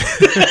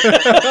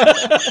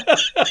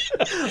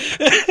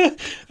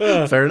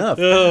 Fair enough.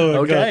 Oh,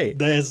 okay. God.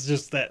 That's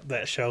just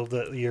that show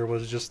that year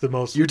was just the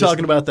most. You're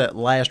talking about that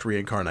last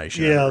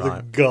reincarnation. Yeah, of it, the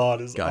right?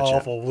 God is Gotcha.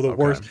 awful. The Okay.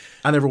 worst.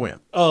 I never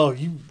went. Oh,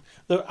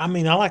 I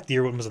mean, I liked the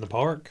year when it was in the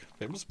park.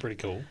 It was pretty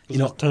cool.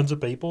 There was tons of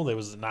people. There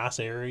was a nice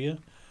area.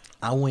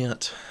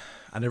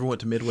 I never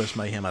went to Midwest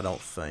Mayhem, I don't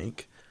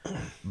think,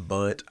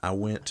 but I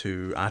went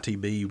to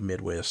ITB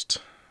Midwest.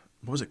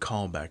 What was it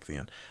called back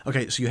then?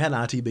 Okay, so you had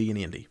ITB in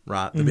Indy,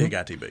 right? The big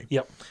ITB.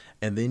 Yep.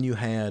 And then you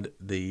had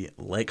the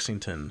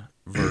Lexington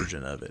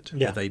version of it.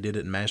 Yeah. They did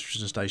it in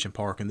Masterson Station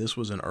Park, and this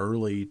was in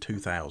early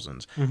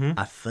 2000s.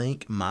 I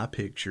think my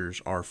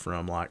pictures are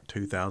from like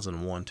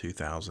 2001,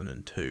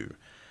 2002.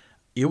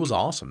 It was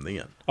awesome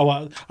then. Oh,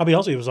 I'll be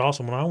honest with you, it was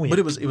awesome when I went. But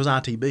it was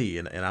ITB,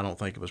 and I don't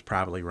think it was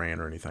privately ran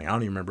or anything. I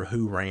don't even remember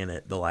who ran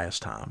it the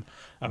last time.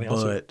 I mean,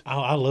 but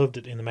I loved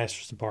it in the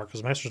Masterson Park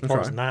because Masterson Park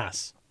was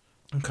nice.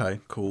 okay,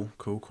 cool.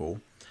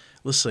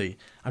 let's see.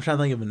 I'm trying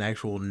to think of an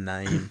actual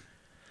name.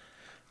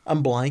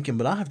 I'm blanking,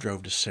 but I have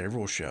drove to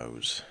several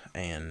shows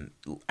and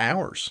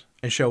hours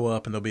and show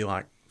up and they'll be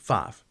like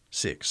 5,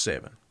 6,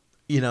 7.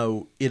 You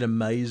know, it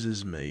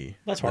amazes me.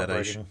 That's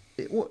heartbreaking.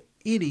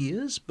 It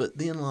is, but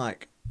then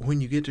like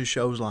when you get to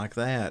shows like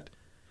that,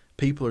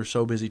 people are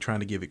so busy trying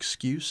to give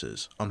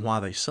excuses on why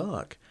they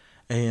suck.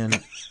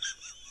 And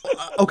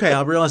okay,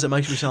 I realize it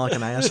makes me sound like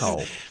an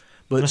asshole,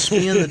 but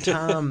spend the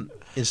time,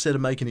 instead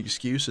of making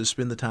excuses,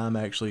 spend the time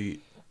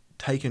actually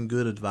taking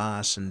good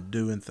advice and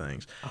doing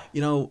things.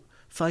 You know,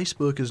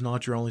 Facebook is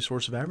not your only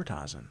source of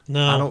advertising.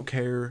 No. I don't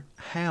care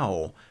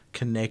how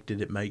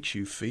connected it makes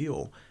you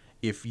feel.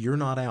 If you're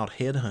not out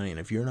headhunting,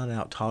 if you're not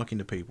out talking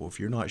to people, if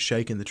you're not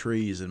shaking the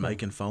trees and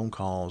making phone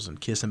calls and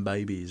kissing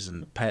babies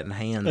and patting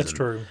hands. That's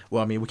true.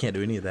 Well, I mean, we can't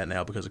do any of that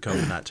now because of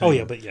COVID-19. Oh,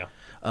 yeah, but yeah.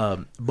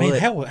 But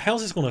Man,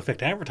 how's this going to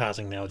affect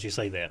advertising now that you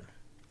say that?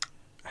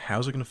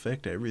 how's it going to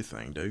affect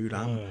everything, dude?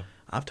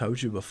 I've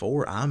told you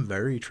before, I'm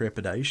very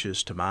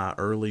trepidatious to my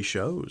early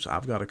shows.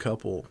 I've got a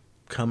couple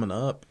coming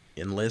up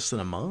in less than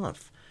a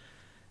month,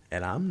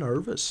 and I'm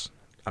nervous.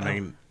 I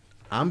mean,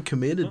 I'm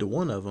committed to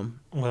one of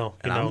them, Well,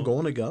 and I'm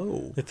going to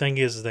go. The thing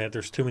is that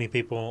there's too many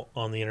people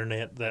on the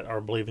internet that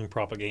are believing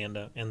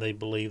propaganda, and they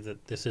believe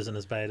that this isn't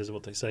as bad as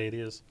what they say it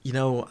is. You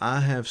know, I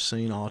have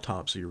seen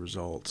autopsy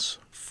results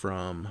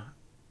from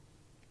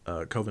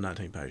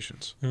COVID-19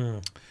 patients.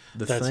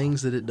 The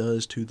things that it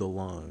does to the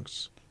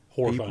lungs.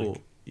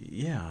 Horrifying.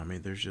 Yeah, I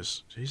mean, there's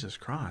just, Jesus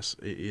Christ,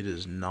 it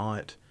is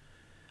not.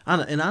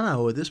 And I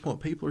know at this point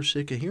people are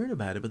sick of hearing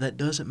about it, but that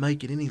doesn't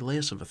make it any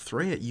less of a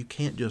threat. You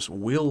can't just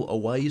will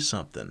away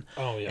something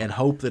and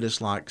hope that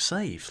it's like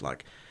safe.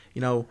 Like,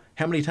 you know,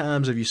 how many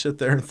times have you sit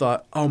there and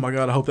thought, oh my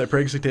God, I hope that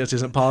pregnancy test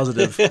isn't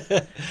positive?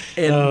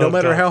 And no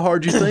matter how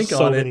hard you think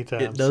So on many it,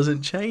 times. it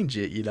doesn't change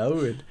it, you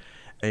know?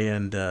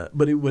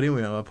 But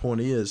anyway, my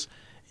point is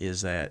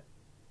that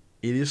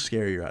it is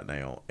scary right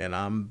now, and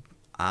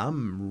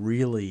I'm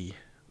really,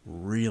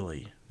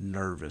 really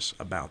nervous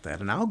about that.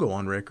 And I'll go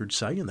on record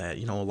saying that.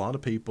 You know, a lot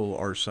of people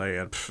are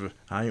saying,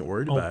 I ain't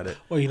worried about it.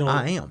 Well, you know,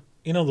 I am.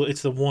 You know,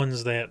 it's the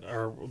ones that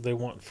they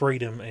want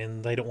freedom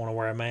and they don't want to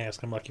wear a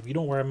mask. I'm like, if you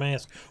don't wear a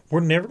mask, we're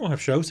never going to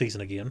have show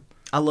season again.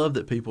 I love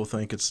that people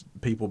think it's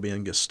people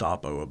being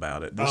Gestapo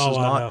about it. This Oh, is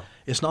I not. know.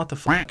 It's not the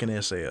fucking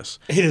SS.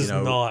 It is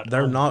not.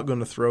 They're not going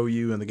to throw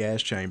you in the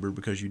gas chamber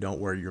because you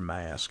don't wear your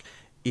mask.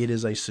 It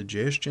is a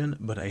suggestion,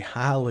 but a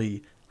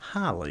highly,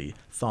 highly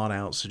thought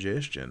out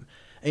suggestion.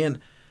 And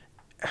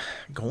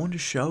going to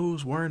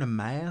shows wearing a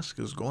mask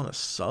is going to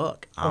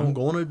suck. I'm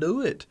going to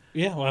do it.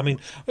 Yeah, well, I mean,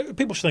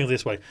 people should think of it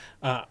this way.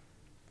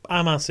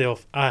 I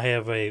myself, I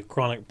have a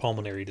chronic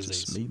pulmonary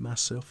disease. Just me,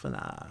 myself, and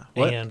I.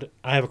 What? And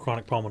I have a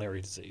chronic pulmonary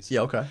disease.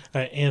 Yeah, okay.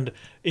 And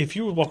if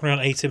you were walking around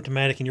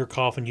asymptomatic and you're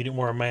coughing, you didn't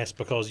wear a mask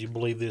because you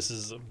believe this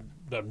is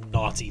a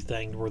Nazi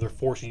thing where they're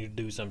forcing you to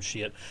do some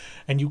shit,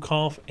 and you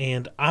cough,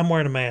 and I'm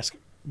wearing a mask,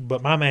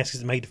 but my mask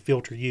is made to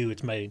filter you.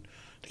 It's made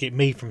to get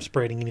me from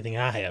spreading anything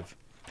I have.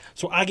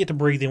 So I get to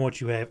breathe in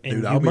what you have, and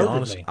Dude, you I'll be murdered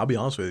honest. me. I'll be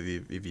honest with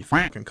you. If you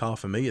fucking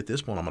cough at me at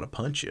this point, I'm going to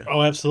punch you.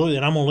 Oh, absolutely,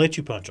 and I'm going to let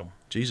you punch them.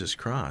 Jesus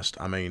Christ.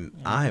 I mean,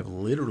 I have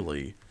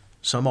literally,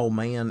 some old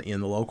man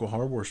in the local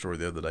hardware store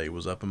the other day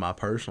was up in my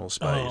personal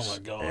space. Oh, my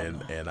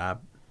God. And I,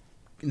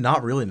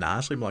 not really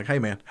nicely, I'm like, hey,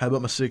 man, how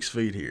about my 6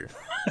 feet here?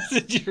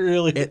 Did you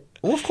really?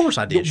 Well, of course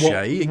I did,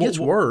 Shay. It gets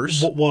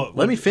worse.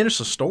 Let me finish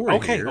the story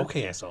here.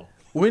 Okay, asshole.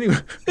 Well,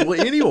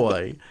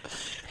 anyway,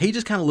 he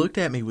just kind of looked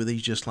at me with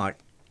these just like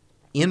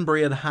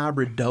inbred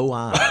hybrid doe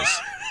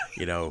eyes,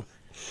 you know,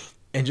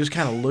 and just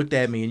kind of looked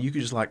at me, and you could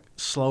just like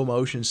slow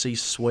motion see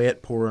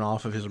sweat pouring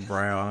off of his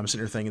brow. And I'm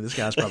sitting there thinking, this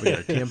guy's probably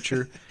got a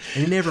temperature,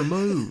 and he never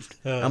moved.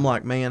 I'm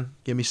like, man,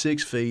 give me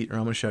 6 feet, or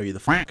I'm going to show you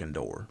the fucking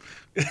door.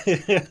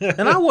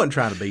 And I wasn't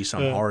trying to be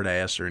some hard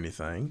ass or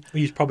anything.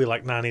 He's probably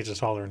like 9 inches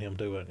taller than him,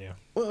 too, isn't he?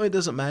 Well, it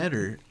doesn't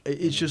matter.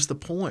 It's just the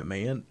point,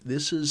 man.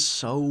 This is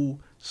so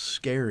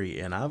scary,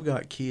 and I've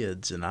got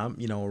kids, and I'm,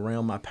 you know,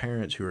 around my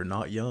parents who are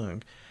not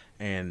young.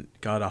 And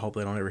God, I hope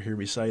they don't ever hear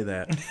me say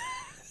that.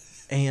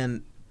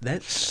 And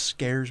that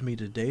scares me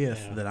to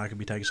death that I could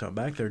be taking something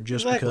back there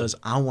just because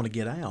I want to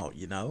get out,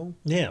 you know?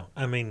 Yeah,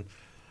 I mean...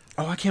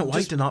 Oh, I can't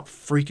wait to not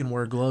freaking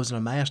wear gloves and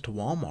a mask to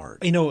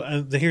Walmart. You know,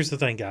 here's the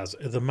thing, guys.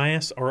 The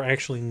masks are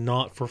actually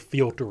not for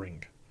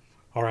filtering.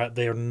 All right?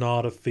 They are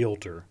not a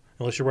filter.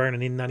 Unless you're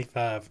wearing an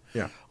N95.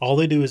 Yeah. All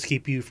they do is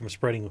keep you from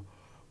spreading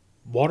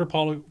water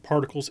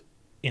particles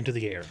into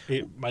the air.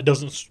 It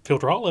doesn't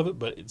filter all of it,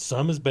 but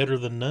some is better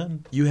than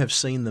none. You have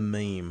seen the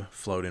meme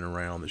floating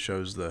around that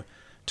shows the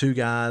 2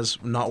 guys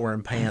not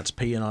wearing pants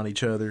peeing on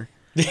each other.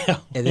 Yeah.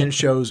 And then it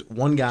shows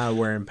one guy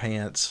wearing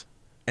pants,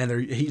 and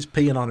he's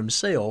peeing on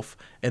himself,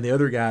 and the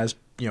other guy's,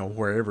 you know,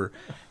 wherever.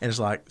 And it's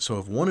like, so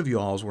if one of you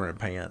all is wearing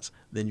pants,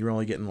 then you're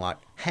only getting like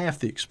half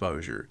the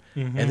exposure.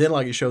 Mm-hmm. And then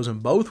like it shows them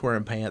both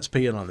wearing pants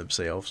peeing on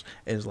themselves.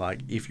 And it's like,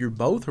 if you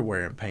both are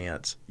wearing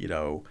pants, you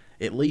know,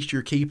 at least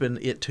you're keeping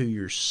it to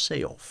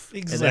yourself.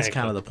 Exactly. And that's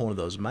kind of the point of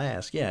those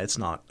masks. Yeah, it's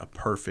not a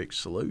perfect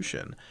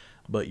solution,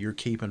 but you're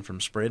keeping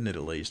from spreading it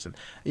at least. And,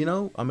 you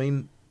know, I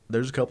mean,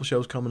 there's a couple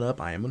shows coming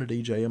up. I am going to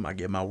DJ them. I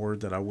give my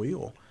word that I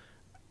will.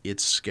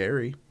 It's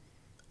scary,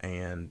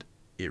 and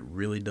it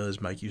really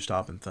does make you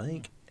stop and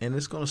think. And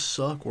it's going to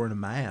suck wearing a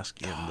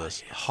mask in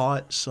this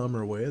hot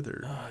summer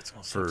weather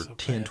for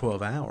 10,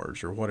 12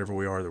 hours or whatever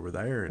we are that we're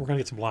there. We're going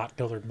to get some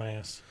light-colored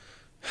masks.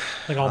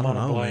 Like I all don't mine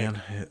are know,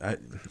 black.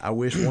 man. I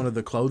wish one of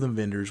the clothing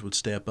vendors would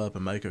step up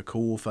and make a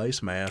cool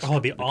face mask. Oh,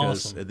 it'd be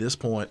because awesome. At this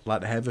point, I'd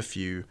like to have a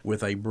few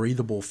with a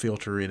breathable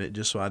filter in it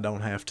just so I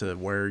don't have to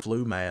wear a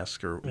flu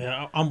mask.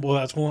 Yeah,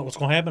 what's going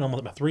to happen, I'm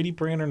going to get my 3D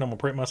printer, and I'm going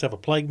to print myself a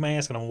plague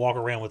mask, and I'm going to walk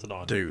around with it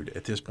on. Dude,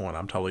 at this point,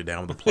 I'm totally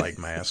down with a plague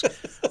mask.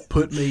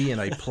 Put me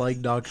in a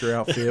plague doctor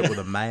outfit with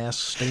a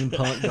mask,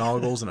 steampunk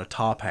goggles, and a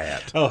top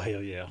hat. Oh,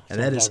 hell yeah. And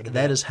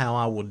that is how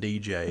I will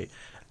DJ.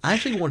 I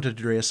actually wanted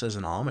to dress as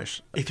an Amish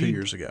 2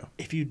 years ago.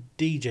 If you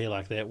DJ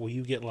like that, will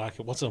you get like,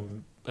 what's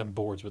them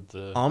boards with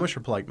the... Amish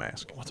or plague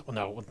mask?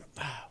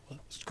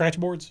 Scratch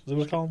boards? Is that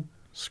what it's called?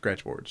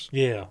 Scratch boards.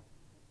 Yeah.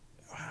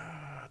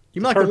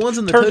 You like the ones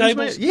in the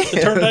turntables? Yeah. The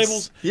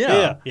turntables?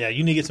 Yeah. Yeah,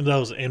 you need to get some of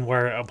those and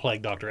wear a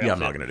plague doctor outfit. Yeah, I'm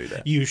not going to do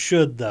that. You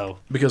should, though.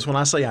 Because when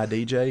I say I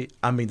DJ,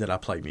 I mean that I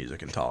play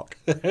music and talk.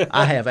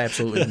 I have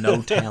absolutely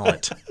no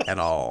talent at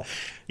all.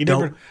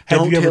 Don't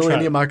tell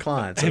any of my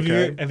clients, have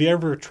okay? you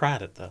ever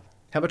tried it, though?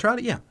 Have I tried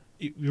it? Yeah.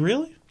 You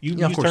really? You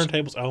Yeah, of use course.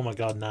 turntables? Oh, my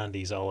God,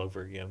 90s all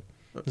over again.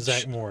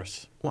 Zach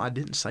Morris. Well, I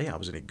didn't say I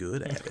was any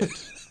good at it.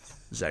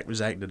 Zach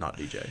did not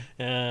DJ.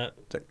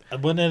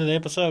 Wasn't it an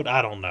episode?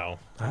 I don't know.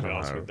 I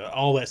don't know.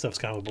 All that stuff's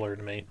kind of a blur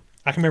to me.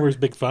 I can remember his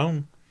big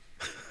phone.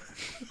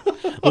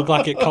 Looked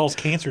like it caused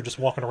cancer just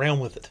walking around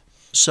with it.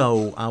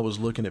 So I was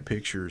looking at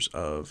pictures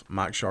of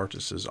Mike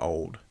Shartis's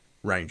old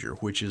Ranger,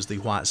 which is the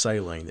white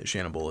Saline that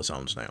Shannon Bullis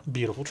owns now.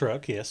 Beautiful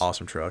truck, yes.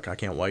 Awesome truck. I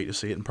can't wait to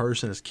see it in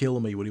person. It's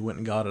killing me when he went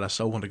and got it. I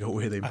so want to go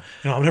with him.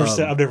 I've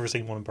never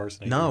seen one in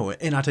person. Either. No,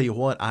 and I tell you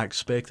what, I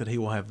expect that he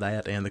will have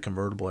that and the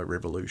convertible at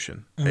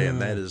Revolution,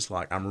 and that is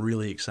like I'm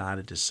really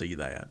excited to see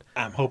that.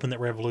 I'm hoping that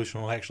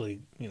Revolution will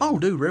actually. Oh,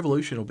 dude,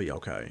 Revolution will be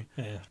okay.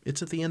 Yeah.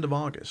 It's at the end of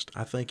August.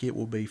 I think it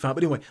will be fine.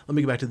 But anyway, let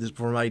me get back to this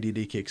before my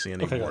ADD kicks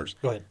in. Okay, anymore.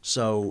 go ahead.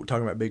 So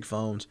talking about big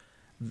phones.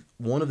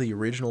 One of the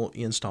original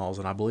installs,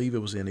 and I believe it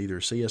was in either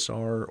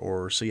CSR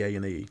or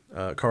CA&E,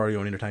 Cardio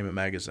and Entertainment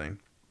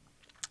Magazine,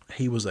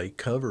 he was a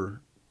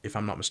cover, if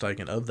I'm not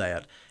mistaken, of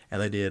that,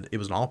 and it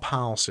was an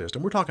all-pile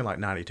system. We're talking like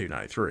 92,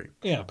 93.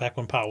 Yeah, back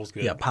when Powell was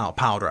good. Yeah,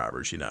 pile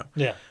drivers,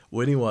 Yeah.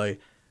 Well, anyway,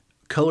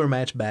 color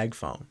match bag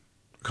phone,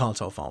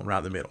 console phone, right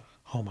in the middle.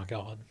 Oh, my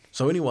God.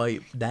 So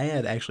anyway,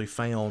 Dad actually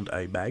found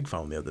a bag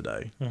phone the other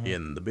day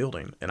in the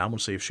building, and I'm going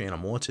to see if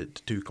Shannon wants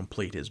it to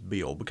complete his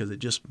bill because it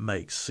just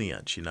makes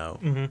sense,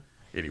 Mm-hmm.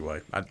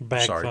 Anyway,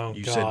 Bag sorry, phone,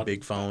 you God. said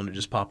big phone. It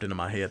just popped into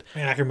my head.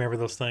 Man, I can remember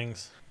those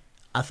things.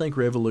 I think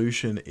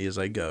Revolution is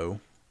a go,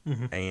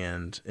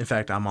 and in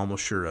fact, I'm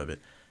almost sure of it.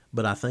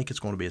 But I think it's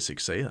going to be a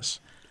success.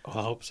 Oh,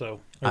 I hope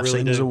so. I've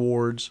seen his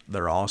awards.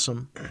 They're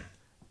awesome.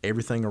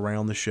 Everything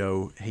around the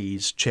show,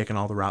 he's checking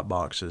all the right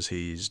boxes.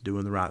 He's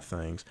doing the right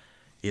things.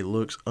 It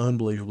looks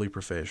unbelievably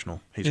professional.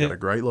 He's got a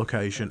great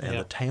location, and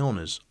the town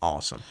is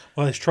awesome.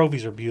 Well, his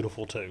trophies are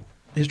beautiful, too.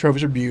 His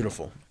trophies are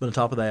beautiful. But on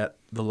top of that,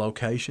 the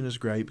location is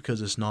great because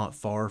it's not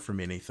far from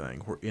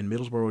anything. We're in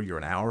Middlesboro, you're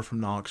an hour from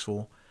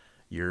Knoxville.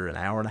 You're an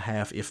hour and a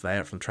half, if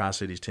that, from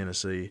Tri-Cities,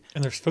 Tennessee.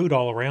 And there's food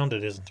all around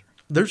it, isn't there?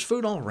 There's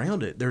food all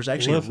around it. There's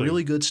actually Lovely. a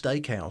really good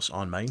steakhouse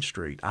on Main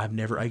Street. I've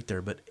never ate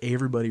there, but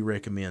everybody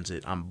recommends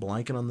it. I'm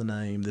blanking on the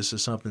name. This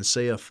is something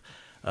Seth,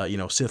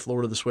 Sith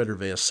Lord of the Sweater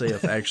Vest,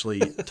 Seth actually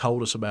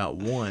told us about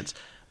once.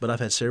 But I've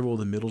had several of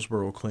the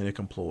Middlesboro Clinic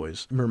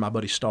employees. Remember my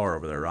buddy Star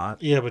over there, right?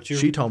 Yeah, but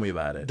she told me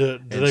about it. Do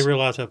they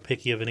realize how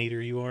picky of an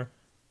eater you are?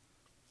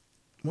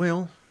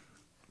 Well,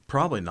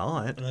 probably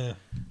not.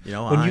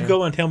 When you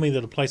go and tell me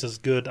that a place is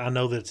good, I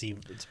know that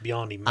it's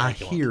beyond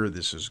immaculate. I hear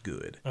this is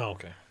good. Oh,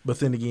 okay. But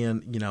then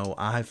again,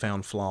 I have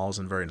found flaws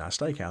in very nice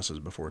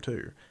steakhouses before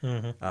too.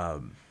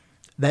 Mm-hmm.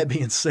 That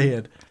being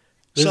said,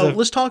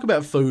 let's talk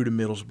about food in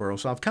Middlesboro.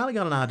 So I've kind of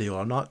got an idea.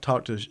 I've not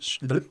talked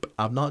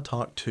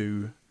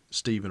to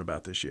Stephen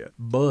about this yet.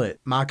 But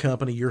my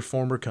company, your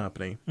former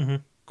company,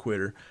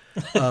 Quitter,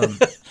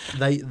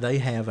 they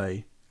have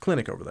a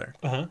clinic over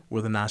there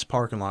with a nice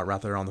parking lot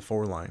right there on the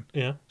 4-lane.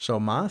 Yeah. So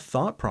my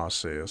thought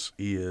process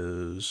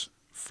is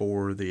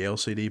for the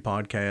LCD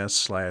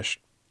podcast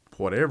 /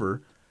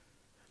 whatever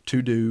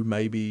to do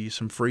maybe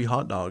some free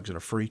hot dogs and a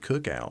free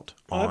cookout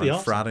on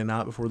awesome. Friday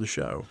night before the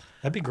show.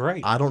 That'd be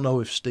great. I don't know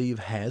if Steve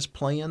has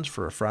plans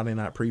for a Friday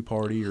night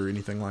pre-party or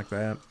anything like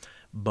that,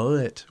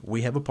 but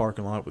we have a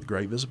parking lot with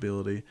great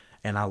visibility,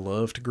 and I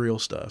love to grill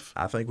stuff.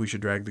 I think we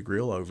should drag the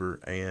grill over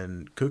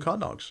and cook hot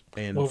dogs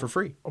for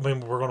free. I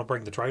mean, we're going to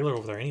bring the trailer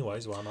over there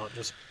anyways. Why not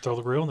just throw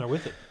the grill in there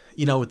with it?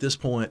 At this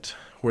point,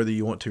 whether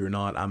you want to or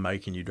not, I'm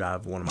making you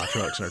drive one of my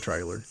trucks in a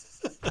trailer.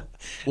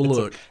 Well,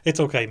 look,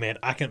 it's okay, man.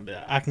 I can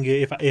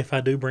get if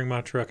I do bring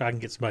my truck, I can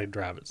get somebody to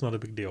drive it. It's not a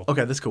big deal.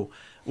 Okay, that's cool.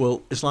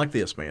 Well, it's like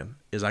this, man.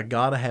 Is I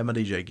gotta have my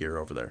DJ gear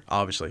over there,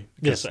 obviously.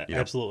 Yes,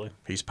 absolutely.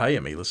 He's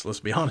paying me. Let's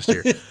be honest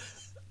here.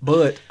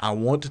 But I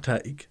want to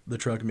take the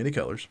truck of many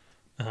colors,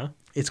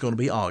 It's going to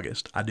be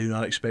August. I do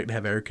not expect to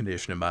have air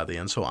conditioning by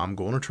then, so I'm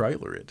going to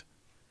trailer it.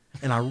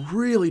 And I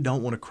really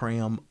don't want to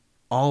cram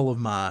all of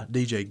my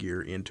DJ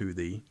gear into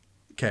the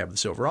cab of the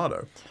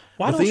Silverado.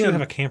 Why But don't you then-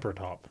 have a camper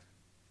top?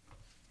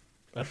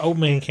 An old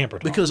man camper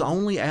top. Because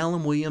only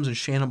Alan Williams and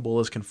Shannon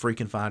Bullis can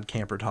freaking find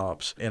camper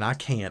tops, and I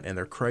can't, and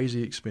they're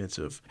crazy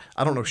expensive.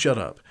 I don't know. Shut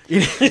up.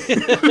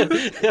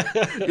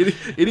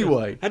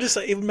 Anyway, I just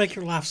say it would make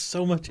your life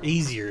so much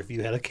easier if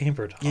you had a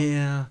camper top.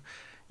 yeah.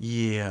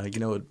 You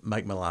know, it'd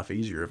make my life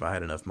easier if I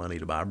had enough money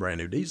to buy a brand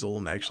new diesel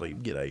and actually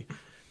get a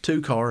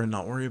 2-car and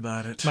not worry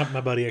about it.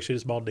 My buddy actually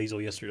just bought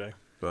diesel yesterday.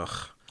 Ugh.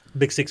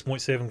 Big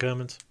 6.7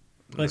 Cummins.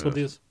 That's what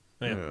it is.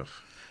 Yeah. Ugh.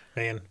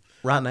 Man,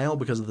 Right now,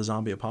 because of the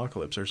zombie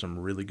apocalypse, there's some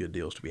really good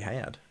deals to be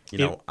had. You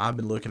know, Yep. I've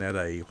been looking at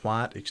a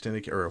white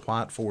extended or a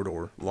white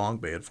 4-door long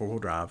bed 4-wheel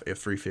drive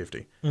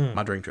F350,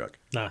 my dream truck,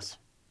 nice.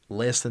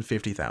 less than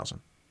 $50,000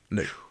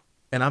 new.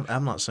 And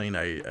I'm not seeing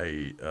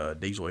a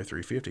diesel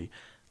F350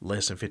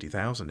 less than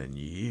 $50,000 in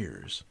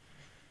years.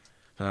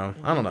 So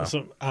I don't know.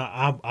 So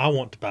I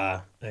want to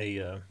buy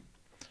a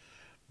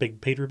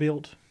big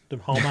Peterbilt to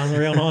haul mine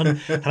around on.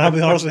 And I'll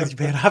be honest with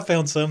you, man, I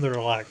found some that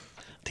are like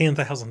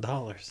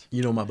 $10,000.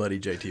 You know my buddy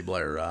JT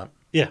Blair, right?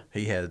 Yeah.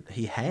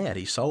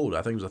 He sold,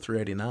 I think it was a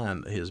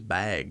 389, his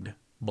bagged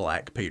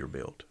black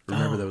Peterbilt.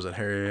 Remember there was a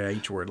Harry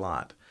H word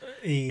light.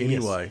 Yes.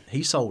 Anyway,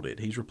 he sold it.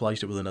 He's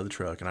replaced it with another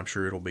truck, and I'm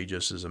sure it'll be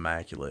just as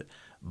immaculate.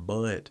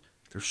 But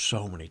there's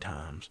so many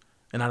times,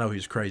 and I know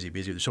he's crazy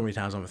busy. There's so many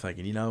times I'm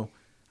thinking, you know,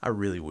 I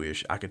really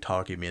wish I could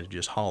talk him into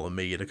just hauling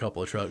me and a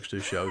couple of trucks to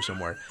a show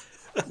somewhere.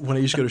 When I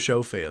used to go to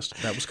Show Fest,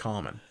 that was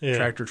common. Yeah.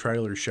 Tractor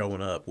trailers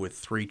showing up with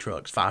 3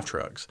 trucks, 5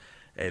 trucks.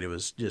 And it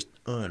was just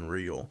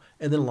unreal.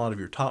 And then a lot of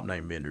your top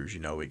name vendors, you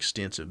know,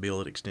 Extensive,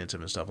 Billet Extensive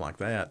and stuff like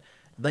that,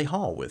 they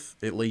haul with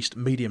at least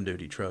medium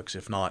duty trucks,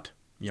 if not,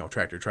 you know,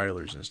 tractor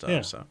trailers and stuff.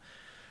 Yeah. So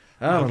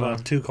I don't know. A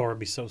 2-car would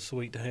be so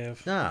sweet to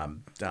have. Yeah.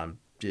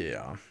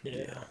 Yeah.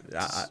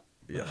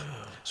 Yeah.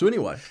 So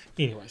anyway,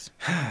 Anyways.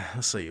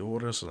 let's see.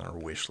 What else is on our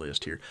wish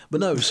list here? But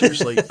no,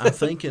 seriously, I'm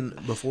thinking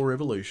before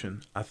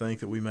Revolution, I think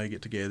that we may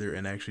get together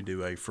and actually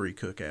do a free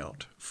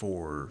cookout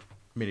for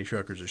mini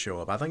truckers to show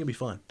up. I think it'd be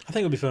fun. I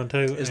think it would be fun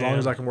too. As long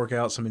as I can work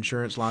out some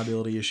insurance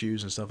liability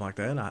issues and stuff like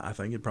that, I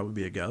think it'd probably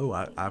be a go.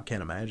 I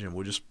can't imagine.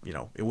 We'll just, you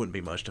know, it wouldn't be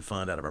much to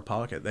fund out of our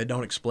pocket. They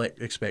don't expect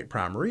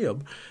prime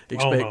rib,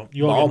 expect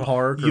You all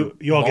ballpark get, or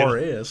you all bar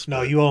get, S. No,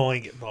 but- you all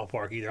ain't getting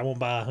ballpark either. I'm going to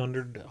buy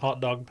 100 hot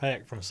dog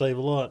pack from Save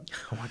a Lot,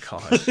 Oh my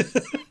gosh. and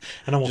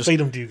I'm going to feed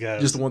them to you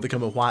guys. Just the one that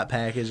come in white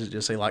package that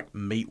just say like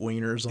meat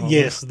wieners on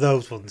Yes,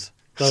 those ones.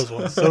 Those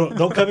ones. So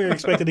don't come here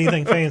expecting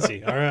anything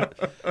fancy, all right?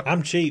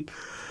 I'm cheap. them.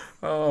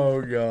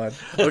 Oh God.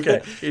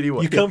 Okay.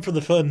 Anyway, You come for the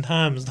fun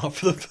times, not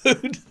for the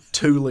food.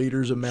 2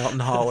 liters of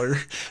Mountain Holler.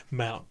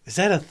 Mount. Is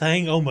that a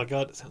thing? Oh my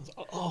God, that sounds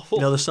awful.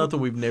 Now, there's something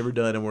we've never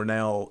done, and we're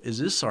now. Is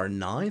this our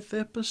 9th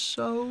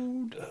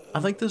episode?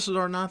 I think this is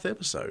our 9th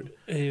episode.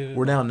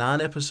 We're now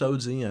 9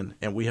 episodes in,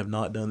 and we have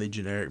not done the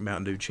generic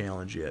Mountain Dew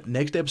challenge yet.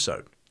 Next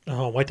episode.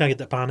 Oh, wait till I get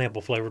that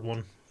pineapple flavored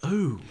one.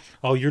 Ooh.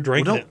 Oh, you're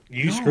drinking Well, it.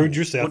 You no. screwed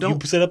yourself. Well, You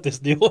don't- set up this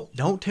deal.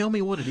 Don't tell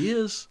me what it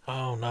is.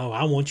 Oh no,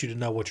 I want you to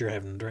know what you're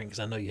having to drink because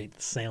I know you hate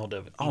the sound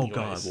of it. Oh anyways.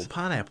 God. Well,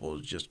 pineapple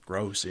is just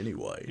gross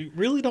anyway. You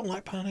really don't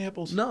like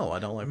pineapples? No, I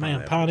don't like Man,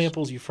 pineapples.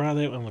 pineapples, you fry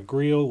that on the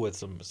grill with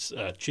some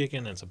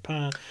chicken and some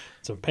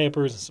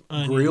peppers and some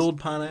onions. Grilled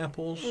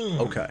pineapples.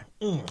 Okay,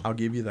 I'll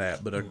give you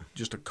that. But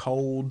just a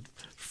cold,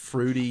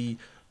 fruity,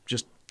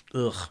 just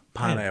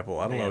pineapple.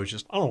 I don't know. It's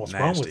just I don't know what's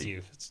nasty. wrong with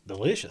you. It's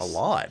delicious. A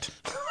lot,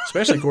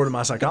 especially according to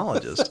my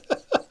psychologist.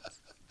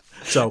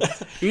 So,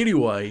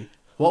 anyway,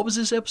 what was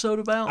this episode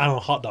about? I don't know,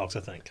 hot dogs,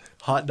 I think.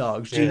 Hot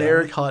dogs, Yeah.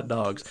 generic hot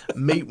dogs,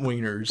 meat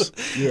wieners.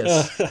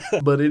 Yes,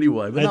 but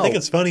anyway, but I no. think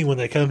it's funny when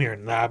they come here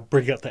and I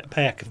bring up that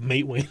pack of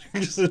meat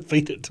wieners and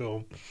feed it to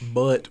them.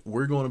 But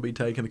we're going to be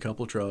taking a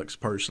couple of trucks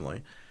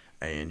personally,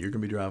 and you're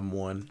going to be driving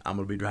one. I'm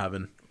going to be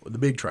driving the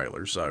big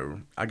trailer.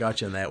 So I got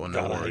you in that one.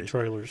 God, Don't I worry. hate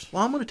trailers.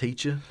 Well, I'm going to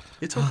teach you.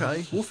 It's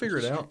okay. We'll figure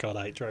it out. God,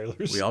 I hate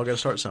trailers. We all got to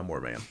start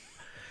somewhere, man.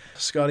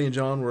 Scotty and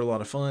John were a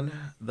lot of fun.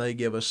 They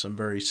gave us some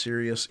very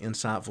serious,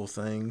 insightful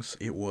things.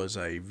 It was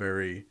a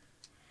very,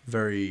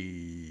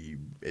 very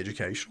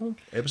educational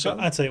episode.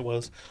 I'd say it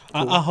was.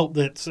 I hope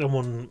that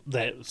someone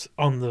that's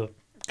on the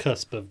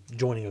cusp of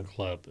joining a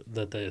club,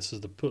 that this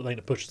is the thing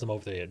that pushes them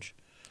over the edge.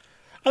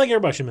 I think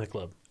everybody should be in a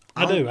club.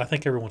 I do. I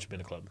think everyone should be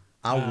in a club.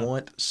 I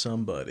want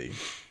somebody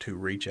to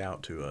reach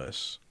out to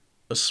us,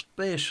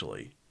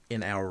 especially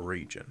in our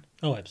region,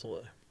 Oh,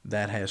 absolutely.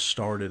 that has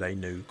started a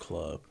new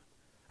club.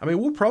 I mean,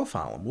 we'll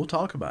profile them. We'll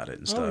talk about it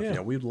and stuff. yeah. You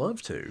know, we'd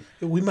love to.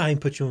 We might even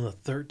put you on the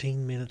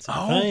 13 minutes of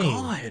Oh fame.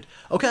 God.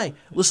 Okay,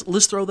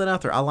 let's throw that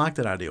out there. I like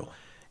that idea.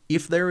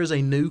 If there is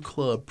a new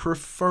club,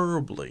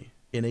 preferably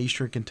in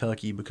Eastern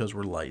Kentucky, because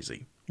we're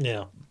lazy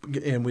Yeah.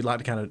 and we'd like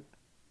to kind of,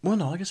 well,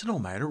 no, I guess it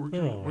don't matter. We're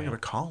Oh, going yeah. to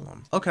call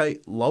them. Okay,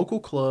 local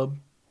club,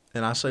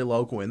 and I say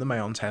local in the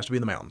mountains, has to be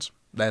in the mountains.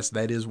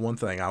 That is one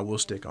thing I will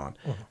stick on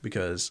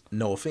because,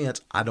 no offense,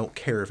 I don't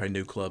care if a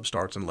new club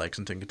starts in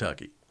Lexington,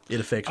 Kentucky. It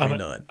affects me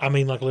none. I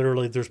mean, like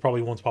literally, there's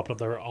probably ones popping up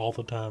there all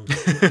the time.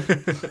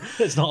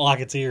 It's not like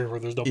it's here where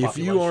there's no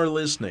population. If you are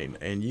listening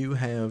and you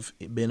have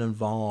been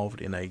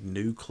involved in a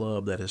new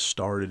club that has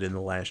started in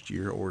the last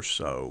year or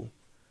so,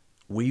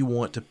 we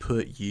want to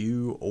put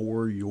you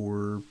or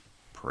your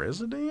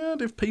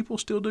president, if people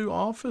still do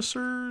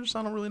officers,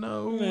 I don't really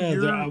know.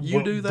 Yeah,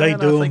 you do that. they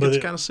do I think them, it's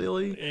but kind of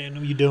silly.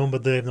 And you do them,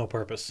 but they have no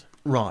purpose.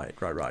 Right.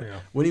 Yeah.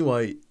 Well,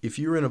 anyway, if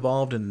you're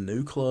involved in a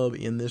new club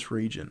in this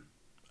region,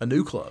 a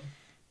new club.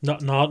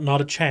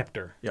 Not a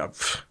chapter. Yeah.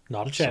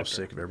 Not a I'm chapter.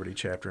 so sick of everybody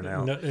chaptering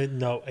out.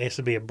 No, it has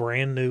to be a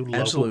brand new local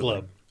Absolutely.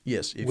 club.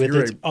 Yes. If With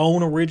you're its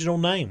own original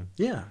name.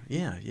 Yeah.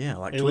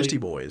 Like Twisty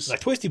Boys. Like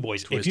Twisty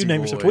Boys. If Twisty you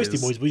name us a Twisty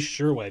Boys. Boys, we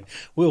sure would.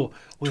 We'll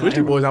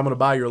Twisty Boys, I'm going to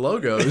buy your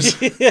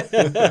logos.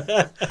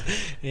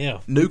 Yeah.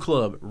 New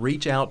club,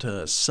 reach out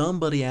to us.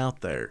 Somebody out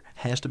there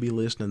has to be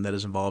listening that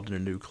is involved in a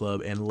new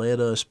club, and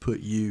let us put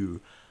you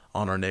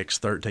on our next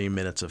 13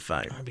 minutes of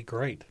fame. That'd be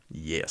great.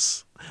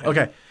 Yes.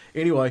 Okay.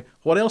 Anyway,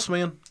 what else,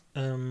 man?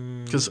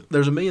 Because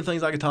there's a million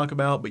things I could talk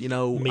about, but Meat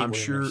I'm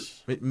sure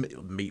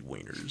wieners. meat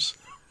wieners.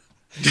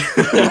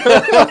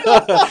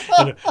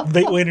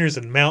 Meat wieners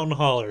and Mountain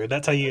Holler.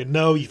 That's how you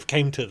know you've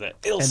came to the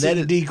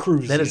LCD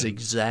cruise. That is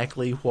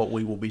exactly what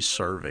we will be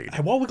serving.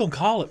 Hey, what are we gonna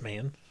call it,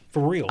 man?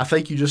 For real. I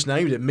think you just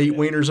named it, Meat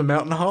Wieners and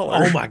Mountain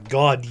Holler. Oh my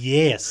God,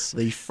 yes.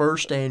 The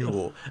first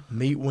annual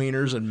Meat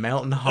Wieners and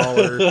Mountain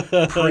Holler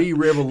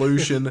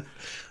pre-revolution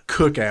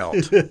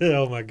cookout.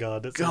 Oh my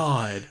God. That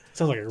sounds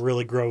like a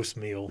really gross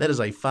meal. That is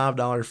a $5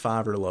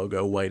 Fiverr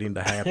logo waiting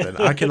to happen.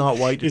 I cannot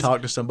wait to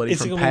talk to somebody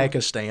from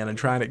Pakistan and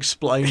try and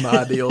explain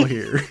my deal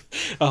here.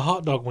 A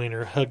hot dog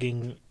wiener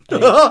hugging. Oh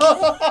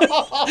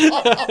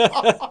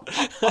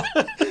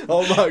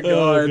my God.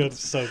 Oh, God,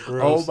 so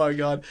gross. Oh my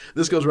God.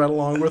 This goes right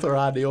along with our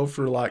ideal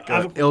for like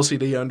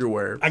LCD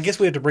underwear. I guess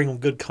we have to bring them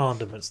good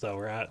condiments though,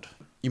 right?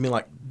 You mean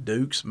like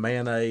Duke's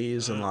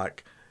mayonnaise and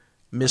like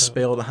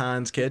misspelled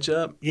Heinz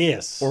ketchup?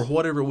 Yes. Or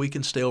whatever we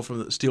can steal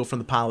from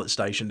the pilot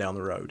station down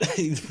the road.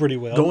 Pretty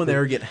well. Go in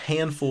there and get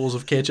handfuls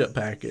of ketchup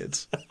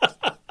packets.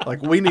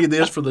 Like, we need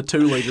this for the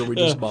 2-liter we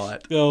just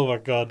bought. Oh my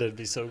God, that'd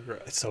be so gross.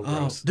 It's so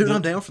gross. Dude,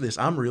 I'm down for this.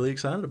 I'm really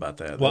excited about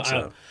that.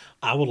 Well,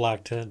 I would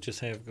like to just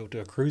go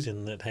to a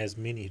cruising that has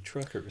mini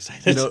truckers.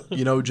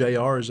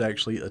 JR is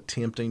actually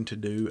attempting to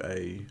do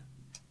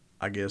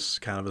I guess,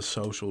 kind of a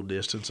social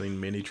distancing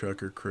mini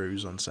trucker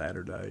cruise on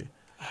Saturday.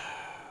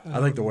 I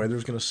think the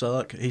weather's going to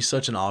suck. He's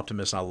such an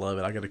optimist. I love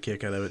it. I got a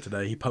kick out of it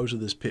today. He posted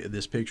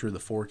this picture of the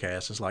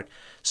forecast. It's like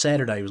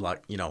Saturday was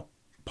like,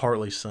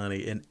 partly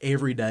sunny, and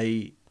every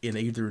day in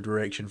either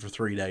direction for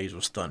 3 days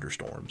was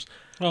thunderstorms.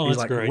 Oh, He's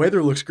that's like, great.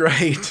 Weather looks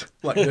great.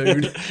 Like,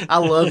 dude, I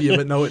love you,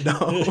 but no, it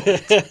don't.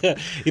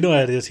 You know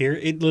how it is here?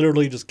 It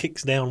literally just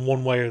kicks down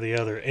one way or the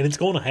other, and it's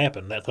going to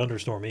happen. That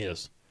thunderstorm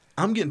is.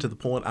 I'm getting to the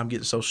point I'm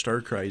getting so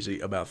stir crazy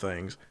about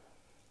things.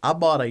 I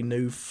bought a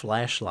new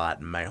flashlight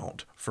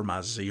mount for my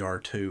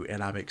ZR2,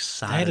 and I'm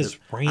excited. That is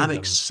random. I'm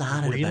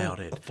excited about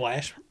it.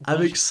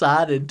 I'm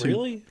excited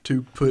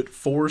to put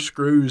 4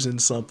 screws in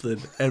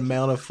something and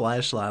mount a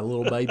flashlight, a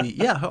little baby.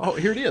 Yeah,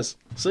 here it is.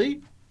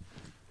 See?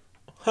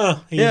 Huh?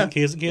 He's a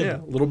kid. Yeah,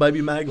 little baby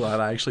Maglite.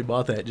 I actually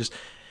bought that.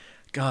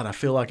 God, I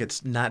feel like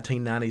it's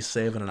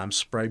 1997 and I'm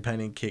spray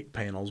painting kick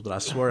panels, but I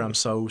swear I'm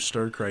so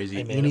stir crazy.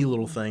 Hey, man, any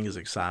little thing is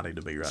exciting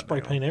to me right now.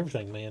 Spray paint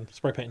everything, man.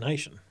 Spray paint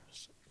nation.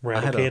 I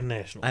had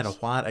Nationals. I had a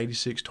white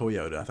 86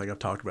 Toyota. I think I've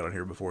talked about it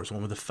here before. It's the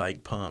one with the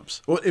fake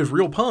pumps. Well, it was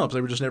real pumps. They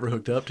were just never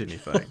hooked up to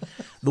anything.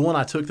 The one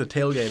I took the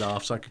tailgate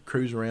off so I could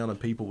cruise around and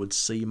people would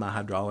see my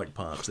hydraulic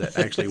pumps that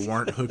actually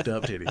weren't hooked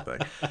up to anything.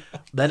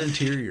 That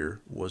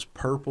interior was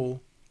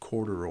purple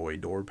corduroy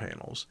door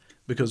panels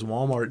because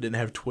Walmart didn't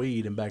have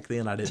tweed, and back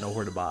then I didn't know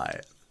where to buy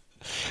it.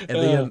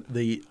 And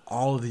then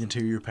all of the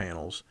interior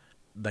panels,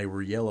 they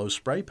were yellow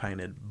spray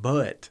painted,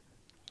 but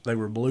they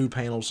were blue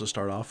panels to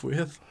start off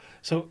with.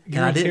 And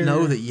I didn't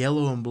know that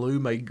yellow and blue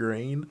made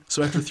green.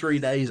 So after 3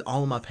 days,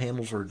 all of my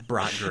panels were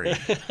bright green.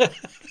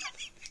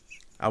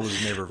 I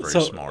was never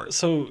very smart.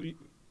 So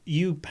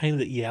you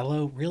painted it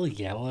yellow? Really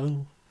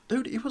yellow?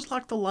 Dude, it was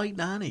like the late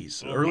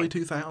 90s, early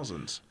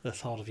 2000s. The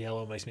thought of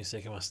yellow makes me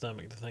sick in my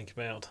stomach to think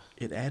about.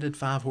 It added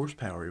 5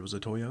 horsepower. It was a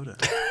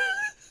Toyota.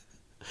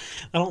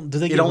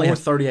 It only had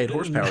 38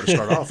 horsepower to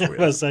start off with.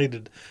 I was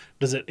saying,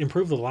 does it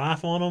improve the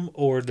life on them,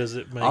 or does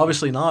it make...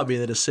 Obviously not, being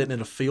that it's sitting in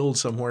a field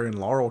somewhere in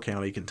Laurel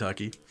County,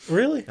 Kentucky.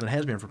 Really? And it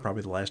has been for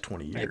probably the last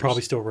 20 years. It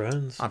probably still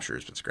runs. I'm sure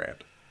it's been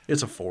scrapped.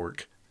 It's a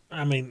fork.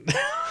 I mean...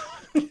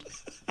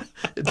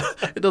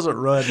 It doesn't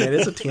run, man.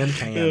 It's a tin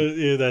can.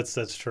 Yeah, that's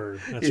true.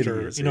 That's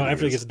true.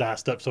 After it gets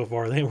diced up so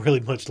far, there ain't really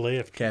much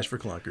left. Cash for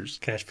clunkers.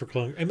 Cash for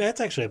clunkers. And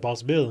that's actually a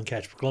possibility in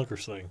Cash for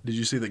clunkers thing. Did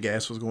you see that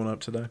gas was going up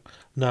today?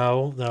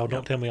 No,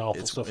 don't tell me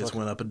awful stuff. It's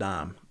went up a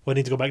dime. We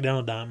need to go back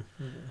down a dime.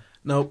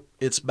 Nope.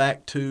 It's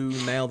back to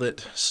now that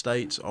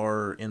states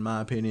are, in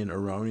my opinion,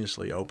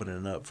 erroneously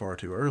opening up far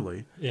too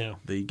early. Yeah.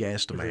 The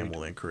gas demand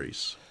will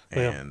increase.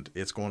 And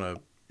it's going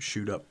to...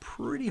 shoot up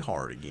pretty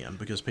hard again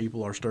because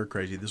people are stir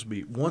crazy. This will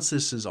be once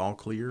this is all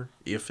clear,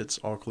 if it's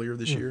all clear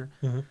this year,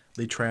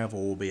 the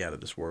travel will be out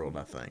of this world.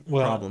 I think.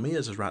 Well, Problem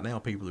is right now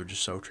people are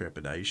just so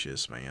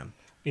trepidatious, man.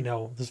 You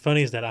know, the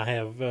funny is that I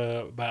have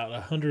about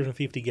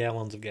 150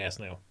 gallons of gas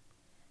now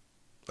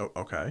Oh,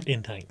 okay,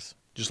 in tanks.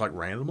 just like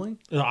randomly.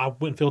 I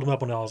went and filled them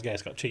up when all this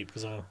gas got cheap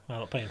because I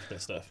don't pay for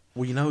that stuff.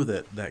 Well, you know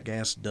that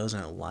gas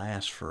doesn't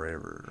last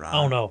forever, right?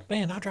 Oh no,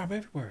 man! I drive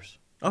everywhere.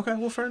 Okay,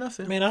 well, fair enough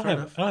then. Man, I Fair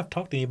don't have to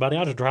talk to anybody.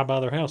 I just drive by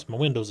their house, my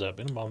windows up.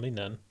 It don't bother me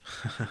none.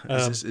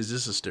 enough. Is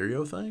this a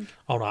stereo thing?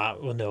 Oh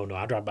no,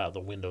 I drive by with the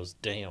windows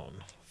down,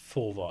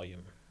 full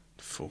volume.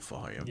 Full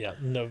volume. Yeah,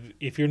 no.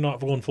 If you're not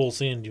going full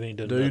send, you ain't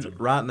doing Dude, nothing.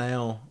 right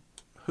now,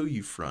 who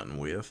you fronting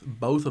with?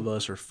 Both of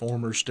us are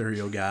former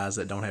stereo guys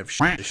that don't have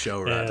shit to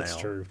show right now. That's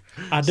true.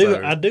 I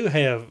So- do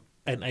have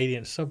an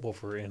 8-inch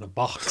subwoofer in a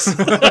box.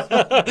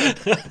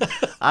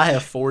 I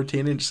have 4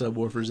 10-inch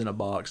subwoofers in a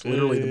box.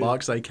 Literally the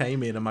box they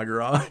came in my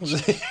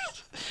garage.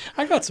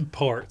 I got some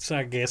parts,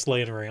 I guess,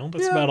 laying around.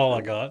 That's Yeah. about all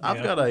I got. I've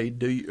yeah. got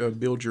a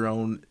build your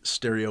own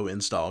stereo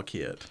install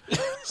kit.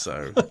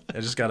 So I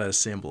just got to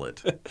assemble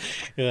it.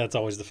 Yeah, that's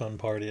always the fun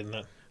part, isn't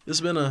it? This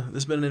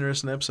has been an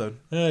interesting episode.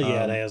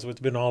 Yeah, it has.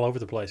 It's been all over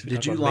the place. We Did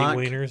talked you about like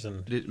meat wieners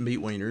and Meat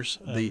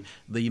Wieners?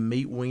 The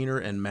Meat Wiener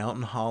and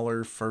Mountain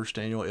Holler first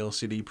annual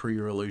LCD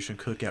pre-revolution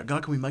cookout.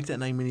 God, can we make that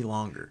name any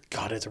longer?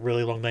 God, it's a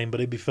really long name, but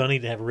it'd be funny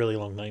to have a really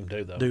long name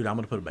too, though. Dude, I'm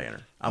gonna put a banner.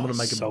 I'm gonna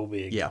make so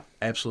big. Yeah,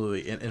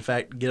 absolutely. In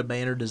fact, get a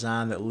banner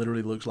design that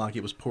literally looks like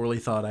it was poorly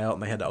thought out,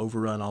 and they had to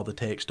overrun all the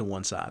text to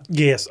one side.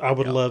 Yes, I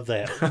would love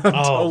that. Oh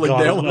totally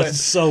God, down with I that.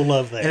 so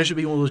love that. And it should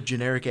be one of those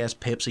generic ass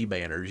Pepsi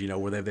banners,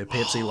 where they have the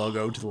Pepsi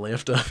logo to the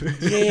left of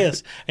it.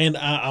 Yes, and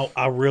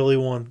I really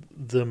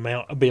want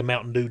be a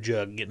Mountain Dew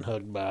jug getting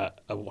hugged by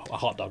a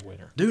hot dog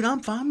winner. Dude, I'm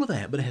fine with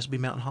that, but it has to be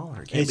Mountain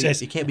Holler.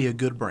 It's It can't be a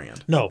good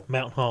brand. No,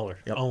 Mountain Holler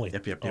Yep. only.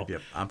 Yep. Oh,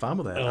 I'm fine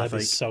with that. Oh, I that'd be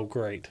think. so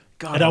great.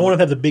 God, and I want to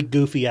have the big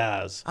goofy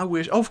eyes. I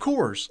wish. Of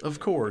course.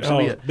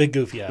 Oh, big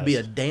goofy eyes. It'd be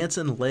a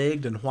dancing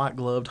legged and white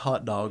gloved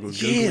hot dog with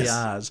googly Yes.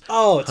 eyes.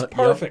 Oh, it's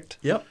perfect.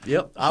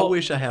 Yep. I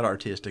wish I had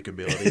artistic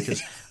ability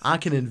because I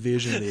can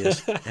envision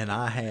this, and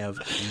I have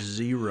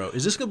zero.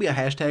 Is this going to be a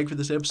hashtag for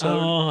this episode?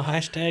 Oh,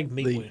 hashtag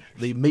meat winner.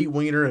 The Meat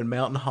Wiener and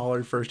Mountain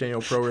Holler first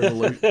annual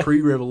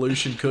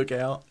pre-revolution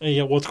cookout. And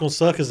yeah, what's going to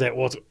suck is that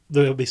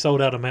they'll be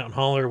sold out of Mountain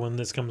Holler when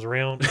this comes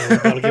around. And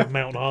we've got to give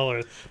Mountain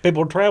Holler.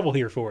 People travel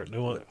here for it. They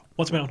want,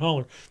 what's Mountain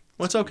Holler?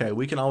 Well, it's okay.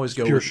 We can always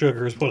go Pure with,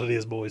 sugar is what it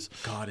is, boys.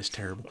 God, it's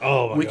terrible.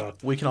 Oh, my God.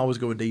 We can always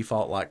go with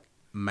default like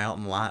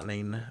Mountain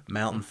Lightning,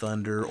 Mountain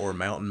Thunder, or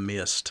Mountain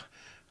Mist.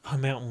 Oh,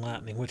 Mountain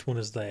Lightning. Which one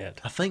is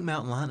that? I think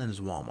Mountain Lightning is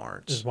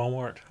Walmart's. Is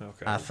Walmart?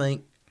 Okay. I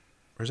think,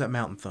 or is that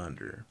Mountain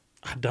Thunder?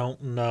 I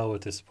don't know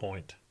at this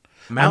point.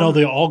 I Mountain, know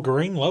they're all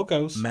green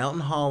logos.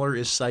 Mountain Holler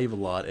is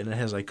Save-A-Lot, and it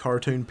has a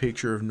cartoon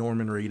picture of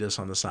Norman Reedus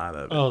on the side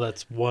of it. Oh,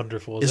 that's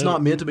wonderful. It's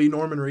not meant to be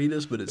Norman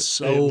Reedus, but it's It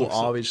so looks-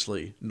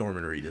 obviously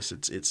Norman Reedus.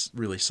 It's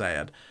really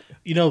sad.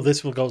 You know,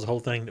 this one goes the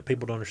whole thing that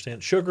people don't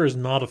understand. Sugar is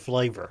not a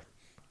flavor.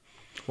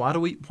 Why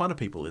do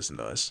people listen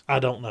to us? I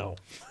don't know.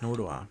 Nor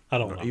do I. I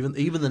don't know.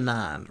 Even the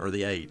 9 or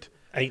the 8.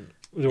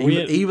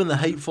 Even the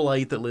hateful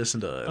 8 that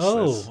listen to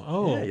us.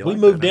 Yeah, you we like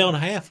moved that, huh?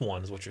 down half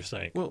one, is what you're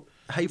saying. Well,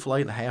 hateful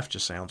 8.5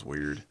 just sounds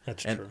weird.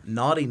 That's and true.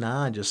 Naughty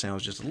 9 just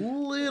sounds just a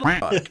little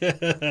fuck.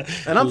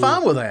 And I'm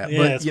fine with that. Yeah,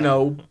 But, that's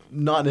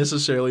not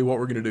necessarily what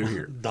we're going to do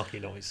here. Donkey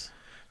noise.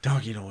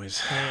 Donkey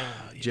noise.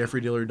 Jeffrey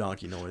Diller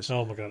donkey noise.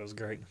 Oh my God, it was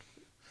great.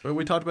 Well,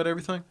 we talked about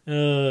everything?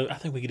 I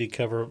think we did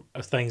cover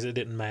things that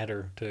didn't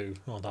matter too.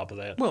 On top of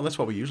that, Well, that's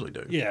what we usually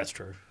do. yeah, that's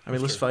true. I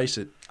mean, let's face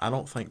it. I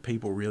don't think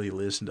people really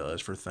listen to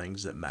us for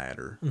things that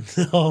matter.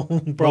 No,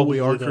 But probably we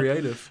are not.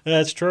 creative.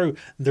 That's true.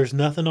 There's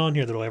nothing on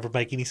here that'll ever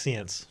make any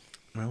sense.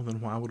 Well, then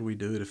why would we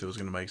do it if it was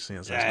going to make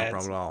sense? That's Yeah, no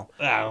problem at all.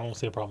 I don't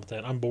see a problem with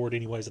that. I'm bored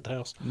anyways at the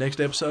house.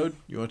 Next episode,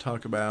 you want to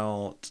talk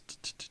about,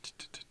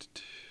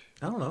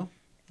 I don't know,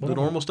 the What?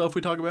 normal stuff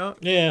we talk about?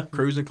 Yeah.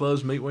 Cruising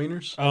clubs, meat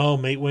wieners? Oh,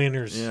 meat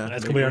wieners. Yeah.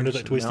 That's meat gonna be under wieners,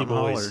 that Twisty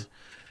Mountain Boys.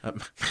 Holler.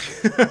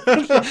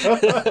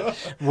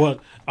 What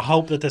I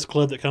hope that this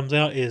club that comes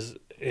out is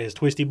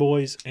Twisty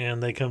Boys,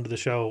 and they come to the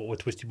show with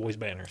Twisty Boys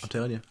banners. I'm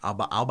telling you,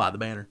 I'll buy the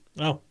banner.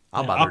 Oh,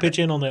 I'll yeah, buy I'll their pitch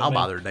in on that. I'll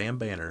man. buy their damn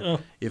banner. Oh.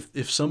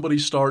 If somebody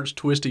starts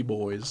Twisty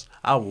Boys,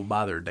 I will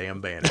buy their damn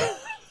banner.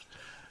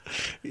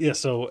 Yeah,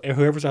 so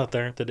whoever's out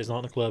there that is not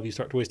in the club, you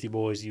start Twisty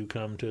Boys, you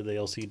come to the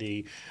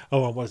LCD.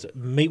 Oh, what is it?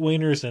 Meat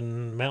Wieners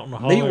and Mountain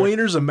Holler. Meat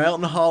Wieners and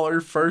Mountain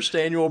Holler first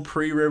annual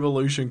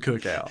pre-revolution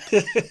cookout.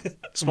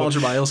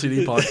 Sponsored by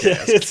LCD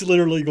Podcast. It's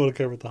literally going to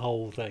cover the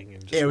whole thing.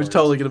 In just Yeah, it was words.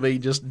 totally going to be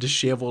just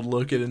disheveled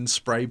looking and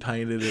spray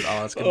painted and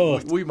all. It's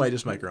gonna, we may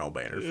just make our own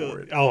banner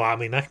for it. Oh, I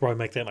mean, I could probably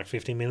make that in like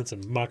 15 minutes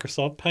in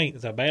Microsoft Paint.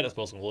 That's how bad it's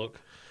supposed to look.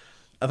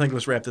 I think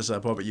let's wrap this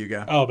up. What about you,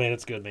 guy? Oh, man,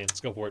 it's good, man.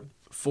 Let's go for it.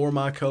 For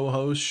my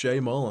co-host,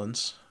 Shay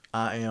Mullins,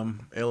 I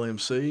am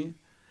LMC,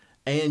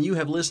 and you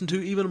have listened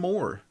to even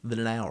more than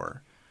an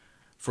hour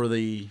for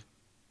the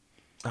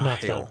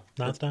Ninth hell. time.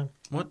 Ninth time.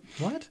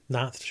 What?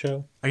 Ninth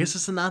show. I guess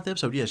it's the 9th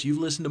episode. Yes, you've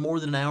listened to more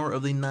than an hour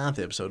of the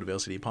 9th episode of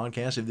LCD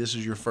Podcast. If this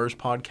is your first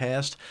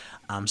podcast,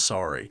 I'm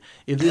sorry.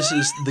 If this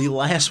is the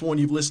last one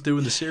you've listened to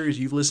in the series,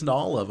 you've listened to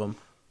all of them,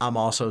 I'm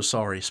also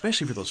sorry,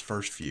 especially for those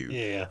first few.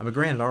 Yeah. I mean,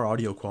 granted, our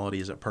audio quality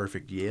isn't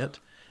perfect yet,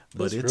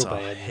 but That's it's real a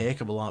bad.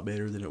 heck of a lot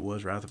better than it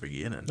was right at the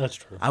beginning. That's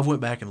true. I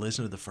went back and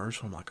listened to the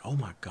first one. I'm like, oh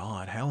my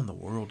God, how in the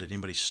world did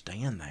anybody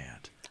stand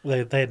that?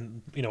 They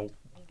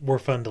were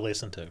fun to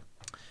listen to.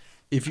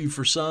 If you,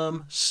 for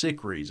some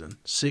sick reason,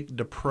 sick,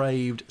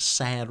 depraved,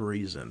 sad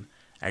reason,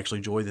 actually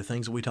enjoy the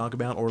things that we talk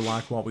about or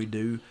like what we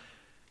do,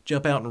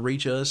 jump out and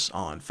reach us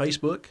on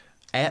Facebook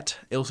at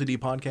LCD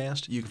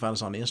Podcast. You can find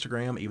us on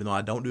Instagram, even though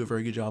I don't do a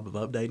very good job of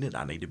updating it.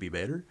 I need to be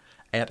better.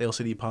 At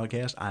LCD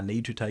Podcast, I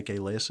need to take a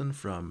lesson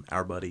from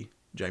our buddy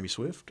Jamie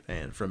Swift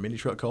and from Mini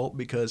Truck Cult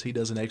because he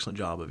does an excellent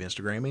job of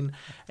Instagramming,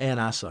 and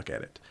I suck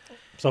at it.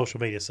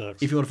 Social media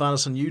sucks. If you want to find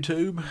us on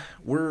YouTube,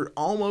 we're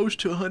almost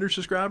to 100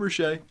 subscribers,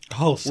 Shay.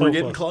 Oh, so We're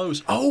getting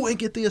close. Oh, and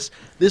get this.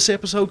 This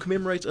episode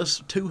commemorates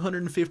us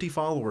 250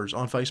 followers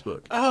on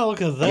Facebook. Oh,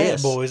 look at that,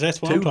 Yes. boys. That's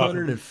what I'm talking about.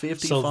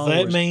 250 So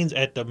followers. that means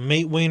at the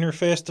Meat Winter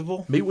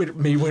Festival, Meat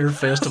Winter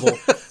Festival.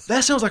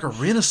 That sounds like a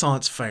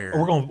Renaissance fair.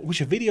 we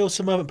should video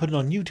some of it and put it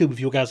on YouTube if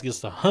you guys get us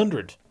to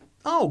 100.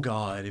 Oh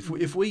God!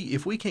 If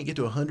we can't get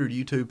to 100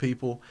 YouTube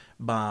people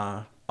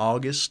by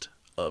August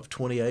of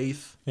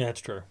 28th, Yeah,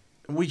 that's true.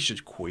 we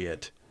should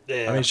quit.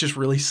 Yeah. I mean, it's just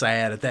really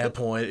sad at that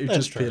point. It's That's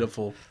just true.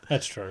 pitiful.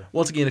 That's true.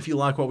 Once again, if you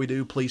like what we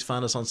do, please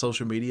find us on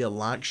social media.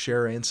 Like,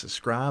 share, and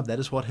subscribe. That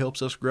is what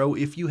helps us grow.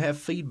 If you have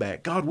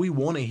feedback, God, we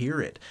want to hear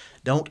it.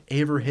 Don't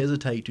ever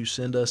hesitate to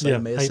send us Yeah, a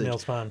message. hate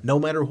mail's fine. No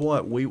matter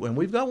what. And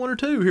we've got one or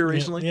two here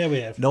recently. Yeah,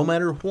 we have. No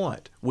matter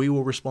what, we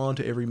will respond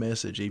to every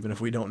message, even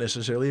if we don't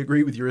necessarily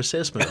agree with your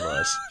assessment of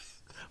us.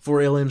 For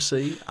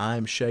LMC,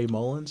 I'm Shay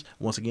Mullins.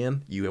 Once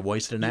again, you have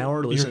wasted an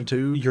hour listening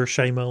to... You're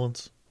Shay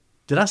Mullins.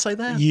 Did I say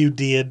that? You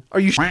did. Are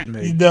you shitting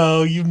me?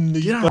 No, you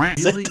Did I fucking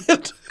said really?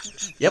 that.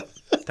 Yep.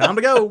 Time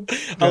to go.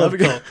 I love Time to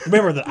go. cults.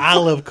 Remember that I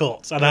love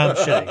cults, and I'm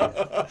Shay.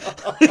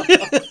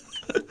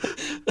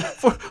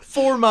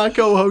 For my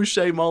co-host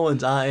Shay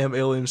Mullins, I am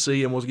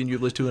LMC, and once again,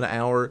 you've listened to an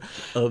hour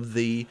of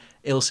the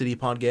LCD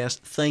Podcast.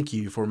 Thank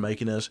you for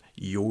making us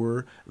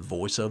your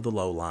voice of the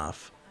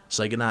lowlife.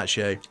 Say goodnight,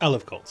 Shay. I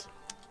love cults.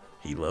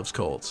 He loves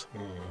Colts.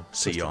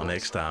 See y'all boys.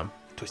 next time.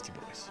 Twisty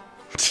boys.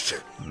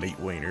 Meat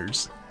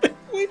wieners.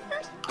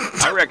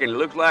 I reckon it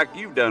looks like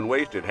you've done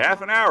wasted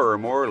half an hour or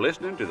more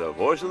listening to the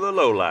voice of the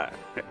lowlife.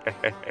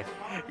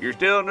 You're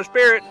still in the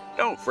spirit.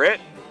 Don't fret.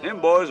 Them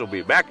boys will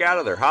be back out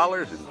of their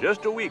hollers in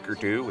just a week or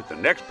two with the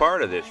next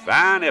part of this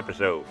fine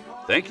episode.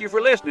 Thank you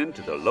for listening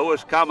to the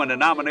Lowest Common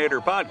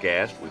Denominator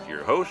podcast with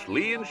your hosts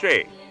Lee and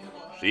Shay.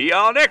 See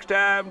y'all next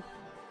time.